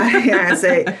bitch. Yeah,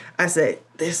 I say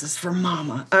this is for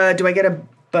Mama. Do I get a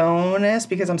bonus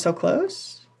because I'm so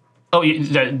close? Oh,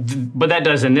 what that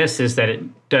does in this is that it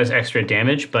does extra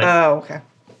damage, but Oh, okay.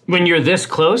 when you're this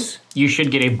close, you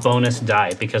should get a bonus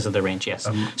die because of the range, yes.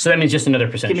 So that means just another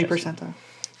percentage. Give me chance. percentile.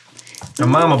 A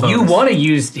mama bonus. You want to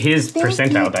use his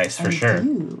percentile dice for sure.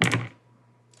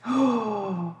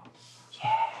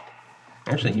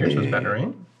 Actually, yours was better,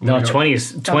 right? No,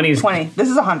 20s. 20. This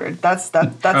is 100. That's Oh,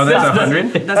 that's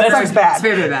 100? That sounds bad. It's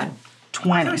very, very bad. I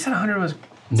 20. said 100 was...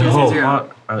 No.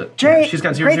 Jay, She's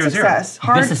got 0, great 0, 0. success.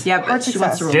 Hard, This is- Yeah, but hard she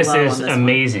wants success. to roll This low is on this one.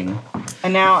 amazing.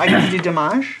 And now I get to do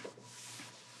damage.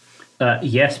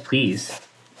 Yes, please.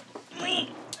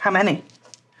 How many?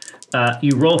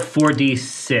 You roll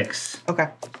 4d6. Okay.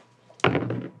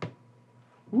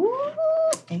 Ooh,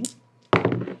 8,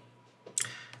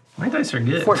 My dice are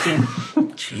good. 14.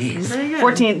 Jeez.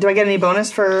 14. Do I get any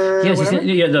bonus for Yes, whatever?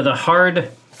 yeah, the hard.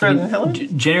 For the hell?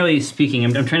 Generally speaking,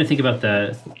 I'm trying to think about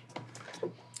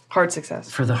Hard success.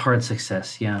 for the hard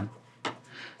success. Yeah,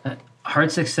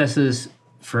 hard successes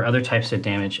for other types of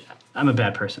damage, I'm a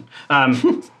bad person.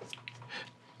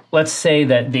 Let's say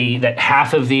that that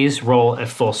half of these roll at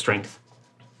full strength.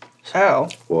 Oh.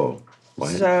 Whoa. What?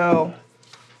 So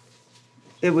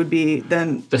it would be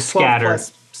then The 12 scatter.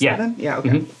 plus 7? Yeah,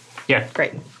 okay. Yeah.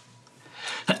 Great.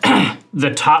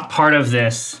 The top part of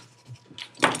this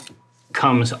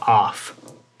comes off.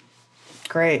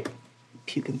 Great.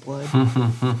 Puking blood.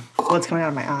 Blood's coming out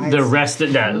of my eyes. The rest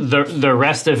of the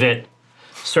rest of it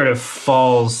sort of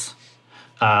falls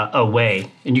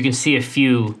away, and you can see a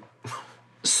few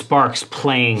sparks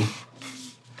playing.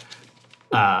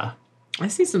 I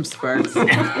see some sparks.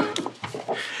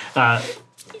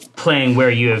 Playing where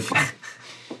you have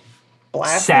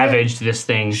Blasted savaged this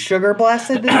thing it? Sugar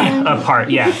blasted this thing? apart.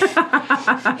 Yeah.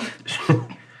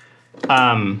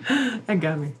 That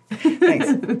got me. Thanks.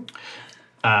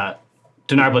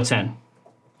 Dinar Blitzen.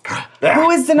 Who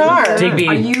is Dinar? Digby.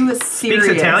 Are you serious? Speaks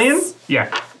Italian? Yeah.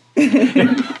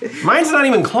 Mine's not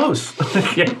even close.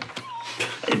 Yeah.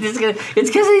 It's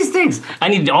because of these things. I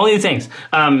need all these things.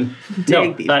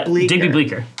 Digby Bleecker. Digby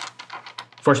Bleecker.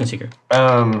 Fortune Seeker.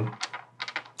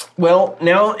 Well,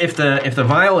 now if the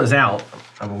vial is out,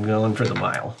 I'm going for the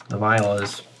vial. The vial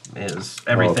is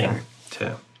everything Okay.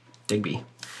 to Digby.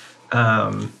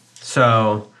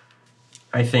 So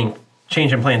I think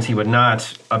change in plans. He would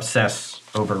not obsess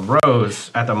over Rose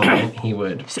at the moment. He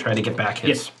would try to get back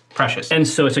his precious. And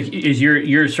so it's like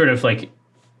you're sort of like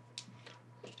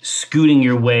scooting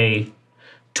your way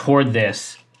toward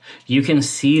this. You can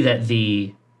see that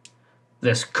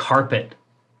this carpet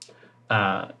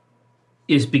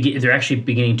they're actually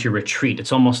beginning to retreat.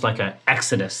 It's almost like an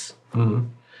exodus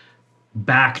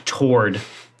back toward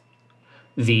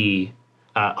the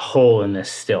hole in this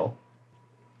still.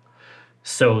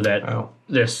 So that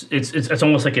it's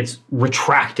almost like it's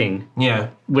retracting Yeah.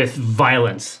 with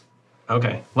violence.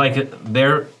 Okay. Like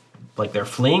they're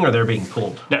fleeing or they're being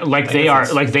pulled. Like they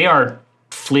are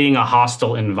fleeing a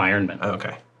hostile environment.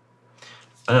 Okay.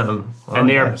 And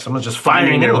they are someone's just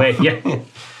finding their way. Yeah. Yeah.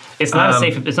 It's not a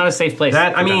safe. It's not a safe place.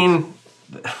 That I mean,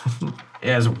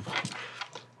 as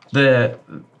the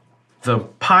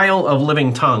pile of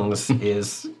living tongues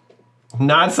is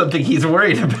not something he's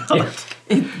worried about.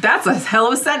 That's a hell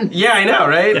of a sentence. Yeah, I know,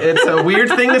 right? It's a weird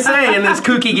thing to say in this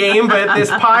kooky game, but this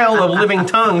pile of living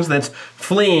tongues that's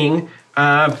fleeing.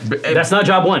 That's not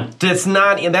job one. That's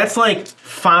not. That's like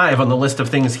 5 on the list of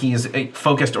things he's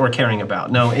focused or caring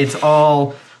about. No, it's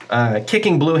all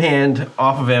kicking Blue Hand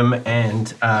off of him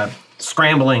and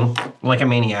scrambling like a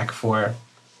maniac for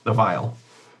the vial.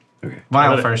 Okay.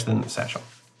 Vial first, then the satchel.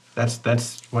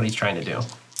 That's what he's trying to do.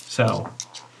 So,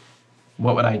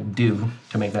 what would I do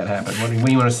to make that happen? What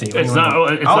do you want to see? It's not.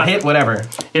 I'll hit whatever.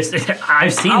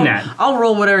 I've seen that. I'll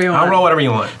roll whatever you want. I'll roll whatever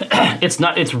you want. It's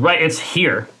not. It's right. It's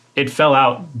here. It fell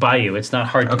out by you. It's not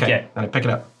hard to Okay, get. and I pick it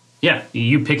up. Yeah,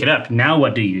 you pick it up. Now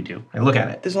what do you do? I look at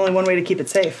it. There's only one way to keep it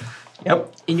safe.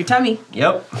 Yep. In your tummy.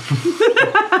 Yep.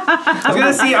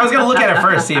 I was gonna look at it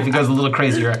first, see if it goes a little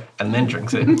crazier, and then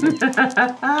drinks it.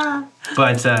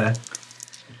 But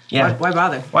yeah. Why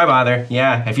bother? Why bother?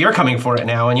 Yeah. If you're coming for it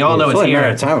now, and y'all know it's only a matter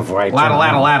here. of time before I Laddle, turn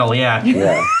laddle, around. laddle. Yeah.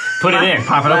 Yeah. Put it in.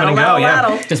 Pop it open and go. Yeah.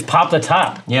 Laddle. Just pop the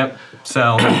top. Yep.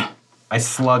 So I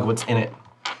slug what's in it.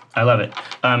 I love it.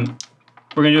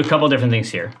 We're gonna do a couple different things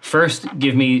here. First,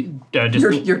 give me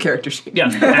just Your character sheet. yeah.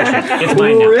 Actually, it's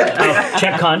mine now.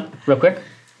 Check con real quick.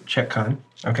 Check con.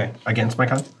 Okay. Against my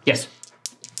con. Yes.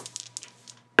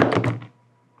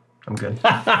 I'm good.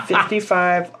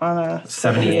 55 on a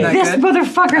 78. Not This good?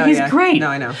 motherfucker, Oh, he's yeah. great. No,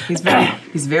 I know. He's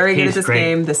very good He's at this great.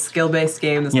 game, this skill-based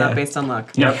game that's Yeah. not based on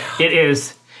luck. No, it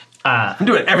is. I'm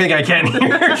doing everything I can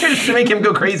here to make him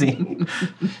go crazy.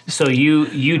 So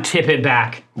you tip it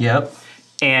back, Yep.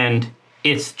 and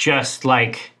it's just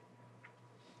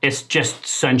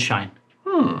sunshine.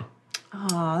 Oh,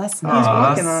 that's He's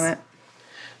nice. working on it.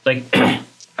 Like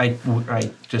I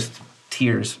just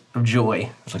tears of joy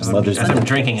as Mother's I'm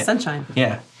drinking it. Sunshine.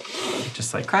 Yeah.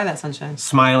 Just like Cry that sunshine.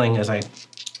 smiling as I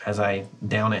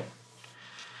down it.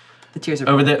 The tears are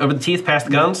Over the teeth, past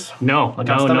the gums. no, Look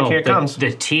no, out, stomach, no. here it comes.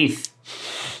 The teeth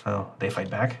Oh, they fight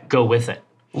back. go with it.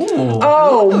 Ooh.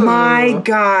 Oh my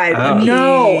god. Oh.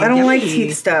 No, I don't Yucky. like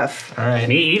teeth stuff. All right.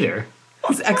 Me either.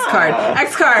 It's X card.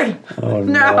 X card. Oh,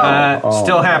 No.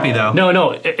 Still happy though.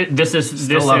 No. This is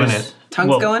loving is, it. Tongue's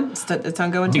well, going? Is the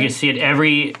tongue going You too? can see it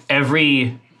every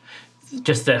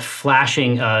just the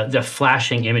flashing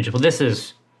image. Well, this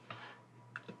is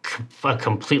a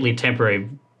completely temporary,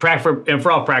 and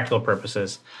for all practical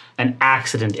purposes, an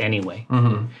accident anyway.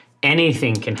 Mm-hmm.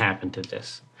 Anything can happen to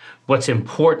this. What's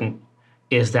important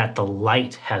is that the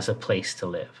light has a place to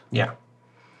live. Yeah.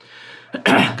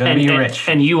 Gonna be rich.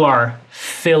 And you are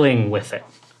filling with it.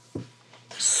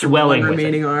 Swelling One with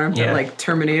remaining it. arm, Yeah. like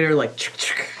Terminator, like.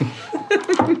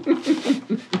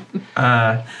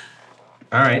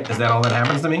 All right, is that all that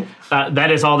happens to me?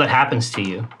 That is all that happens to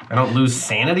you. I don't lose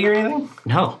sanity or anything?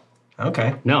 No.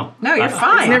 Okay. No. No, you're It's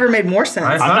fine. never made more sense.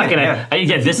 I'm not gonna.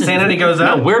 This is Sanity goes no,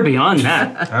 up? we're beyond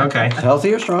that. Okay.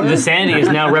 Healthy or stronger? The sanity is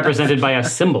now represented by a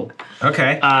symbol.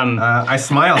 Okay. I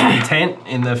smile, content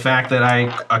in the fact that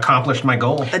I accomplished my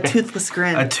goal. A toothless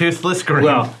grin. A toothless grin.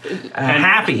 Well, and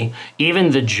happy.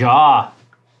 Even the jaw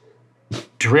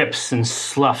drips and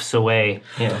sloughs away.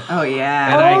 Yeah. Oh And,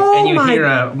 yeah. and you my- hear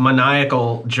a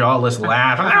maniacal, jawless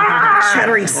laugh.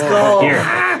 Shattering skull. Here,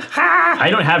 I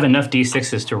don't have enough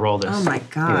d6s to roll this. Oh my Here,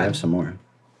 I god. have some more.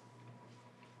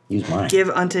 Use mine. Give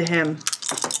unto him.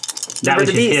 that Never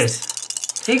which the is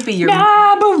beast. his. Digby, you're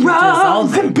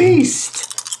dissolving. beast.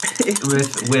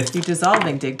 with You're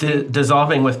dissolving, Digby.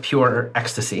 dissolving with pure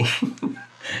ecstasy.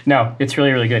 No, it's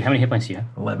really, really good. How many hit points do you have?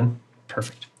 11.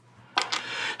 Perfect.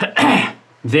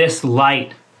 This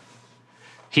light,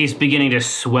 he's beginning to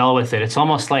swell with it. It's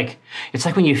almost like, it's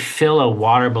like when you fill a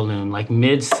water balloon, like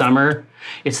midsummer.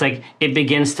 It's like it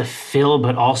begins to fill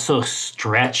but also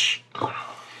stretch.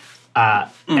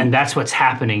 And that's what's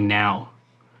happening now,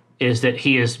 is that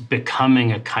he is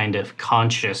becoming a kind of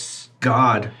conscious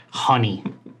God. honey.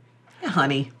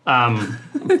 Honey.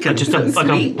 Just like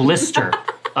a blister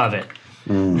of it.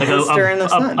 Like Blister in the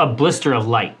sun. a blister of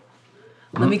light.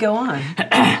 Let me go on.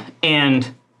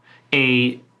 And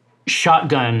a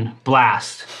shotgun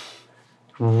blast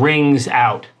rings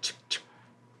out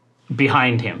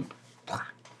behind him,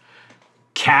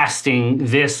 casting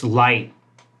this light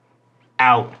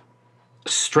out,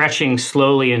 stretching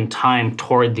slowly in time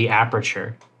toward the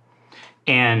aperture.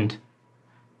 And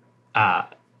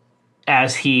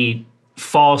as he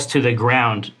falls to the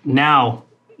ground, now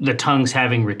the tongues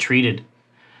having retreated,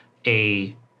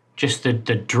 just the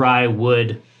dry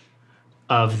wood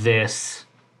of this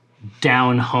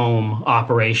down home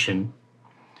operation,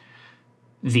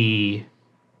 the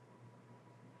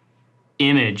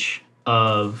image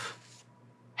of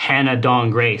Hannah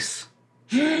Dawn Grace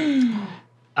Hannah.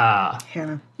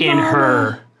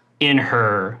 in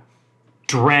her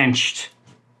drenched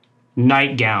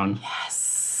nightgown,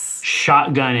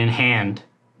 shotgun in hand,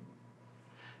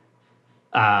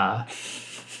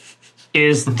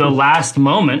 is the last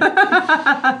moment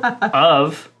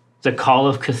of the Call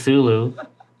of Cthulhu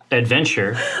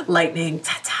adventure. Lightning.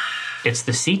 Ta-ta. It's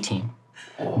the C team,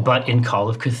 but in Call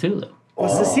of Cthulhu.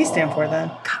 What's the C stand for then?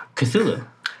 Cthulhu.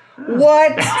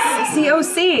 What?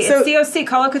 COC. So- It's COC,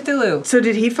 Call of Cthulhu. So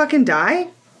did he fucking die?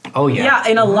 Oh yeah.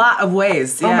 Yeah, in a lot of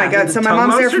ways. Oh Yeah. my god, so my tongue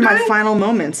mom's there monster for my die? final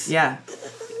moments. Yeah.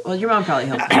 Well, your mom probably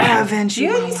helped. Avenge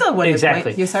You you. still wouldn't.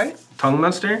 Exactly. You sorry? Tongue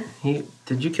monster?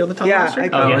 Did you kill the tongue Yeah, monster? I Oh,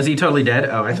 killed him. is he totally dead?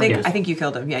 Oh, I I thought think you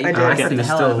killed him. Yeah, you I did. probably I thought hurt he the was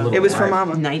hell still out a of him. little It was for alive.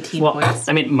 mama. 19 Well, points.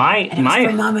 I mean, my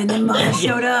Mom, and then Mom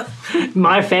showed up.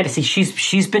 my fantasy.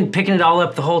 She's been picking it all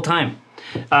up the whole time.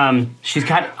 She's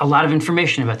got a lot of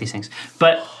information about these things.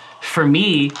 But for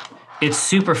me, it's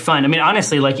super fun. I mean,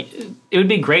 honestly, like it would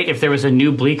be great if there was a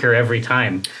new Bleaker every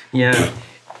time. Yeah.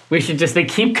 We should just, they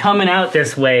keep coming out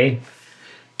this way,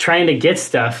 trying to get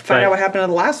stuff. Find but, out what happened to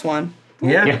the last one.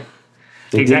 Yeah. Yeah,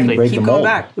 They exactly. didn't break Keep the going mold.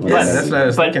 back. But, That's what I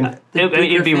was but thinking. it'd be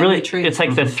Bleaker really, family tree. it's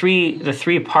like the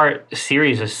three-part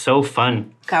series is so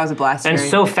fun That was a blast. and Harry.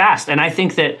 so fast. And I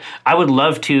think that I would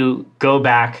love to go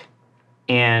back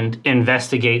and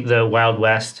investigate the Wild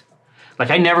West. Like,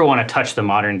 I never want to touch the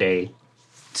modern day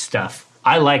stuff.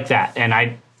 I like that, and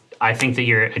I think that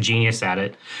you're a genius at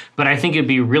it. But I think it'd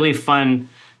be really fun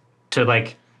to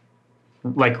like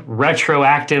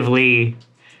retroactively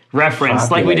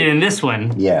reference, like we did in this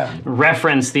one. Yeah.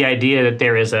 Reference the idea that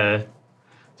there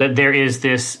is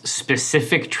this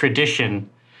specific tradition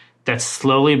that's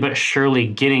slowly but surely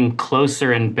getting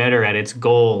closer and better at its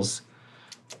goals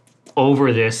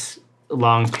over this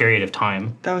long period of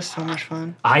time. That was so much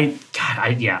fun. I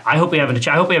hope we have a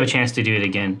chance to do it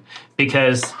again,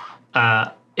 because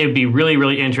it'd be really,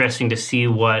 really interesting to see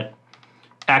what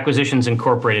Acquisitions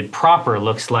Incorporated proper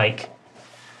looks like.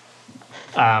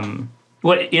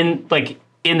 What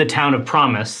in the town of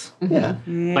Promise, Yeah.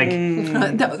 like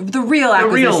the real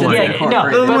acquisition. one. Yeah,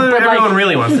 no, The one but everyone like,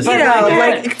 really wants to see. You know, yeah.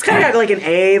 like it's kind of got like an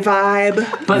A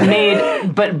vibe. but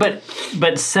made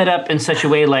but set up in such a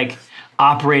way like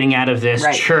operating out of this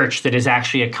Right. church that is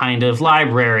actually a kind of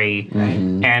library,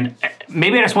 and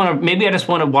maybe I just want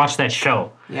to watch that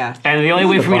show. Yeah. And the only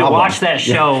way the for me to problem. watch that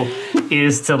show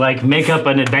is to like make up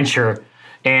an adventure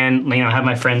and have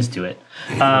my friends do it.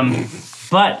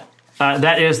 But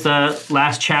that is the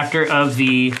last chapter of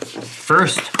the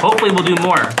first. Hopefully, we'll do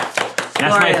more.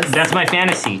 That's my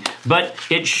fantasy. But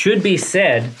it should be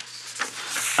said,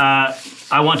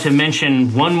 I want to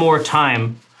mention one more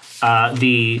time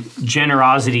the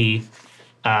generosity,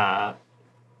 the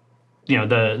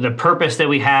purpose that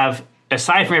we have,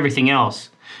 aside from everything else,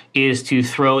 is to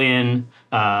throw in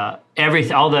all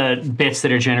the bits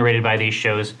that are generated by these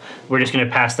shows. We're just going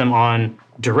to pass them on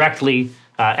directly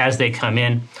as they come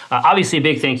in. Obviously, a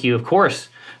big thank you, of course,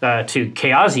 to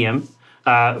Chaosium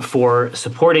for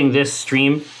supporting this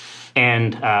stream,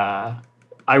 and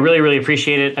I really, really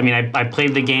appreciate it. I mean, I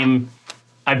played the game.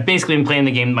 I've basically been playing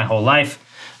the game my whole life,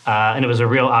 and it was a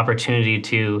real opportunity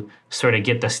to sort of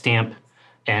get the stamp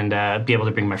and be able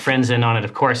to bring my friends in on it,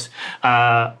 of course.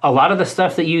 A lot of the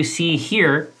stuff that you see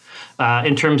here,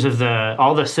 in terms of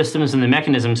all the systems and the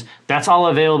mechanisms, that's all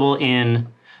available in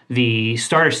the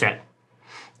starter set.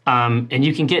 And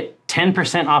you can get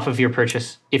 10% off of your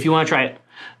purchase if you want to try it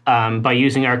by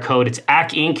using our code. It's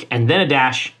ACINC and then a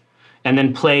dash, and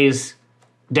then plays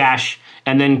dash,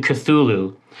 and then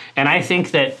Cthulhu. And I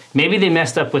think that maybe they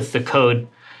messed up with the code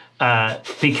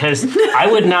because I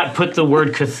would not put the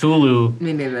word Cthulhu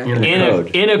Me neither.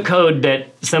 in a code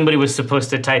that somebody was supposed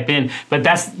to type in. But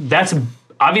that's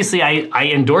obviously I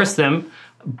endorse them.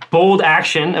 Bold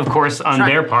action, of course, on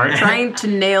their part. Trying to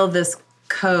nail this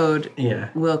code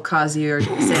will cause your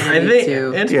sanity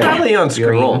to... It's probably on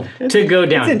screen. To go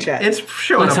down. It's in chat. It's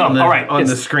showing Let's up hope. on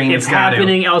the screen. It's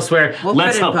happening elsewhere. We'll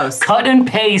Let's put it in hope. post. Cut and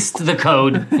paste the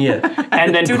code. Yeah.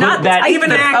 And then Do put not that. type Even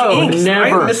the Act code. Inc.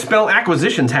 Never. I misspell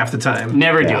acquisitions half the time.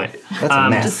 Never do it. That's a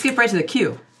mess. Just skip right to the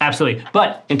queue. Absolutely.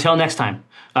 But until next time,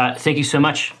 thank you so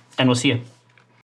much, and we'll see you.